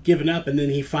of given up, and then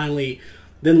he finally,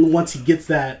 then once he gets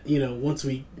that, once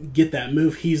we get that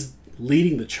move, he's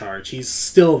leading the charge. He's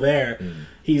still there.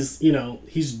 He's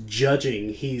judging.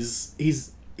 He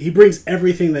brings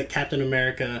everything that Captain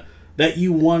America that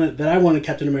I wanted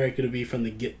Captain America to be from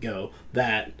the get-go.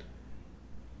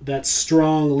 That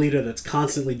strong leader that's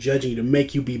constantly judging you to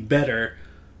make you be better,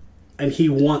 and he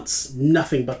wants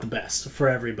nothing but the best for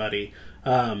everybody.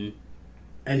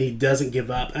 And he doesn't give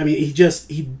up. I mean,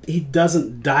 he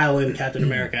doesn't dial in Captain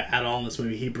America at all in this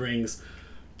movie. He brings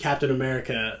Captain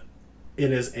America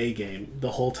in his A game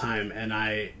the whole time, and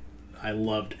I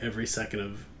loved every second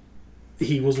of.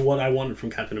 He was what I wanted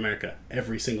from Captain America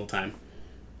every single time.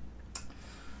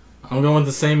 I'm going with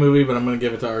the same movie, but I'm going to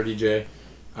give it to RDJ.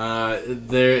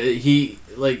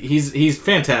 He's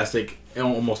fantastic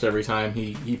almost every time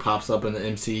he pops up in the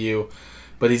MCU,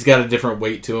 but he's got a different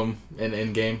weight to him in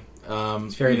Endgame.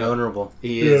 It's very vulnerable.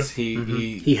 He is.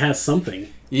 He has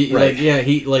something. Right.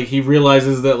 He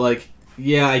realizes that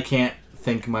I can't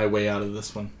think my way out of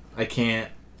this one. I can't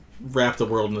wrap the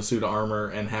world in a suit of armor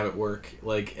and have it work.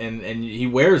 And he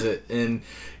wears it, and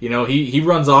he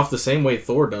runs off the same way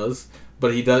Thor does,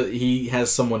 but he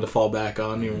has someone to fall back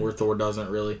on, where Thor doesn't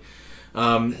really.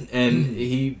 And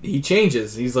he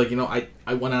changes. He's like,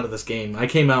 I went out of this game. I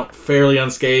came out fairly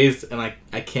unscathed, and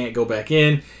I can't go back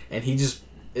in. And he just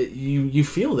you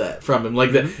feel that from him,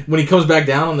 that when he comes back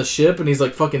down on the ship and he's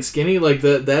fucking skinny,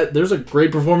 that there's a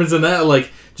great performance in that.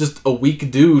 Just a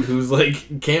weak dude who's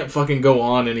can't fucking go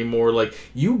on anymore.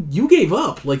 You gave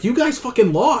up. You guys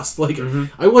fucking lost.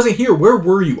 I wasn't here. Where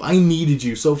were you? I needed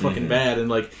you so fucking bad.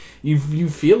 And you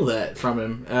feel that from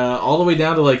him all the way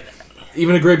down to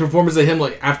even a great performance of him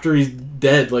after he's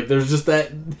dead. There's just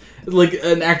that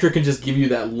an actor can just give you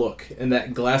that look, and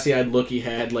that glassy-eyed look he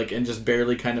had, and just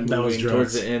barely kind of moving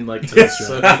towards the end. That's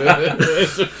so good.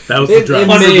 That was the drugs.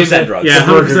 100% drugs. Yeah,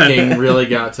 Burger 100%. King really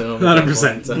got to him.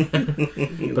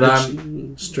 100%. But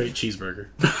I'm straight cheeseburger.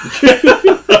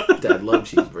 Dad love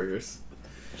cheeseburgers.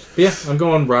 But yeah, I'm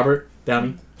going Robert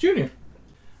Downey Jr.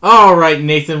 All right,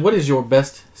 Nathan, what is your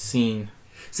best scene?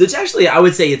 So it's actually, I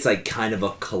would say it's kind of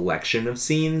a collection of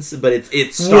scenes, but it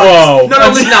starts... Whoa. No,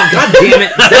 god damn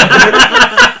it.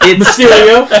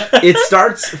 Mysterio? It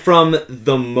starts from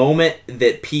the moment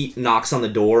that Pete knocks on the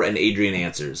door and Adrian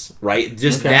answers, right?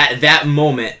 Just that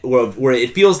moment where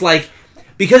it feels like...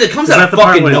 Because it comes out of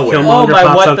fucking nowhere. Killmonger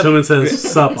pops up to him and says,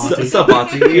 "Sup, Auntie." Sup,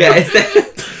 Auntie. Yeah, it's that...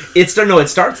 It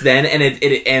starts then, and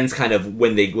it ends kind of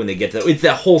when they get to... It's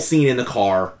that whole scene in the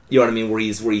car, you know what I mean, where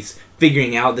he's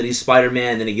figuring out that he's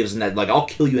Spider-Man, and then he gives him that, I'll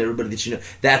kill you, everybody that you know.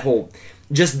 That whole...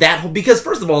 Because,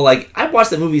 first of all, I've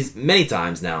watched that movie many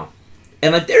times now,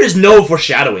 and, there is no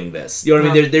foreshadowing this. You know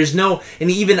what I mean? There's no... And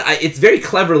even... it's very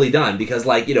cleverly done, because,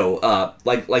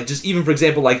 just even, for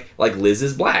example, Liz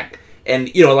is black. And,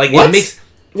 what? It makes...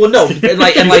 Well, no, and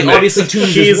obviously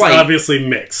Toombs is white. She's obviously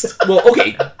mixed. Well,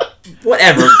 okay,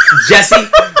 whatever, Jesse.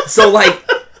 So,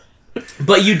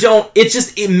 but you don't... It's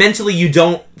just... mentally, you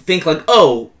don't think,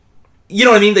 oh... You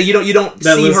know what I mean? That you don't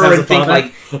that see Liz her has and a think father?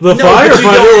 The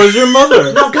firefighter was your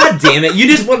mother. No, god damn it! You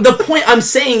just the point I'm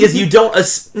saying is you don't.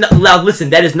 Now listen,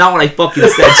 that is not what I fucking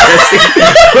said, Jesse.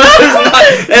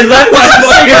 And left for some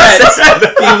cigarettes.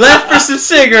 He left for some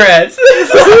cigarettes.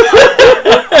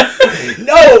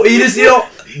 No, you don't.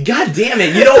 God damn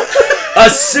it! You don't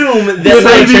assume that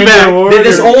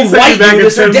this old white dude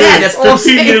is her dad. That's all I'm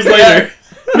 15 saying. years later.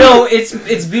 No,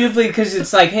 it's beautifully because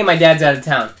it's hey, my dad's out of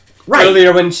town. Right.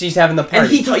 Earlier when she's having the party.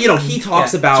 And he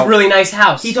talks about... It's a really nice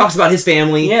house. He talks about his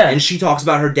family, and she talks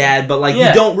about her dad, but,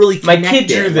 you don't really connect. My kid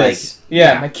drew this.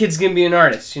 My kid's gonna be an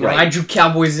artist. Right. I drew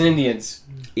cowboys and Indians.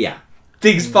 Yeah.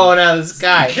 Things falling out of the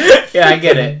sky. Yeah, I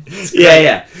get it.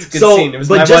 Yeah. It's a good scene. It was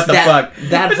my what the fuck.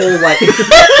 That whole,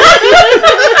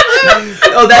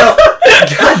 oh,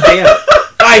 God damn it.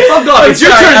 Alright, fuck off. It's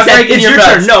your turn, Seth. It's your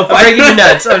turn. No, I'm breaking your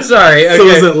nuts. I'm sorry. Okay. So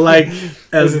is it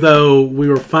as though we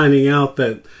were finding out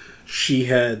that she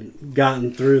had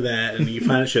gotten through that, and you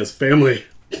find out she has family?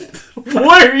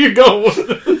 Where are you going?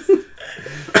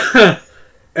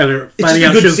 And her finding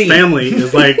out she has family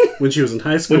is when she was in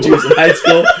high school.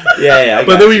 Yeah.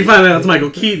 But then when you find out it's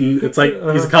Michael Keaton, it's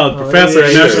he's a college professor,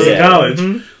 and now she's in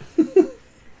college.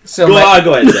 So go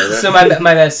ahead, Sarah. So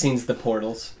my best scene's the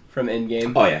portals. from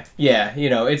Endgame? Oh yeah.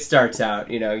 Yeah, it starts out,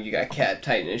 you got Cap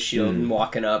tightening his shield and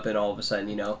walking up, and all of a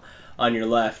sudden, on your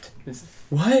left, it's,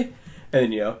 what?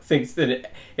 And then, thinks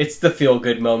that it's the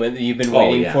feel-good moment that you've been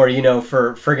waiting for,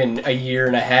 for friggin' a year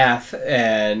and a half,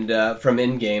 and from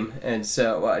Endgame. And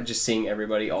so, just seeing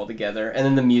everybody all together. And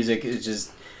then the music is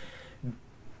just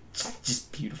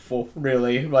beautiful,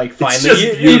 really. Like, finally,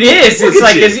 it is. It's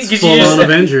like, it's full on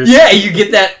Avengers. Yeah, you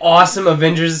get that awesome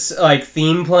Avengers like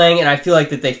theme playing, and I feel like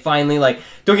that they finally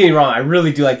Don't get me wrong, I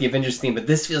really do like the Avengers theme, but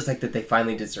this feels like that they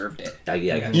finally deserved it.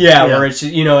 Yeah, where it's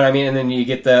you know what I mean, and then you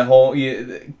get the whole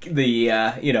the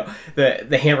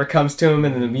hammer comes to him,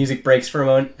 and then the music breaks for a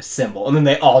moment, a symbol, and then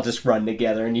they all just run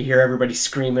together, and you hear everybody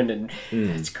screaming, and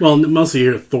it's great. Well, mostly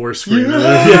you hear Thor screaming.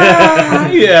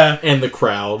 Yeah, and the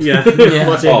crowd. Yeah,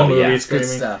 watching the movie screaming. Good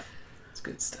stuff. It's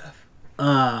good stuff.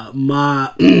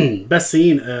 My best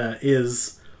scene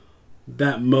is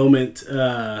that moment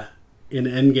in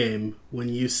Endgame when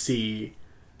you see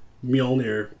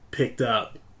Mjolnir picked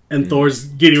up and Thor's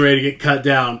getting ready to get cut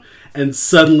down, and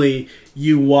suddenly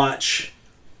you watch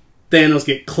Thanos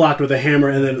get clocked with a hammer,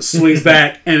 and then it swings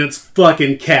back and it's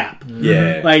fucking Cap.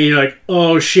 Yeah. Like, you're like,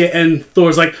 oh shit, and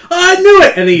Thor's like, I knew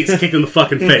it, and he gets kicked in the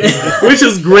fucking face, which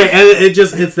is great. And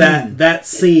it's that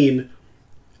scene,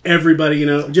 everybody,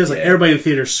 just like everybody in the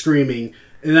theater screaming.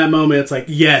 In that moment, it's like,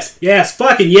 yes,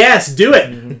 fucking yes, do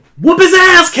it. Whoop his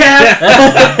ass, Cap.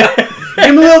 Give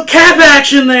him a little Cap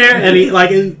action there. And he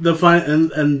in the fun,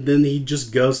 and then he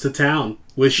just goes to town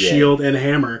with shield and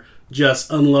hammer, just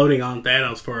unloading on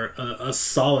Thanos for a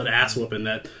solid ass whooping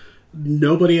that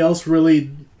nobody else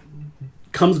really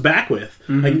comes back with.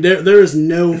 Like there is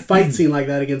no fight scene like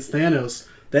that against Thanos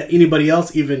that anybody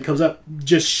else even comes up.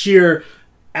 Just sheer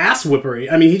ass whippery.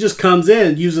 I mean, he just comes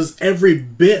in, uses every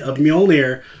bit of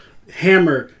Mjolnir,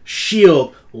 hammer,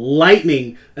 shield,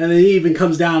 lightning, and then he even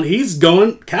comes down.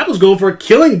 Cap was going for a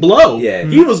killing blow. Yeah.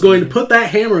 He was going to put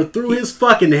that hammer through his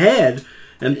fucking head,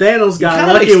 and Thanos got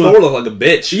lucky makes with... Thor look like a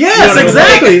bitch. Yes,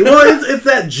 exactly. Well, it's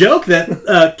that joke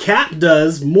that Cap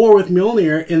does more with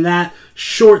Mjolnir in that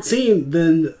short scene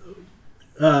than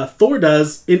Thor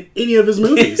does in any of his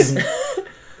movies.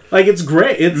 Like, it's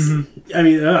great. It's, I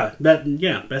mean,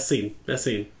 best scene.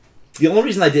 The only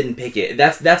reason I didn't pick it,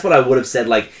 that's what I would have said,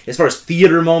 like, as far as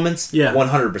theater moments,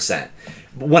 100%.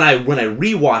 But when I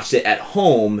rewatched it at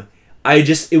home,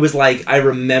 it was like, I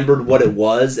remembered what it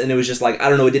was, and it was just like, I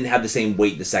don't know, it didn't have the same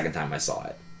weight the second time I saw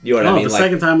it. You know what I mean? The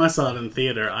second time I saw it in the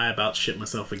theater, I about shit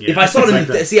myself again. If I saw it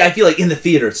I feel like in the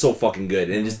theater it's so fucking good,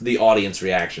 and just the audience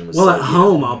reaction was at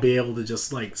home I'll be able to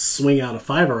just, like, swing out a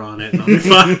fiver on it, and I'll be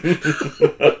fine.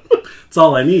 That's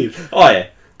all I need. Oh, yeah.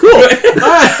 Cool.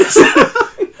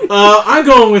 I'm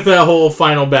going with that whole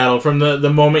final battle from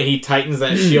the moment he tightens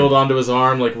that shield onto his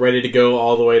arm, like, ready to go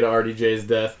all the way to RDJ's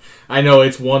death. I know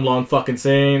it's one long fucking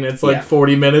scene. It's like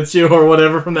 40 minutes or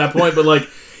whatever from that point, but, like,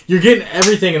 you're getting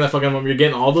everything in that fucking moment. You're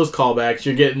getting all those callbacks.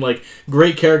 You're getting, like,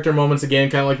 great character moments again,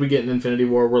 kind of like we get in Infinity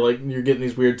War, where, like, you're getting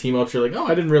these weird team-ups. You're like, oh,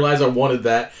 I didn't realize I wanted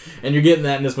that. And you're getting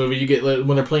that in this movie. You get, like,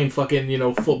 when they're playing fucking,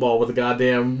 football with a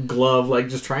goddamn glove, like,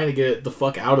 just trying to get the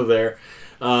fuck out of there.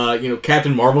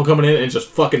 Captain Marvel coming in and just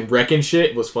fucking wrecking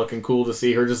shit. It was fucking cool to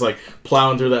see her just, like,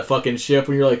 plowing through that fucking ship,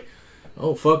 and you're like,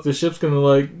 oh, fuck, this ship's gonna,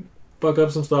 like, fuck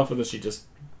up some stuff, and then she just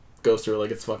goes through it like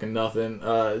it's fucking nothing.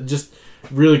 Just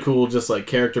really cool, just like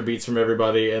character beats from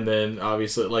everybody, and then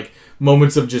obviously like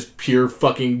moments of just pure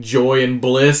fucking joy and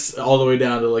bliss, all the way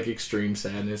down to like extreme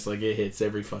sadness. Like it hits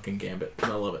every fucking gambit,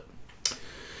 and I love it.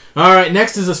 All right,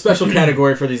 next is a special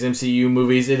category for these MCU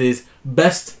movies. It is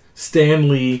Best Stan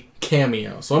Lee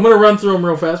Cameo. So I'm going to run through them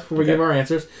real fast before we give our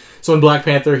answers. So in Black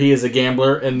Panther, he is a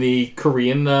gambler in the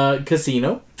Korean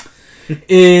casino.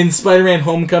 In Spider-Man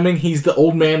Homecoming, he's the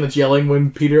old man that's yelling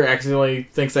when Peter accidentally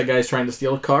thinks that guy's trying to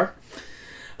steal a car.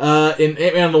 In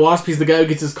Ant-Man and the Wasp, he's the guy who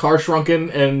gets his car shrunken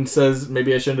and says,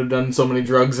 maybe I shouldn't have done so many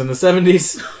drugs in the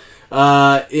 70s.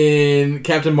 In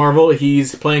Captain Marvel,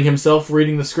 he's playing himself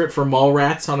reading the script for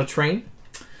Mallrats on a train.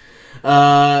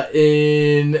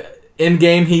 In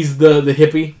Endgame, he's the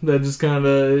hippie that just kind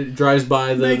of drives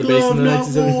by the base in the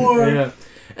 1970s. Yeah.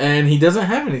 And he doesn't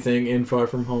have anything in Far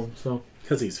From Home, so...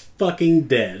 Because he's fucking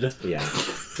dead. Yeah.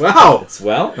 Wow.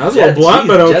 Well, that was a little blunt,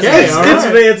 but okay.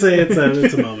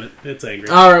 It's a moment. It's angry.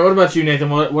 All right. What about you, Nathan?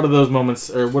 What are those moments,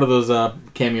 or what are those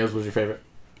cameos? Was your favorite?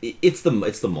 It's the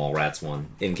Mallrats one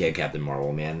in Captain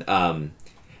Marvel, man.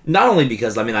 Not only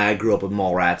because I grew up with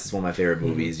Mallrats. It's one of my favorite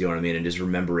movies. You know what I mean, and just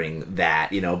remembering that,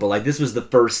 But like this was the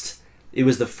first. It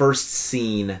was the first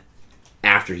scene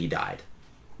after he died.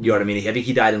 You know what I mean? I think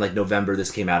he died in like November.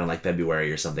 This came out in like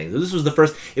February or something. So this was the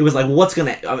first. It was like, what's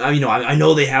gonna? I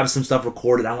know they have some stuff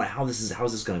recorded. I'm like, how's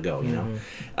this gonna go? You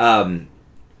know,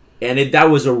 and that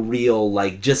was a real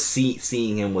like just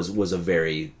seeing him was a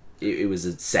very. It was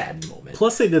a sad moment.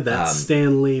 Plus, they did that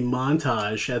Stan Lee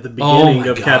montage at the beginning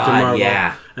of Captain Marvel,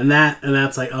 yeah, and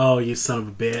that's like, oh, you son of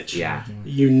a bitch. Yeah,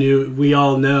 you knew. We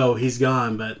all know he's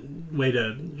gone, but way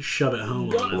to shove it home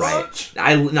on us. Right.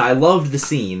 I loved the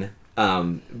scene,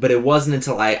 but it wasn't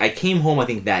until I came home, I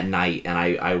think that night, and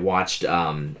I watched.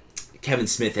 Kevin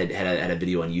Smith had a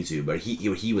video on YouTube, but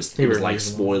he was like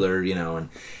spoiler, you know,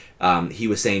 and he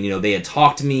was saying, you know, they had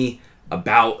talked to me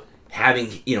about having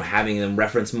them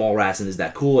reference Mallrats, and is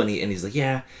that cool? And he's like,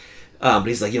 yeah, but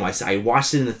he's like, you know, I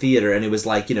watched it in the theater, and it was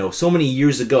like, you know, so many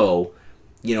years ago,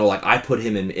 you know, like I put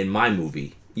him in my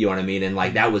movie, you know what I mean, and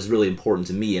like that was really important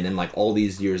to me, and then like all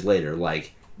these years later,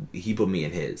 like he put me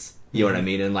in his, you know what I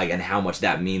mean, and like and how much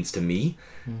that means to me.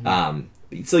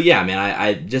 So yeah, man,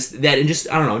 I just that and just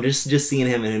I don't know, just seeing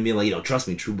him and him being like, you know, trust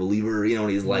me, true believer, you know,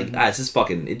 and he's like, it's just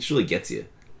fucking, it just really gets you,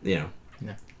 you know.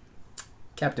 Yeah.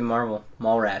 Captain Marvel,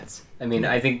 Mallrats. I mean,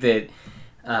 I think that,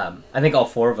 I think all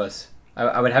four of us,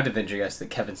 I would have to venture guess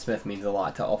that Kevin Smith means a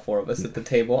lot to all four of us at the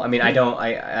table. I mean, I'm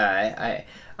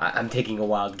taking a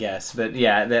wild guess, but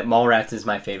yeah, that Mallrats is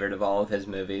my favorite of all of his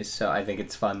movies, so I think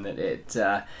it's fun that it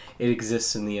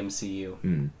exists in the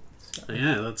MCU.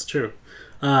 Yeah, that's true.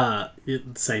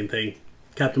 Same thing.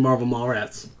 Captain Marvel,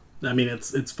 Mallrats. I mean,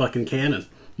 it's fucking canon.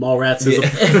 Mallrats is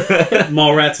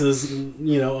Mallrats is,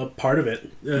 you know, a part of it.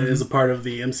 Is a part of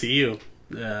the MCU,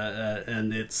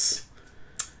 and it's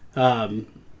Ben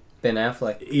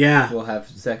Affleck. Yeah, will have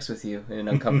sex with you in an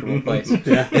uncomfortable place.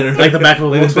 Yeah, like the back of a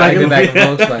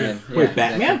Volkswagen. Wait,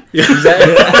 Batman? Yeah.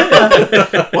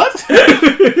 What?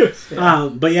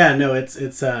 But yeah, no, it's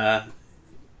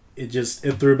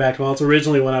it threw back to, well, it's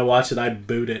originally when I watched it, I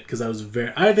booed it because I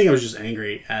think I was just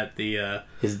angry at the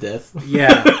his death.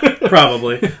 Yeah,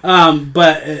 probably.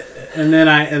 But and then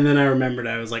I remembered,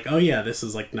 I was like, oh yeah, this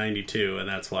is like 92, and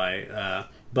that's why.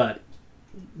 But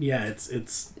yeah,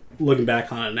 it's looking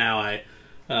back on it now,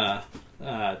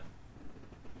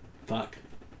 fuck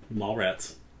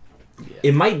Mallrats. Yeah.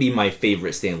 It might be my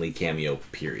favorite Stan Lee cameo.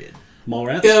 Period.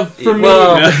 Mallrats? Yeah, for me.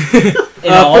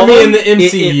 For me in the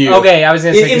MCU. Okay, I was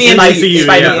going to say in the MCU,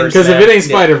 Spider-Verse. Because if it ain't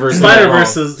Spider-Verse,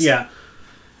 Spider-Verse is, yeah.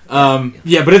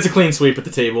 Yeah, but it's a clean sweep at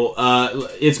the table.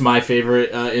 It's my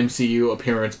favorite MCU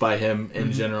appearance by him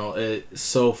in general. It's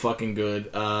so fucking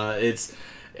good. It's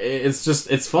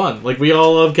fun. Like, we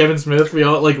all love Kevin Smith. We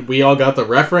all got the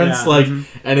reference. Yeah.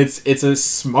 And it's a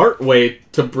smart way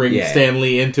to bring Stan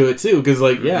Lee into it too. Because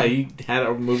he had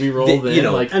a movie role then. You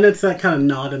know, and it's that kind of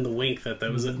nod and the wink that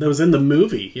was in the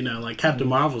movie. You know, like Captain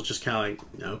Marvel's just kind of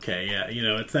like, okay, yeah. You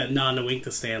know, it's that nod and wink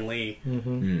to Stan Lee.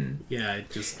 Yeah,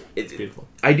 it's beautiful.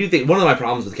 I do think one of my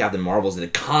problems with Captain Marvel is that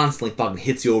it constantly fucking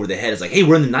hits you over the head. It's like, hey,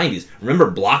 we're in the 90s. Remember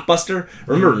Blockbuster?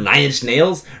 Remember 9 Inch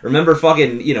Nails? Remember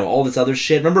fucking, you know, all this other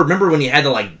shit? Remember when you had to,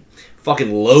 like, fucking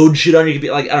load shit on your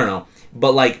computer? Like, I don't know.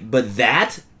 But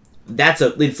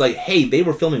it's like, hey, they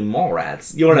were filming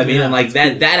Mallrats. You know what I mean? Yeah, and, like,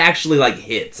 that cool. actually, like,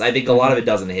 hits. I think a lot of it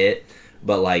doesn't hit,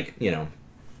 but, like, you know,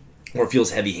 or it feels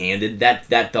heavy-handed.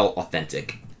 That felt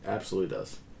authentic. Absolutely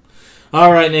does.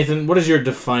 All right, Nathan, what is your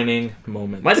defining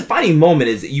moment? My defining moment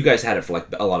is, you guys had it for, like,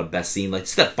 a lot of best scene. Like,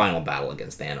 it's that final battle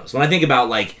against Thanos. When I think about,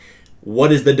 like,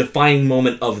 what is the defining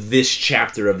moment of this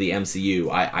chapter of the MCU,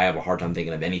 I have a hard time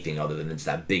thinking of anything other than it's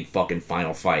that big fucking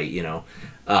final fight, you know?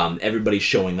 Everybody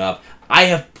showing up. I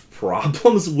have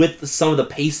problems with some of the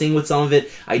pacing with some of it.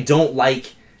 I don't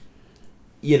like,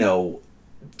 you know...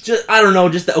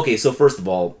 okay, so first of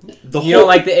all... You don't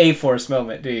like the A-Force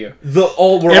moment, do you?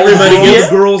 Everybody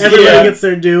gets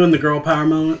their due in the girl power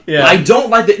moment. Yeah. I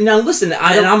don't like that. Now, listen,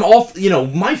 I'm all... You know,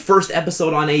 my first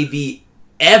episode on AV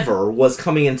ever was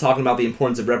coming and talking about the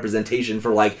importance of representation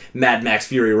for, like, Mad Max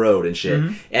Fury Road and shit.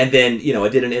 And then, you know, I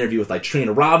did an interview with, like,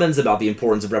 Trina Robbins about the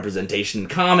importance of representation in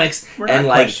comics. We're and, not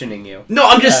like, questioning you. No,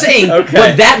 I'm just saying, Okay.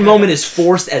 but that moment is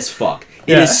forced as fuck.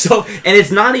 It is so... And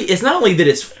it's not only that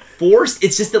it's forced,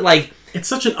 it's just that, like... It's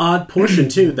such an odd portion,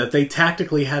 too, that they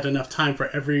tactically had enough time for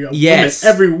every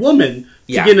woman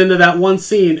to get into that one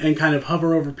scene and kind of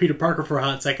hover over Peter Parker for a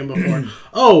hot second before,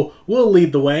 we'll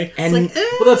lead the way. And it's like,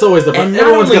 well, that's always the problem. And not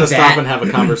Everyone's only going to that- stop and have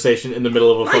a conversation in the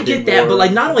middle of a fucking I get that, war. but,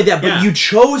 like, not only that, but Yeah. you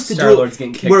chose to Star-Lord's do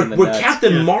getting it kicked where in the nuts.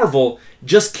 Captain Marvel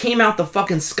just came out the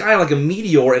fucking sky like a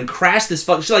meteor and crashed this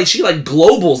fucking... She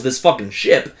globals this fucking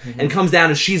ship and comes down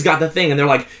and she's got the thing and they're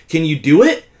like, can you do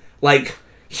it? Like...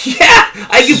 Yeah,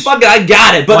 I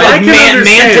got it, but Well, I like can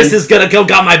understand. Mantis is gonna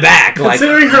got my back. Like,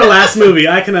 considering her last movie,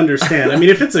 I can understand. I mean,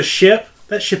 if it's a ship,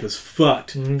 that ship is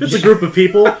fucked. If it's a group of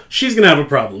people, she's gonna have a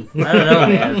problem. I don't know,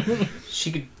 man.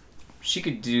 She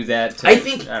could do that. I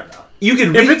think I don't know. you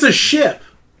could. If it's a ship,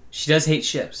 She does hate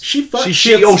ships. she fucks she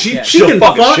ships. Yeah. She she'll can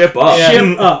fuck a fuck ship up.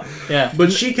 ship up. Yeah.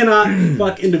 But she cannot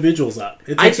fuck individuals up.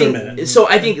 It I takes her a think minute. so.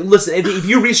 I think listen, if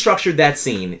you restructured that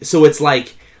scene, so it's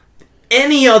like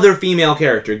any other female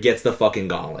character gets the fucking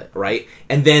gauntlet, right?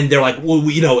 And then they're like, well,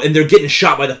 you know, and they're getting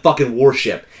shot by the fucking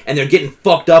warship, and they're getting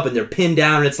fucked up, and they're pinned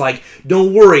down, and it's like,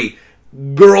 don't worry,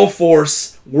 girl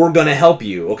force, we're gonna help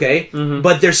you, okay?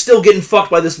 But they're still getting fucked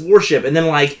by this warship, and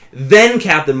then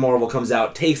Captain Marvel comes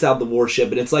out, takes out the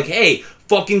warship, and it's like, hey,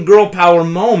 fucking girl power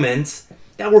moment.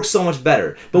 That works so much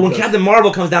better. But when Captain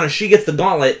Marvel comes down and she gets the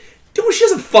gauntlet, dude, she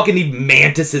doesn't fucking need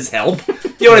Mantis's help.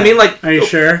 You know what I mean? Like, Are you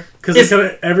sure? Because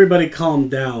everybody calmed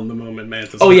down the moment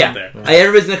Mantis oh was yeah, there.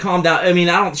 everybody's gonna calm down. I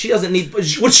mean, she doesn't need.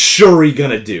 What's Shuri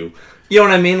gonna do? You know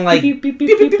what I mean? Like, Pew, pew, pew,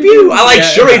 pew, pew, pew, pew, pew. I like Yeah,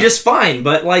 Shuri yeah. just fine,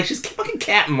 but like, she's fucking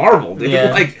Captain Marvel, dude.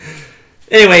 Yeah. Like,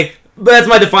 anyway, but that's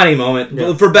my defining moment.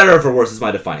 Yeah. For better or for worse, it's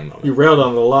my defining moment. You railed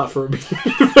on it a lot for a bit.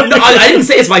 No, I didn't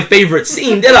say it's my favorite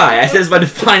scene, did I? I said it's my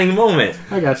defining moment.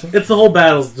 I got you. It's the whole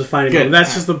battle's defining Good. moment.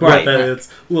 That's just the part Right. that it's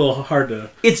a little hard to.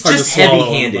 It's hard to just swallow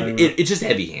heavy-handed. in the moment. It's just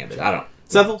heavy-handed. I don't.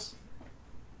 Sethels?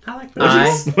 I like I-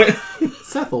 that.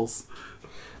 Sethels.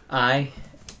 I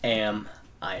am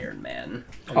Iron Man.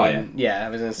 Oh, Yeah, I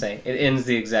was gonna say it ends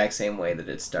the exact same way that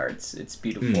it starts. It's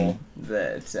beautiful.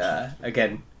 That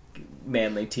again,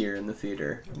 manly tear in the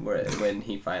theater when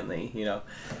he finally, you know,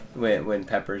 when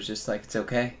Pepper's just like, it's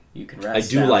okay, you can I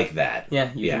rest. do now. like that.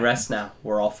 Yeah, you Yeah. can rest now.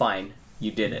 We're all fine.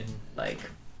 You did it. Like,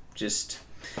 just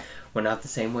went out the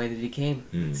same way that he came.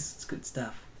 It's good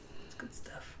stuff. It's good stuff.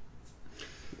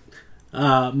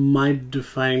 My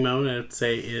defining moment, I'd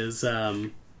say, is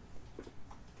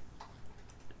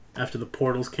after the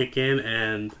portals kick in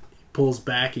and he pulls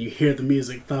back and you hear the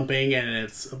music thumping and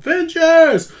it's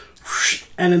Avengers!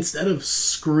 And instead of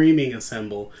screaming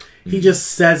assemble, he just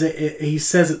says it. He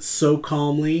says it so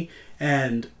calmly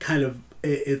and kind of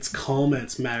it's calm and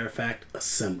it's matter of fact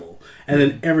assemble. And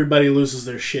then everybody loses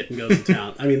their shit and goes to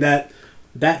town. I mean that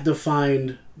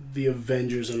defined the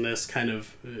Avengers in this kind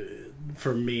of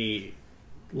for me,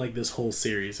 like this whole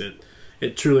series.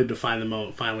 It truly defined the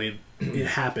moment. Finally, it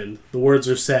happened. The words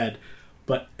are said,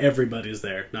 but everybody's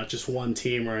there. Not just one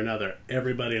team or another.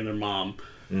 Everybody and their mom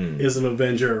is an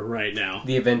Avenger right now.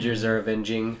 The Avengers are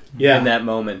avenging Yeah. in that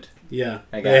moment. Yeah,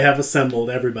 I got they it. have assembled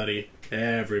everybody.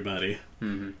 Everybody.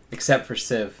 Except for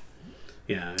Civ.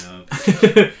 Yeah.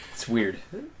 It's weird.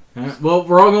 Alright, well,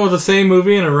 we're all going with the same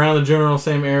movie and around the general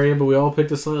same area, but we all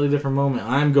picked a slightly different moment.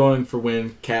 I'm going for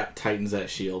when Cap tightens that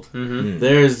shield.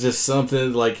 There's just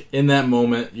something, like, in that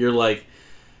moment, you're like,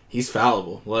 he's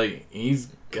fallible. Like, he's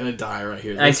gonna die right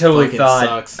here. I This totally fucking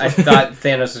thought sucks. I thought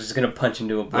Thanos was just gonna punch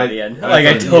into Oblivion. I I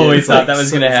thought- totally it's thought like that was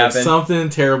gonna it's like happen. something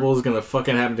terrible is gonna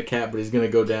fucking happen to Cap, but he's gonna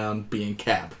go down being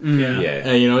Cap. Yeah. Yeah.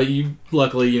 And you know, you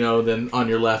luckily, you know, then on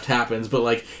your left happens, but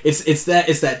like it's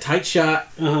that tight shot,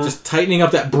 just tightening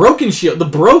up that broken shield,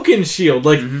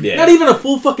 like Yeah. not even a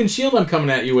full fucking shield I'm coming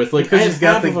at you with, like Because I he's have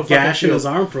got half of the a fucking gash in shield. his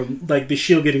arm from like the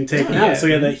shield getting taken Yeah. out, so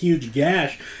he had that huge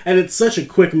gash, and it's such a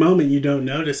quick moment you don't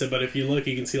notice it. But if you look,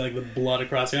 you can see like the blood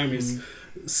across the arm. He's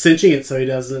cinching it so he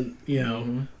doesn't, you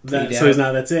know, that Bleed so he's out.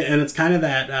 not. That's it, and it's kind of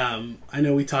that. I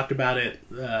know we talked about it.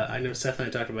 I know Seth and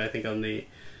I talked about it, I think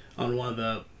on one of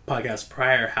the podcasts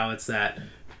prior how it's that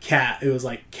Cap. It was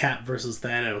like Cap versus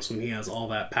Thanos when he has all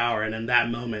that power, and in that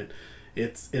moment,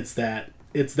 it's that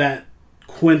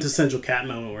quintessential Cap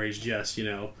moment where he's just, you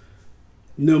know,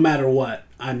 no matter what,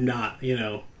 I'm not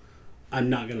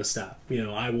gonna stop. You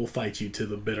know, I will fight you to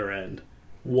the bitter end.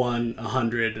 1,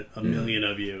 100, a million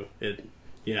of you.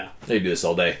 Yeah. They do this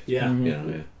all day. Yeah. You know,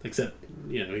 yeah. Except,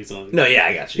 you know, he's only No, yeah,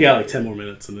 I got you. he got like 10 more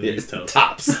minutes and then Yeah, he's toast.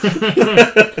 tops.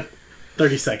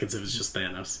 30 seconds if it's just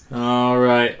Thanos. All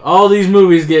right, all these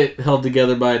movies get held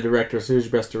together by a director. So who's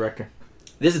your best director?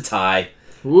 This is a tie.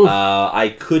 Ooh.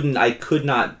 I could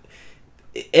not.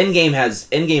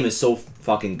 Endgame is so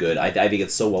fucking good. I think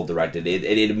it's so well directed.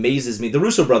 It amazes me. The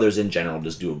Russo brothers in general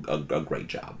just do a great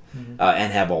job,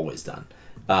 and have always done.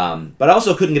 But I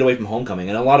also couldn't get away from Homecoming.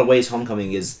 In a lot of ways,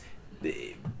 Homecoming is.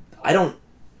 I don't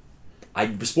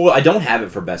have it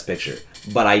for Best Picture,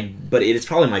 but it is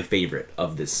probably my favorite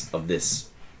of this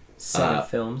Set of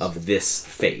films. of this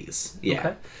phase.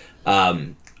 Yeah.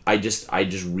 Okay. I just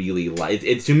really like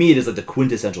it. To me, it is like the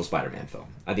quintessential Spider-Man film.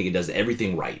 I think it does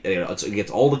everything right. It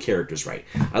gets all the characters right.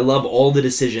 I love all the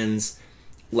decisions,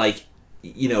 like,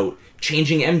 you know,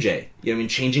 changing MJ. You know what I mean?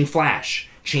 Changing Flash.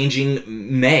 Changing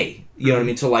May. You know what I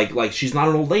mean? To like she's not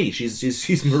an old lady. She's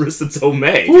Marissa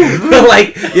Tomei.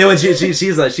 Like, you know, and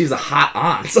she's a hot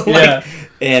aunt. So like,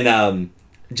 and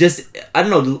just I don't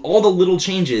know, all the little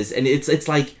changes, and it's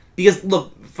like, because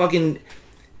look, fucking,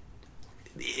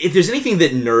 if there's anything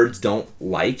that nerds don't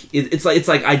like, it's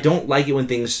like I don't like it when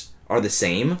things are the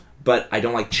same, but I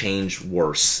don't like change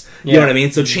worse. You know what I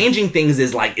mean? So changing things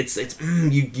is like,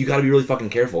 you got to be really fucking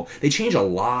careful. They change a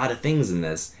lot of things in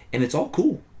this, and it's all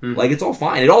cool. Like, it's all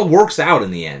fine. It all works out in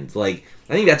the end. Like,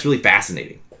 I think that's really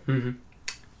fascinating.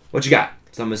 What you got?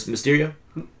 Some Mysterio?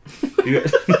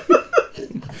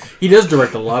 He does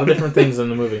direct a lot of different things in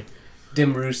the movie.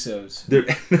 Dim Russos.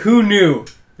 Who knew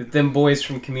that them boys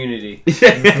from Community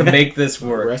could make this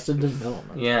work? Arrested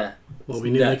Development. Yeah. Well,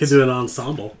 we knew they could do an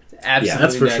ensemble. Absolutely.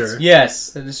 That's for nuts. sure.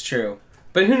 Yes, that is true.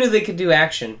 But who knew they could do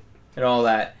action and all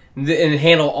that? And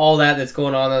handle all that's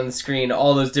going on the screen,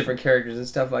 all those different characters and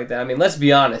stuff like that. I mean, let's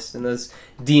be honest, in those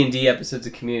D&D episodes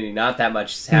of Community, not that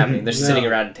much is happening. They're sitting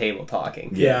around a table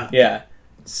talking. Yeah.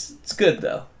 It's good,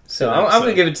 though. So I'm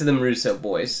going to give it to them Russo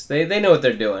boys. They know what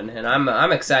they're doing, and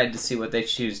I'm excited to see what they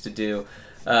choose to do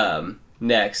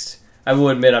next. I will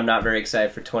admit I'm not very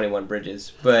excited for 21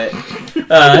 Bridges, but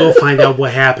we'll find out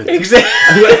what happens. Exactly.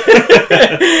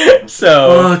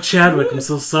 Oh, Chadwick, I'm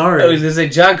so sorry. I was gonna say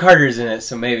John Carter's in it,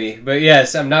 so maybe. But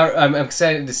yes, I'm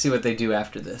excited to see what they do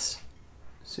after this.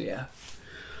 So yeah.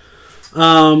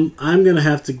 I'm gonna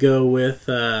have to go with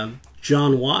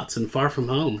John Watts in Far From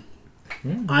Home.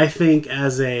 I think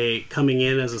coming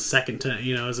in as a second,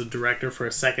 as a director for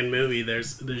a second movie,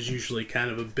 there's usually kind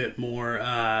of a bit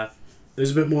more.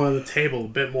 There's a bit more on the table, a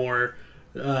bit more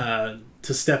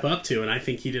to step up to, and I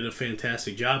think he did a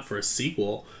fantastic job for a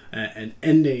sequel and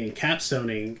ending and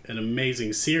capstoning an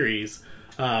amazing series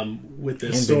with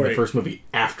this story. The first movie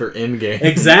after Endgame.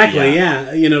 Exactly,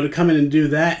 yeah. To come in and do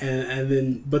that, and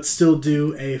then but still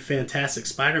do a fantastic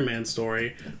Spider-Man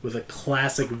story with a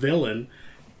classic villain.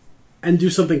 And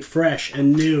do something fresh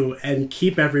and new, and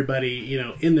keep everybody,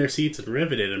 in their seats and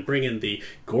riveted, and bring in the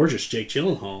gorgeous Jake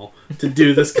Gyllenhaal to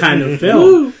do this kind of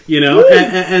film,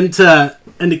 and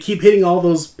to keep hitting all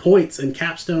those points and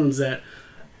capstones that,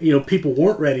 people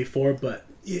weren't ready for, but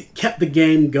it kept the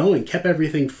game going, kept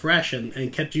everything fresh,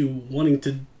 and kept you wanting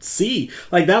to see.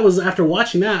 Like, that was, after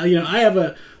watching that, I have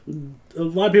a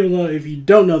lot of people know, if you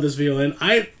don't know this villain,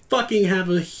 I fucking have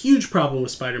a huge problem with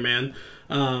Spider-Man.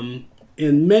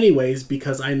 In many ways,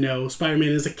 because I know Spider-Man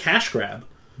is a cash grab.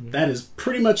 That is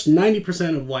pretty much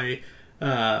 90% of why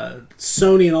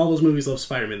Sony and all those movies love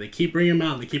Spider-Man. They keep bringing him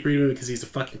out, and they keep bringing him because he's a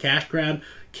fucking cash grab.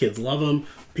 Kids love him.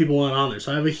 People want on there.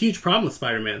 So I have a huge problem with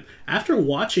Spider-Man. After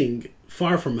watching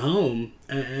Far From Home,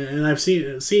 and I've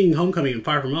seeing Homecoming and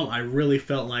Far From Home, I really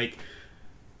felt like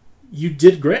you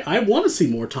did great. I want to see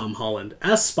more Tom Holland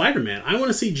as Spider-Man. I want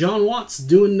to see John Watts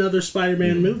do another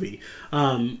Spider-Man movie.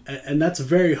 And that's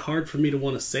very hard for me to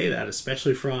want to say that,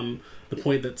 especially from the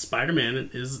point that Spider-Man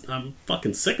I'm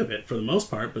fucking sick of it for the most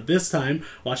part. But this time,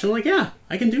 watching, I'm like, yeah,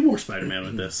 I can do more Spider-Man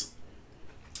with this.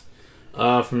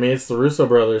 For me, it's the Russo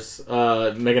brothers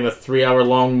making a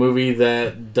 3-hour-long movie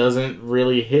that doesn't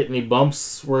really hit any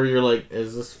bumps where you're like,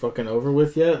 is this fucking over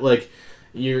with yet? Like,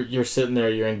 you're sitting there,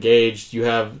 you're engaged, you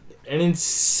have an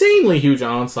insanely huge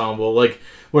ensemble, like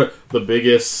what the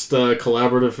biggest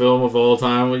collaborative film of all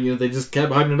time. They just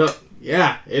kept hyping it up.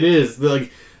 Yeah, it is.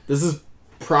 Like, this is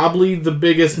probably the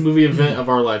biggest movie event of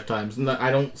our lifetimes.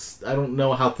 I don't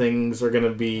know how things are gonna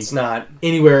be. It's not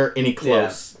anywhere any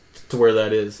close to where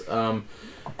that is. And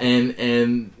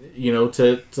to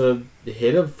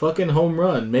hit a fucking home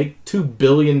run, make $2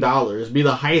 billion, be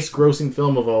the highest grossing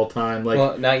film of all time. Like,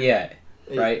 well, not yet.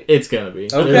 Right, it's gonna be.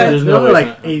 Okay, there's no way.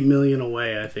 Like $8 million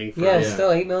away, I think. Still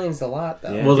 $8 million's a lot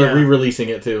though. Yeah. Well, they're re-releasing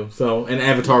it too. So, and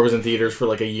Avatar was in theaters for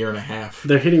like a year and a half.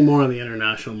 They're hitting more on the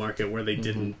international market where they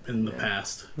didn't in the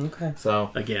past. Okay.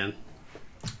 So again,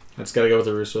 I just gotta go with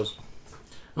the Russos.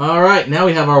 All right, now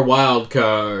we have our wild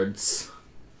cards.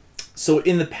 So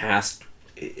in the past,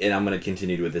 and I'm going to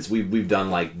continue with this, we've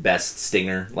done like best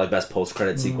stinger, like best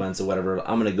post-credit sequence or whatever.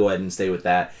 I'm going to go ahead and stay with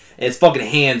that. And it's fucking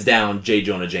hands down J.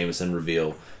 Jonah Jameson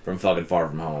reveal from fucking Far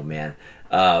From Home, man.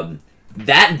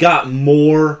 That got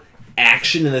more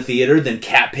action in the theater than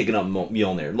Cap picking up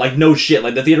Mjolnir. Like, no shit.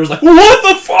 Like, the theater was like, what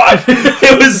the fuck?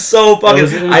 It was so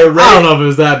fucking... I don't know if it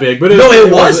was that big, but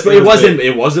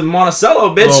it wasn't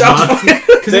Monticello, bitch.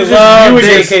 Because they love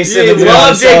J.K. Simmons. They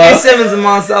love J.K. Simmons and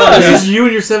Monticello. This is you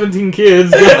and your 17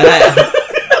 kids.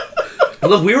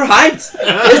 Look, we were hyped.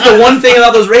 It's the one thing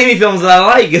about those Raimi films that I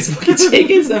like. It's fucking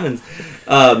J.K. Simmons.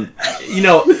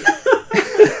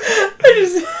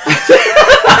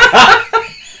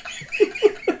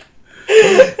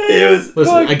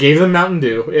 Listen, I gave them Mountain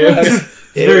Dew. It's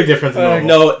very different than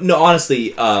normal. No,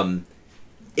 honestly,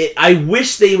 I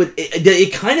wish they would.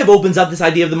 It kind of opens up this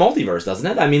idea of the multiverse, doesn't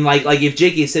it? I mean, like if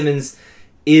J.K. Simmons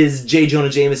is J. Jonah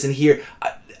Jameson here,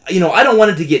 I don't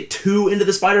want it to get too into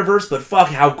the Spider-Verse, but fuck,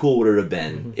 how cool would it have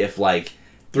been if, like,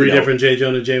 three different J.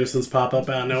 Jonah Jamesons pop up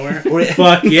out of nowhere?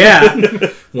 Fuck yeah!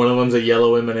 One of them's a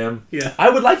yellow M&M. Yeah. I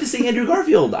would like to see Andrew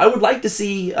Garfield. I would like to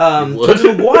see Tobey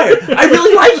Maguire. I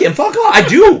really like him. Fuck off. I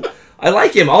do. I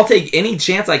like him. I'll take any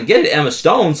chance I can get at Emma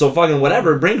Stone, so fucking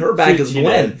whatever. Bring her back as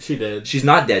Gwen. She did. She's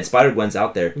not dead. Spider-Gwen's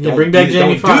out there. Yeah, bring back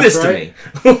Jamie Foxx, do this to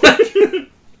me.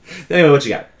 Anyway, what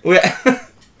you got?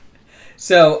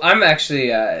 So I'm actually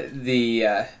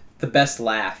the best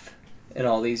laugh in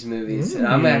all these movies, and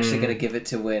I'm actually gonna give it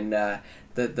to when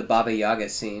the Baba Yaga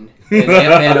scene in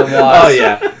Ant-Man and Wasp. Oh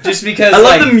yeah, just because I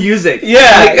love the music.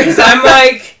 Yeah, because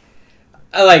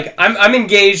I'm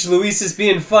engaged. Luis is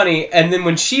being funny, and then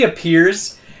when she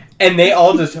appears, and they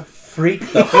all just freak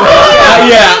the fuck out.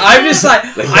 Yeah, I'm just like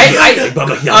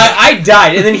I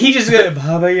died, and then he just goes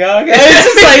Baba Yaga. And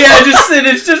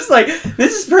it's just like it's just like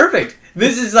this is perfect.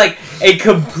 This is like a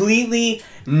completely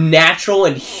natural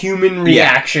and human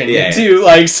reaction to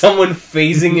like someone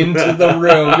phasing into the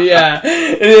room. Yeah,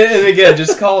 and again,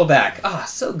 just call it back. Ah,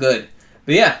 so good.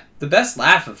 But yeah, the best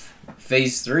laugh of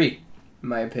Phase 3, in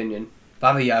my opinion.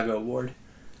 Baba Yaga Award.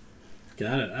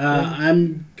 Got it.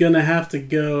 I'm gonna have to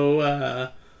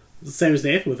go the same as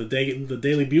Nathan with the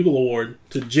Daily Bugle Award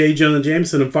to J. Jonah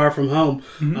Jameson and Far From Home.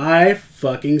 Mm-hmm. I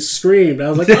fucking screamed. I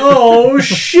was like, oh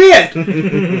shit!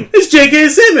 It's J.K.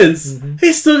 Simmons! Mm-hmm.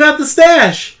 He's still got the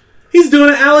stash! He's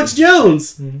doing Alex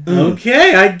Jones! Mm-hmm.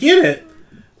 Okay, I get it.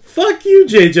 Fuck you,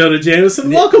 J. Jonah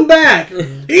Jameson. Welcome back!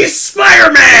 He's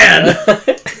Spider-Man!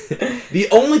 The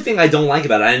only thing I don't like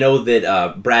about it, I know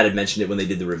that Brad had mentioned it when they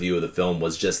did the review of the film,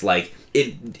 was just like,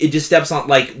 it just steps on,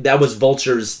 like, that was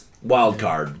Vulture's wild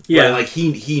card. Yeah. Right? Like,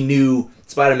 he knew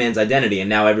Spider-Man's identity, and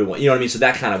now everyone, you know what I mean? So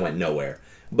that kind of went nowhere.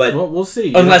 But we'll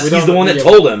see. Unless he's the one that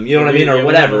told him, you know what I mean? Or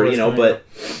whatever, but,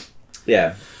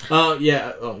 yeah.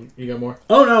 Yeah. Oh, you got more?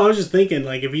 Oh no, I was just thinking,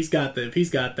 like, if he's got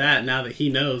that, now that he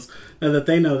knows, now that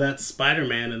they know that's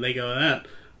Spider-Man, and they go that,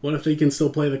 what if he can still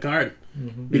play the card?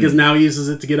 Mm-hmm. Because now he uses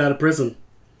it to get out of prison.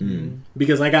 Mm-hmm.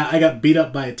 Because I got beat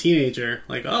up by a teenager.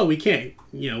 Like, oh, we can't,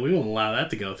 we won't allow that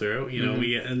to go through.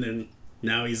 And then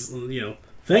now he's,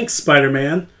 thanks,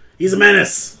 Spider-Man. He's a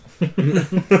menace.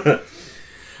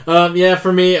 Yeah,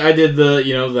 for me, I did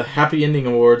the Happy Ending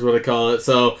Awards, what I call it.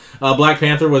 So, Black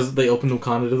Panther they opened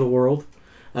Wakanda to the world.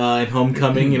 In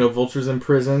Homecoming, Vulture's in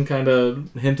prison, kind of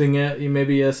hinting at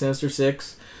maybe a Sinister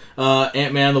Six.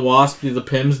 Ant-Man, the Wasp, the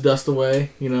Pims dust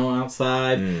away,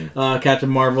 outside. Captain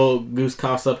Marvel, Goose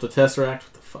coughs up the Tesseract.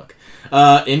 What the fuck?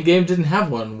 Endgame didn't have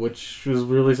one, which was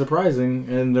really surprising,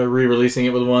 and they're re-releasing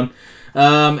it with one.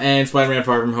 And Spider-Man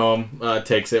Far From Home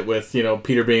takes it with,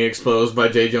 Peter being exposed by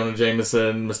J. Jonah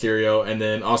Jameson, Mysterio, and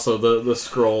then also the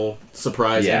Skrull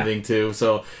surprise ending, too.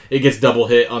 So it gets double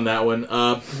hit on that one.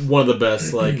 One of the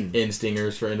best, end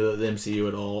stingers for into the MCU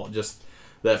at all. Just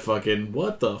that fucking,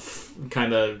 what the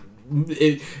kind of...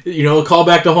 a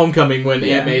callback to Homecoming when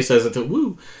Aunt May says it to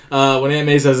when Aunt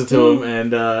May says it to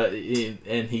him,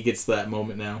 and he gets that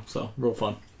moment now. So, real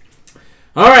fun.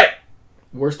 All right.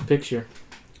 Worst picture.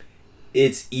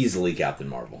 It's easily Captain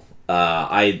Marvel.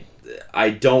 I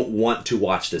don't want to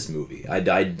watch this movie. I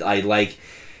like,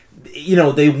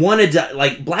 they wanted to,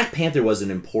 like, Black Panther was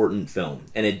an important film,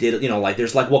 and it did,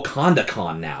 there's like Wakanda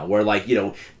Con now, where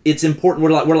it's important.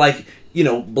 We're like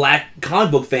Black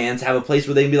comic book fans have a place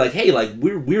where they can be like, hey, like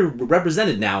we're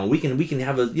represented now, and we can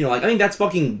have a I think that's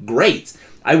fucking great.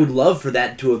 I would love for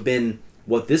that to have been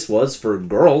what this was for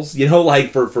girls,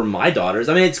 for my daughters.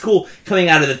 I mean, it's cool coming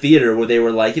out of the theater where they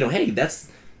were like, hey, there's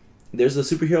a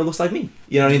superhero that looks like me.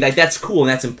 You know what I mean? Like, that's cool and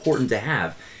that's important to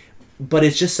have. But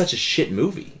it's just such a shit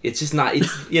movie. It's just not,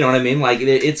 you know what I mean? Like,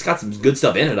 it's got some good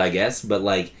stuff in it, I guess, but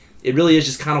like, it really is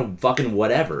just kind of fucking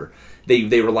whatever.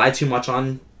 They rely too much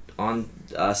on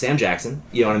Sam Jackson.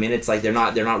 You know what I mean? It's like they're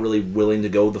not really willing to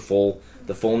go the full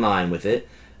 9 with it.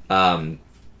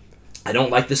 I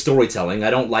don't like the storytelling. I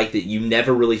don't like that you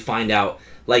never really find out.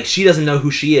 Like, she doesn't know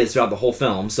who she is throughout the whole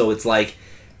film, so it's like,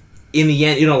 in the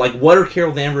end, what are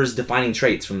Carol Danvers' defining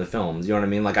traits from the films? You know what I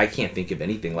mean? Like, I can't think of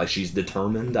anything. Like, she's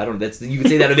determined. You can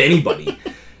say that of anybody.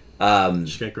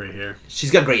 She's got great hair.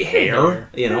 She's got great hair.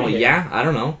 Yeah, I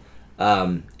don't know.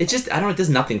 It just, it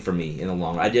does nothing for me in the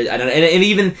long run. And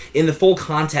even in the full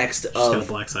context she's got a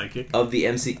black sidekick of the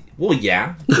MC. Well,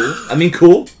 yeah, cool. I mean,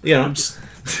 cool.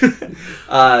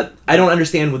 I don't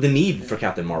understand the need for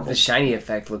Captain Marvel. The shiny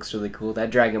effect looks really cool. That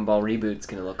Dragon Ball reboot's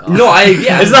gonna look awesome. No,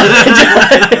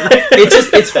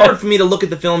 it's hard for me to look at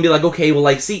the film and be like, okay, well,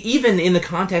 like, see, even in the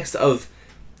context of,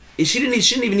 she didn't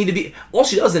even need to be. All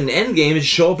she does in Endgame is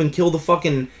show up and kill the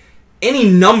fucking. Any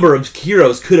number of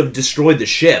heroes could have destroyed the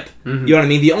ship. You know what I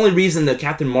mean? The only reason that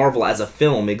Captain Marvel as a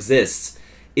film exists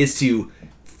is to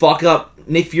fuck up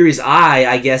Nick Fury's eye,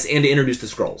 I guess, and to introduce the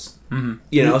Skrulls.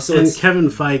 You know, so and Kevin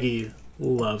Feige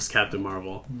loves Captain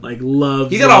Marvel. Like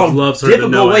loves. He got loves a her to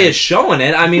difficult no way end. of showing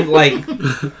it. I mean, like,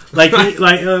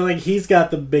 like he's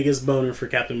got the biggest boner for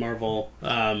Captain Marvel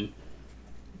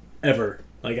ever.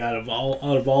 Like out of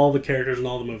all the characters in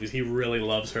all the movies, he really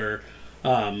loves her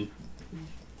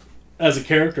as a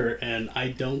character, and I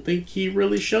don't think he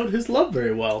really showed his love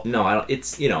very well. no, I don't.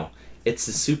 It's it's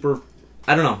a super.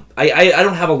 I don't know. I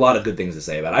don't have a lot of good things to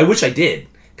say about it. I wish I did,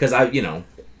 because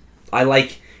I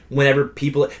like whenever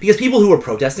people who are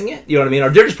protesting it, you know what I mean,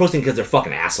 or they're just protesting because they're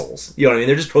fucking assholes. You know what I mean?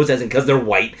 They're just protesting because they're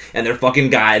white and they're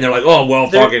fucking guy, and they're like, oh well,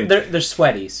 fucking. They're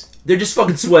sweaties. They're just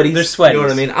fucking sweaty. They're sweaties. You know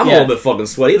what I mean? I'm a Yeah. little bit fucking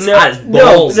sweaty. It's No, hot as no,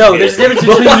 balls. no. in There's a here.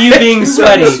 difference between you being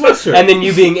sweaty Sweatshirt. and then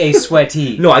you being a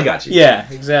sweaty. No, I got you. Yeah,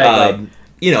 exactly.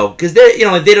 Because they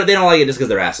don't like it just because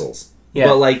they're assholes. Yeah.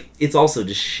 But like, it's also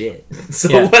just shit. So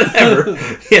Yeah. whatever.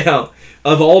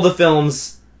 Of all the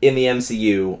films in the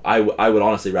MCU, I would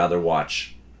honestly rather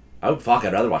watch. I'd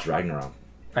rather watch Ragnarok.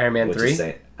 Iron Man Which 3? is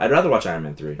I'd rather watch Iron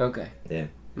Man 3. Okay. Yeah.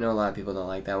 I know a lot of people don't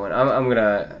like that one. I'm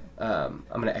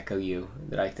gonna echo you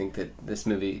that I think that this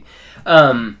movie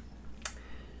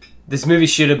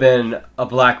should have been a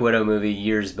Black Widow movie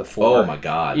years before. Oh my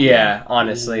god. Yeah,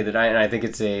 honestly, and I think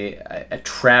it's a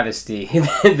travesty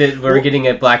that we're getting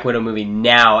a Black Widow movie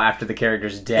now after the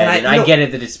character's dead. And I get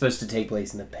it that it's supposed to take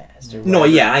place in the past. Or No,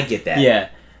 whatever. yeah, I get that. Yeah.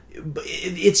 But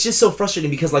it's just so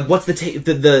frustrating because like, what's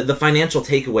the financial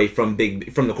takeaway from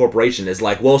the corporation is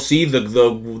like, well, see,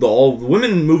 the all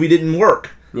women movie didn't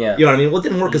work. Yeah. You know what I mean? Well, it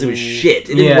didn't work because it was shit.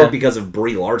 It didn't Yeah. work because of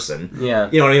Brie Larson. Yeah.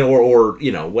 You know what I mean? Or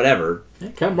whatever. Yeah,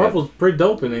 Captain Marvel's pretty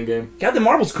dope in Endgame. Captain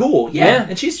Marvel's cool. Yeah.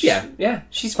 And she's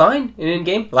she's fine in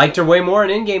Endgame. Liked her way more in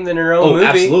Endgame than her own movie.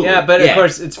 Absolutely. Yeah, but Yeah. of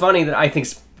course, it's funny that I think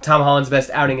Tom Holland's best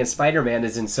outing as Spider-Man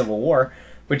is in Civil War,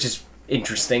 which is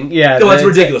interesting. Yeah. No, that's a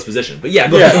ridiculous position. But yeah,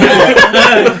 go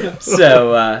ahead.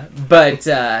 So,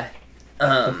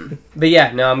 but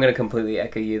yeah, no, I'm gonna completely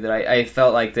echo you that I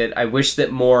felt like that. I wish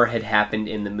that more had happened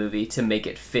in the movie to make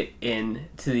it fit in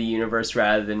to the universe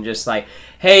rather than just like,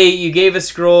 hey, you gave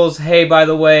us Skrulls. Hey, by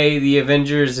the way, the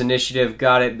Avengers Initiative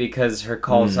got it because her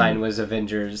call sign was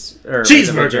Avengers or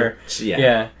Cheeseburger.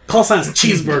 Yeah. Call signs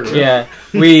cheeseburger. Yeah,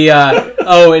 we,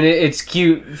 and it's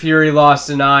cute, Fury lost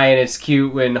an eye, and it's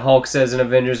cute when Hulk says in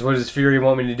Avengers, what does Fury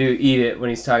want me to do? Eat it, when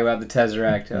he's talking about the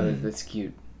Tesseract. Oh, that's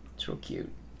cute. It's real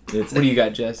cute. What do you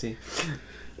got, Jesse?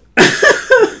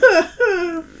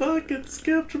 Fucking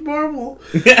skipped Marvel.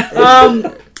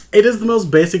 It is the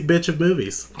most basic bitch of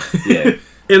movies. Yeah.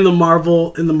 In the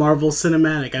Marvel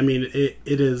cinematic. I mean, it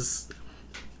is.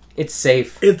 It's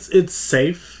safe. It's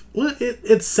safe. Well,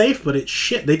 it's safe, but it's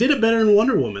shit. They did it better in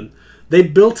Wonder Woman. They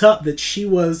built up they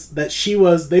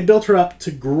built her up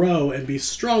to grow and be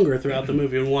stronger throughout the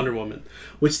movie in Wonder Woman,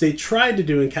 which they tried to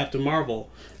do in Captain Marvel.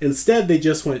 Instead, they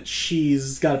just went,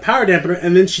 she's got a power dampener,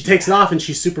 and then she takes it off, and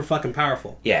she's super fucking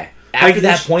powerful. Yeah. After Like,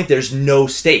 that point, there's no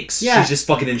stakes. Yeah. She's just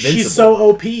fucking invincible. She's so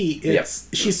OP.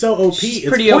 She's so OP. She's it's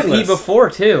pretty OP pointless. before,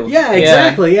 too. Yeah,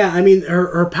 exactly. Yeah, I mean,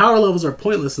 her power levels are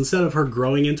pointless. Instead of her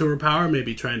growing into her power,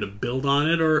 maybe trying to build on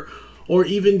it, or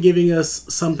even giving us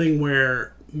something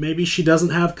where maybe she doesn't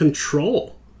have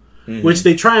control, which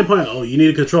they try and point out. Oh, you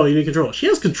need control. You need control. She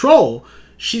has control.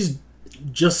 She's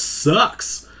just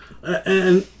sucks.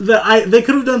 And they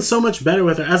could have done so much better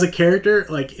with her as a character.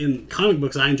 Like in comic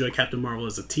books, I enjoy Captain Marvel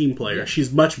as a team player. Yeah.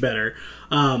 She's much better,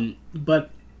 but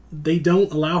they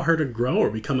don't allow her to grow or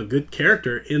become a good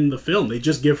character in the film. They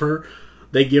just give her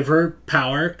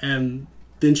power, and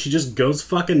then she just goes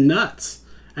fucking nuts.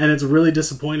 And it's really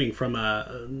disappointing from a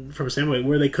standpoint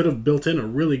where they could have built in a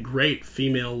really great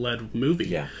female-led movie.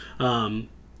 Yeah.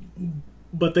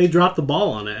 But they dropped the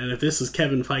ball on it, and if this is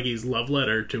Kevin Feige's love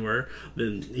letter to her,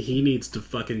 then he needs to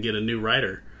fucking get a new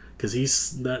writer, because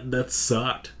that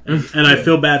sucked. And I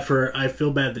feel bad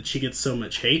that she gets so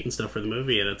much hate and stuff for the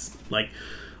movie, and it's like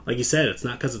you said, it's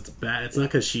not because it's bad. It's not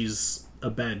because she's a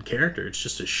bad character. It's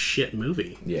just a shit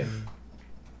movie. Yeah.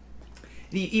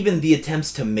 Even the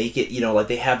attempts to make it, like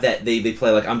they have that they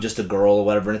play like I'm just a girl or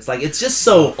whatever, and it's like it's just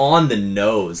so on the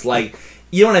nose. Like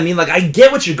You know what I mean? Like, I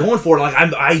get what you're going for. Like,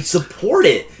 I support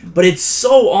it, but it's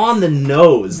so on the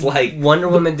nose. Like, Wonder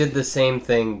Woman did the same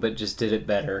thing, but just did it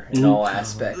better in all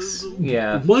aspects.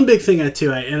 Yeah. One big thing and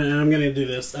I'm going to do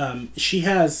this. She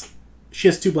has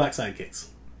 2 black sidekicks.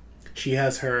 She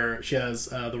has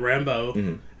the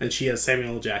Rambeau, and she has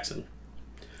Samuel L. Jackson.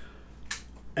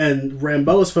 And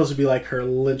Rambeau is supposed to be like her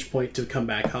lynch point to come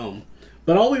back home.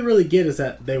 But all we really get is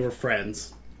that they were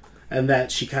friends. And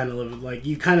that she kind of lived, like,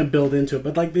 you kind of build into it.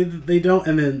 But, like, they don't.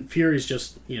 And then Fury's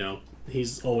just,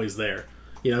 he's always there.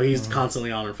 He's constantly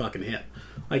on her fucking hip.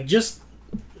 Like, just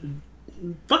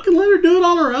fucking let her do it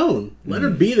on her own. Let her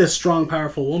be this strong,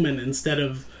 powerful woman instead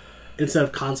of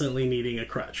constantly needing a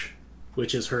crutch,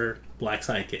 which is her black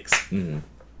sidekicks.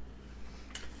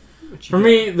 For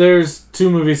me, there's 2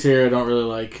 movies here I don't really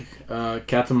like: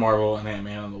 Captain Marvel and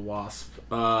Ant-Man and the Wasp.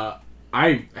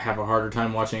 I have a harder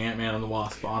time watching Ant-Man and the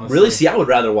Wasp, honestly. really? See, I would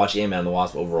rather watch Ant-Man and the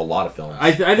Wasp over a lot of films.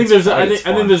 I think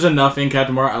there's enough in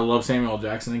Captain Marvel. I love Samuel L.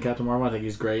 Jackson in Captain Marvel. I think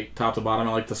he's great, top to bottom.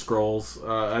 I like the scrolls.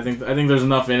 I think there's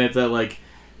enough in it that like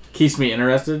keeps me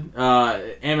interested.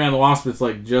 Ant-Man and the Wasp, it's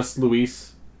like just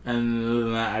Luis, and other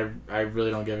than that, I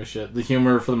really don't give a shit. The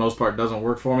humor for the most part doesn't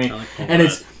work for me, and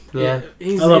it's. Yeah,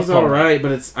 he's all right,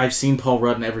 but I've seen Paul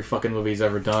Rudd in every fucking movie he's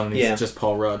ever done, and he's just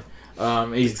Paul Rudd.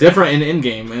 He's different in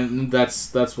Endgame, and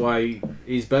that's why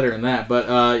he's better in that.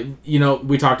 But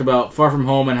we talked about Far From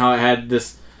Home and how it had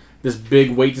this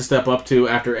big weight to step up to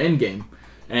after Endgame,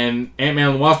 and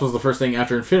Ant-Man and the Wasp was the first thing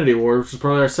after Infinity War, which is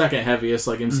probably our second heaviest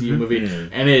like MCU movie,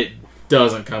 and it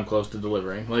doesn't come close to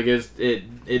delivering. Like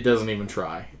it doesn't even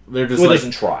try. They're just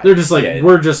doesn't try. They're just like,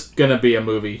 we're just gonna be a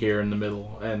movie here in the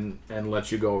middle and let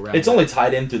you go around. It's only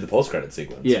tied in through the post-credit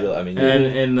sequence. Yeah, really. I mean,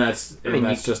 and that's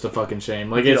just a fucking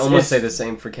shame. Like, you it's could almost it's, say the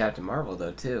same for Captain Marvel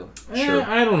though too. Sure.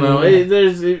 I don't know.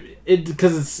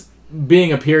 Because it's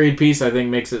being a period piece, I think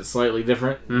makes it slightly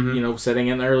different. Setting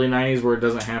in the early '90s where it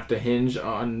doesn't have to hinge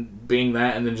on being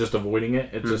that and then just avoiding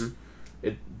it. It just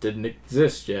it didn't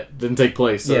exist yet. Didn't take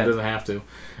place, so it doesn't have to.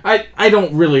 I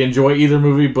don't really enjoy either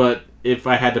movie, but if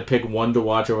I had to pick one to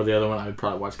watch over the other one, I would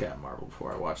probably watch Captain Marvel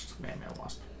before I watched Ant-Man and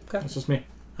Wasp. Okay. That's just me.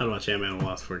 I'd watch Ant-Man and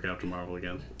Wasp for Captain Marvel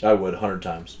again. I would 100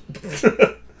 times.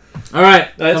 All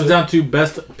right, comes down to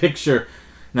Best Picture.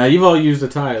 Now, you've all used a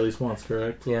tie at least once,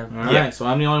 correct? Yeah. All right, so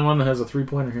I'm the only one that has a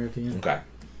 3-pointer here at the end. Okay.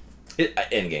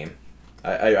 Endgame.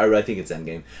 I think it's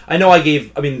Endgame. I know I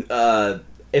gave. I mean,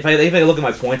 if I look at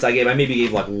my points, I maybe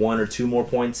gave like 1 or 2 more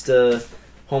points to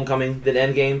Homecoming than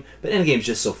Endgame, but Endgame's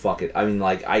just so fuck it. I mean,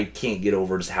 like, I can't get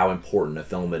over just how important a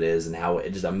film it is and how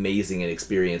just amazing an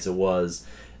experience it was.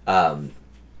 It's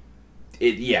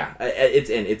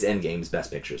Endgame's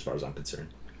Best Picture as far as I'm concerned.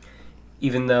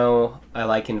 Even though I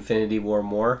like Infinity War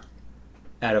more,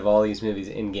 out of all these movies,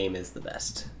 Endgame is the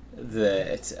best.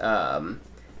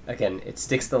 Again, it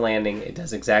sticks the landing. It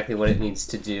does exactly what it needs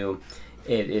to do.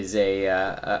 It is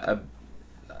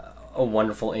a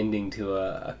wonderful ending to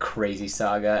a crazy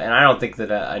saga, and I don't think that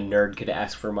a nerd could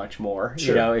ask for much more.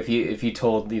 Sure. If you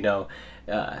told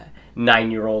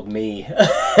 9-year-old me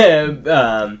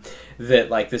that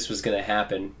like this was going to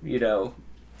happen, Hey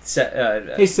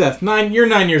Seth, you're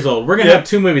 9 years old. We're gonna have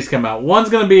 2 movies come out. One's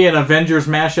gonna be an Avengers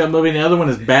mashup movie, and the other one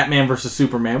is Batman versus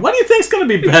Superman. What do you think's gonna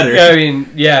be better? I mean,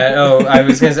 yeah. Oh, I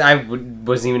was gonna say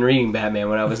wasn't even reading Batman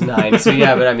when I was 9. So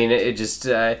yeah, but I mean, it just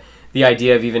the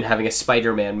idea of even having a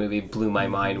Spider-Man movie blew my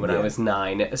mind when I was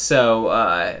 9. So,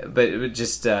 but it was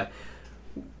just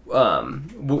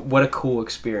what a cool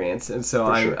experience. And so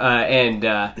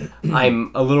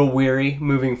I'm a little weary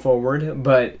moving forward,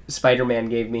 but Spider-Man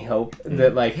gave me hope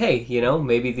that like, hey,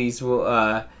 maybe these will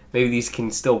maybe these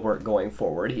can still work going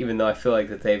forward, even though I feel like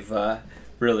that they've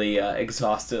really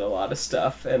exhausted a lot of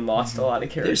stuff and lost a lot of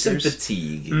characters. There's some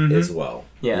fatigue as well.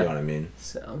 Yeah. You know what I mean?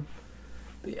 So,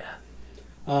 but yeah.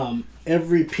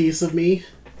 Every piece of me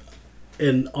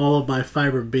and all of my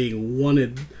fiber being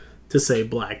wanted to say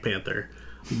Black Panther,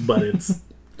 but it's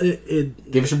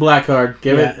give us your black card.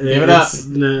 Give it up.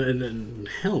 No,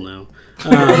 hell no.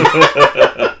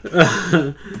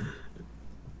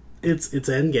 It's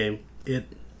Endgame.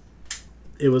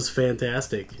 It was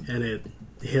fantastic, and it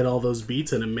hit all those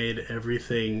beats, and it made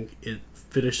everything. It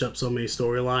finished up so many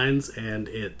storylines, and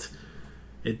it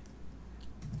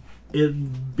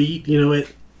beat.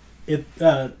 It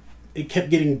kept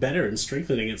getting better and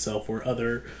strengthening itself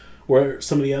where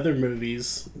some of the other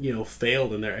movies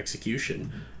failed in their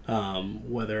execution,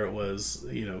 whether it was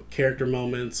character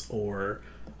moments or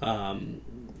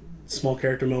small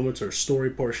character moments or story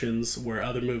portions where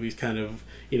other movies kind of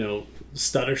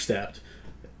stutter stepped.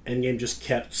 Endgame just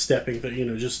kept stepping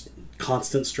through, just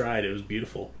constant stride. It was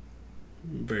beautiful.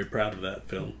 I'm very proud of that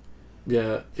film.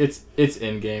 Yeah, it's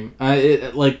Endgame.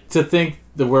 Like, to think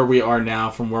that where we are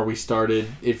now from where we started,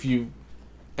 if you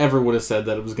ever would have said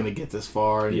that it was going to get this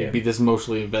far and you'd be this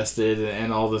emotionally invested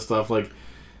and all this stuff, like,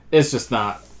 it's just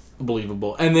not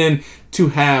believable. And then to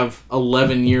have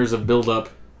 11 years of build-up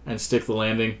and stick the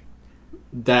landing,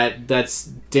 that's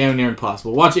damn near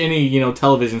impossible. Watch any,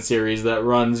 television series that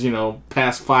runs,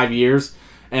 past 5 years,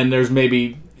 and there's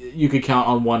maybe... You could count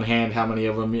on one hand how many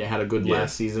of them had a good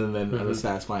last season and a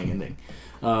satisfying ending.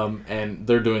 And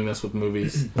they're doing this with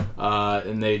movies,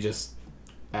 and they just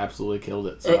absolutely killed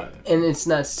it. So and it's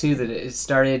nuts, too, that it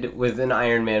started with an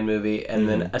Iron Man movie and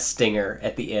then a stinger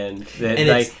at the end.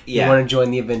 That, you want to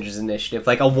join the Avengers Initiative,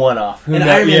 like a one-off. An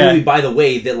Iron Man movie, by the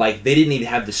way, that, like, they didn't even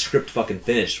have the script fucking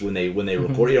finished when they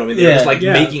recorded. You know what I mean? They were just, like,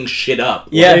 making shit up.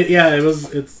 Yeah.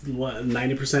 It's what,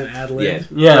 90% ad-lib?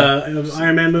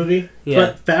 Iron Man movie? Yeah.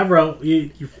 But Favreau, you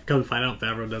come to find out,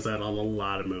 Favreau does that on a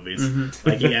lot of movies.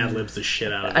 Like, he ad-libs the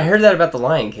shit out of it. I heard that about The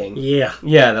Lion King. Yeah.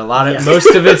 Yeah,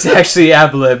 most of it's actually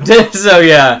ad-libbed. So,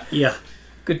 yeah. Yeah.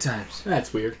 Good times.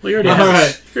 that's weird. Well, you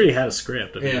already had a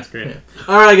script. I mean, that's great. Yeah.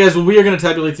 All right, guys. Well, we are going to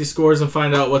tabulate these scores and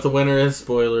find out what the winner is.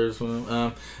 Spoilers.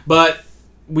 But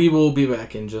we will be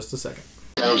back in just a second.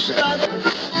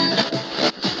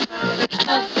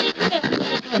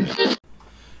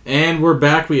 And we're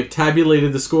back. We have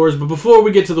tabulated the scores. But before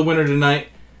we get to the winner tonight,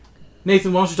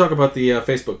 Nathan, why don't you talk about the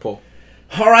Facebook poll?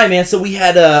 All right, man. So we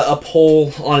had a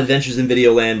poll on Adventures in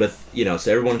Videoland with,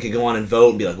 so everyone could go on and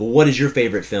vote and be like, well, what is your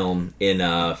favorite film in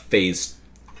phase...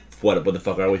 What the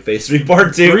fuck are we? Phase 3,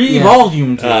 part 2? 3,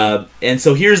 volume 2. And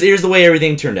so here's the way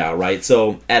everything turned out, right?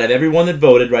 So out of everyone that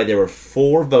voted, right, there were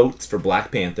 4 votes for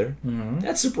Black Panther. Mm-hmm.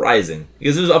 That's surprising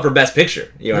because it was up for Best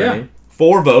Picture. You know what I mean?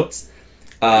 4 votes.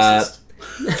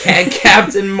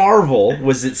 Captain Marvel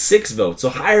was at 6 votes, so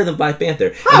higher than Black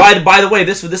Panther. And by the way,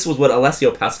 this was what Alessio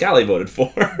Pasquale voted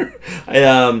for.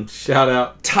 Shout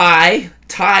out.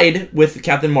 Tied with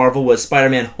Captain Marvel was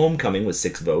Spider-Man: Homecoming with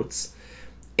 6 votes.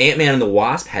 Ant-Man and the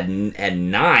Wasp had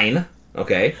 9.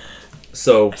 Okay,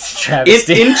 so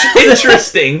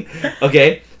interesting.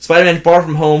 Okay, Spider-Man: Far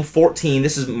From Home 14.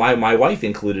 This is my wife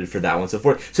included for that one. So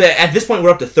at this point we're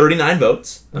up to 39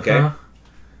 votes. Okay.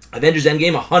 Avengers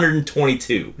Endgame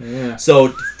 122. Yeah. So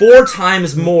 4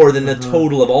 times more than the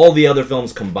total of all the other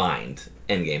films combined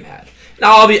Endgame had.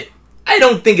 Now I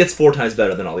don't think it's 4 times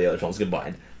better than all the other films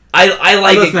combined. I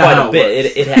like it quite a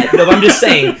bit. It had, no, I'm just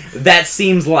saying that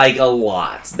seems like a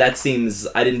lot. I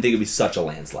didn't think it'd be such a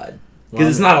landslide because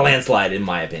it's not a landslide in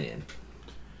my opinion.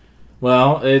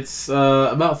 Well, it's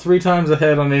about 3 times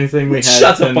ahead on anything we had.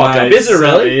 Shut the fuck up! Is it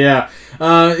really? Yeah.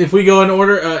 If we go in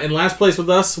order, in last place with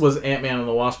us was Ant-Man and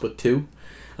the Wasp with 2,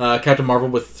 Captain Marvel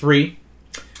with 3.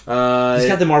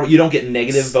 Captain Marvel, you don't get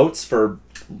negative votes for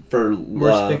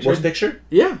worst picture.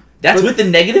 Yeah. That's with the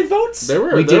negative votes?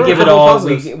 We did give it all.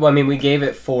 We gave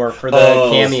it 4 for the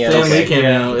cameo.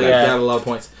 Cameo. It got a lot of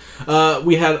points.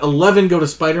 We had 11 go to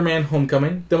Spider-Man: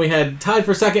 Homecoming. Then we had tied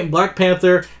for second Black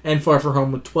Panther and Far From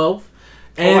Home with 12.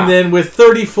 And then with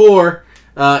 34,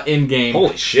 Endgame.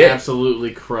 Holy shit!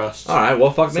 Absolutely crushed. All right, well,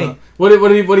 fuck me. What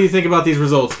do you think about these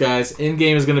results, guys?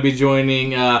 Endgame is going to be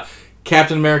joining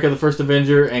Captain America: The First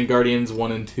Avenger and Guardians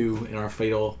 1 and 2 in our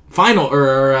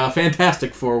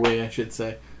Fantastic Four-way, I should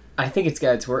say. I think it's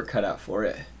got its work cut out for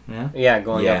it. Yeah? Yeah,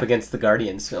 going up against the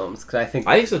Guardians films. Cause I think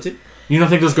so, too. You don't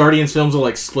think those Guardians films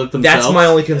will, split themselves? That's my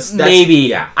only concern. Maybe.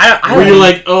 Yeah. Were you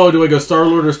like, oh, do I go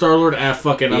Star-Lord or Star-Lord?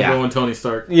 Fuck it, I'm going Tony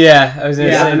Stark. Yeah, I was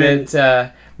going to say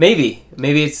that... Maybe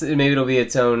it'll be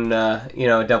its own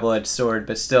double-edged sword,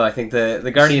 but still, I think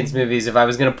the Guardians movies. If I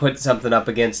was going to put something up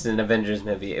against an Avengers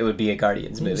movie, it would be a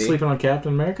Guardians movie. Sleeping on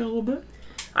Captain America a little bit?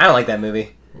 I don't like that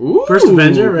movie. Ooh. First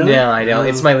Avenger, really? No, I don't.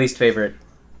 It's my least favorite.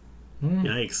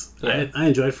 Yikes! Yeah. I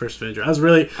enjoyed First Avenger. I was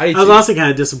honestly kind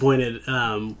of disappointed.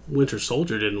 Winter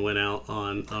Soldier didn't win out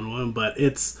on one, but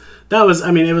it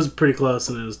was pretty close,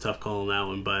 and it was a tough call on that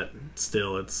one. But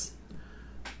still, it's.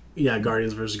 Yeah,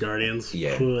 Guardians versus Guardians.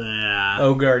 Yeah.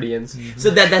 Oh, Guardians.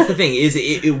 So that's the thing, is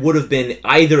it would have been,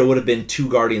 either it would have been 2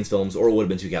 Guardians films or it would have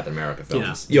been 2 Captain America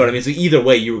films. Yeah. You know what I mean? So either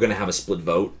way, you were going to have a split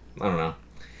vote. I don't know.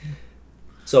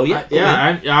 So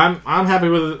I'm happy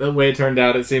with the way it turned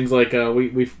out. It seems like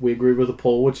we agreed with the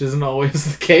poll, which isn't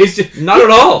always the case. Not at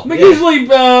all. But usually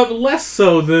less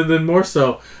so than more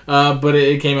so. But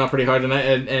it came out pretty hard tonight,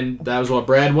 and that was what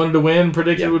Brad wanted to win,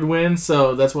 predicted would win.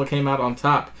 So that's what came out on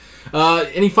top.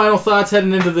 Any final thoughts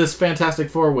heading into this Fantastic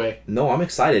Four-way? No, I'm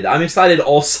excited. I'm excited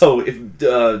also if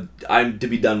I'm to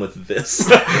be done with this.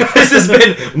 This has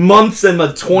been months and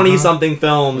 20-something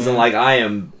films, and I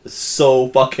am so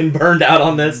fucking burned out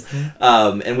on this.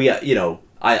 And we,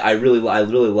 I really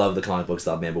love the comic book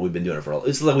stuff, man. But we've been doing it for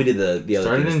it's like we did the other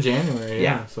started things. in January.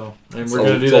 Yeah. So and It's we're a-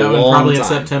 gonna do it's a that one long probably in time.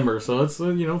 September. So it's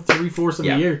 3/4 of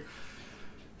Yeah. the year.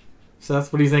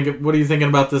 Seth, what do you think? What are you thinking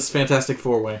about this Fantastic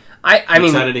Four-way? I mean,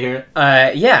 Excited to hear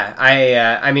it. yeah.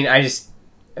 I mean,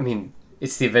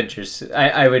 it's the Avengers.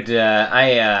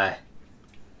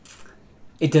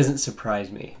 It doesn't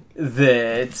surprise me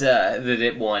that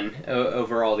it won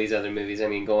over all these other movies. I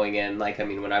mean, going in,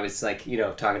 when I was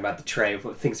talking about the tray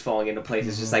of things falling into place,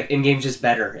 it's just like Endgame's just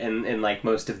better in like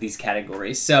most of these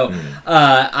categories. So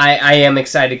I am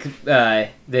excited that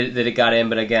it got in,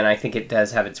 but again, I think it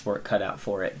does have its work cut out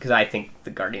for it because I think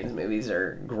the Guardians movies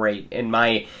are great. In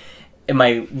my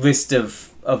list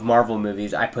of Marvel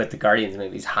movies, I put the Guardians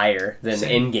movies higher than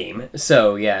Same. Endgame.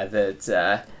 So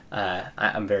yeah,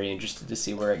 I'm very interested to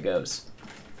see where it goes.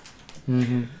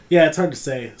 Mm-hmm. Yeah, it's hard to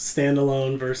say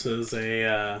standalone versus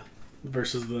the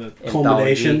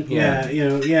culmination.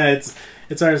 Anthology, Yeah,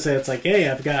 it's hard to say. It's like, hey,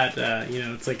 I've got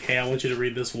it's like, hey, I want you to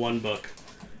read this one book,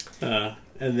 and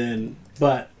then,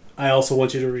 but I also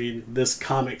want you to read this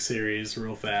comic series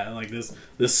real fast, like this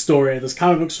story, this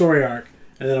comic book story arc,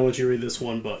 and then I want you to read this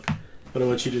one book, but I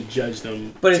want you to judge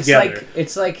them But together.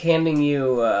 it's like handing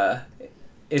you.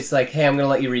 It's like, hey, I'm going to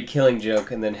let you read Killing Joke,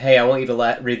 and then, hey, I want you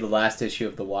to read the last issue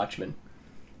of The Watchmen.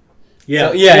 Yeah,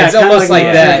 So, it's kinda almost like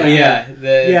that.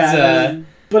 Yeah,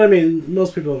 but I mean,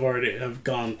 most people have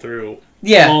gone through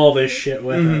all this shit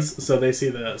with us, so they'll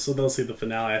see the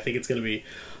finale. I think it's gonna be,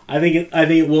 I think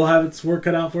it will have its work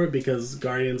cut out for it because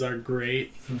Guardians are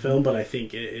great film, but I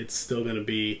think it's still gonna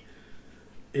be,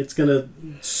 it's gonna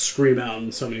scream out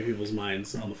in so many people's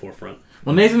minds on the forefront.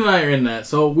 Well, Nathan and I are in that,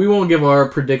 so we won't give our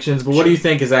predictions. But what do you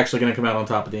think is actually going to come out on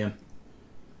top at the end?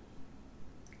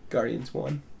 Guardians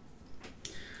 1.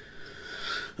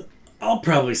 I'll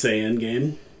probably say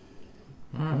Endgame.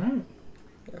 All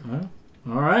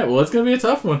right. Well, it's going to be a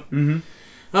tough one. Mm-hmm.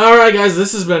 All right, guys.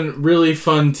 This has been really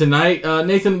fun tonight.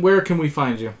 Nathan, where can we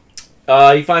find you?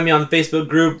 You find me on the Facebook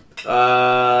group.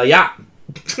 Yeah.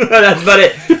 That's about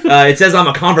it. It says I'm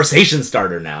a conversation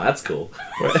starter now. That's cool.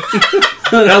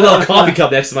 Got a little coffee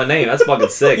cup next to my name. That's fucking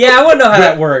sick. Yeah, I want to know how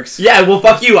that works. Yeah, well,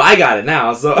 fuck you. I got it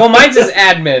now. So. Well, mine says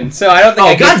admin, so I don't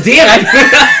think God damn it!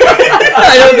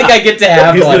 I don't think I get to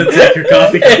have He's one. gonna take your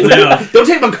coffee cup now. Don't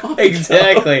take my coffee.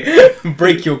 Exactly.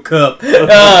 Break your cup.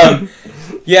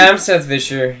 Yeah, I'm Seth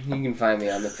Vischer. You can find me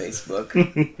on the Facebook.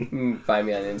 You can find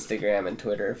me on Instagram and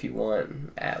Twitter if you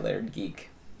want. @LairdGeek.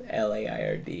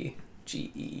 LairdGeek.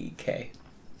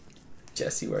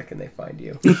 Jesse, where can they find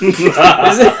you?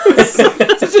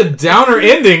 Such a downer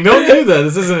ending. Don't do that.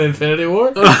 This isn't Infinity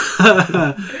War.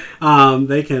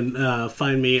 They can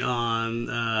find me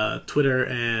on Twitter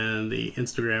and the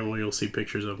Instagram where you'll see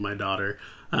pictures of my daughter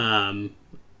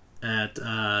at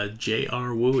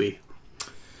JR Wooey.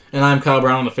 And I'm Kyle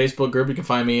Brown on the Facebook group. You can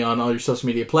find me on all your social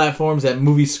media platforms at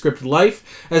Movie Script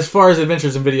Life. As far as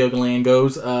Adventures in Video Land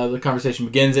goes, the conversation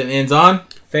begins and ends on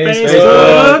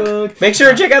Facebook. Make sure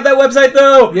to check out that website,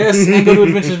 though. Yes, and go to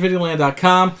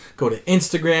AdventuresVideoland.com. Go to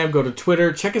Instagram. Go to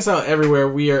Twitter. Check us out everywhere.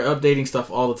 We are updating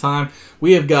stuff all the time.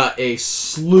 We have got a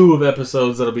slew of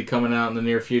episodes that'll be coming out in the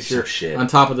near future. Shit. On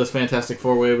top of this Fantastic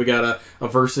Four-Way, we got a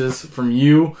Versus from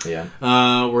you. Yeah.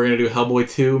 We're going to do Hellboy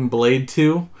 2 and Blade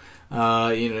 2.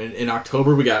 In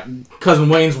October we got Cousin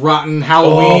Wayne's Rotten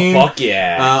Halloween. Oh fuck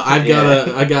yeah! I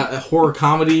got a horror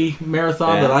comedy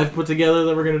marathon that I've put together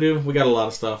that we're gonna do. We got a lot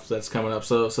of stuff that's coming up,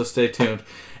 so stay tuned.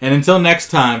 And until next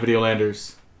time,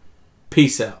 Videolanders,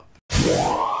 peace out.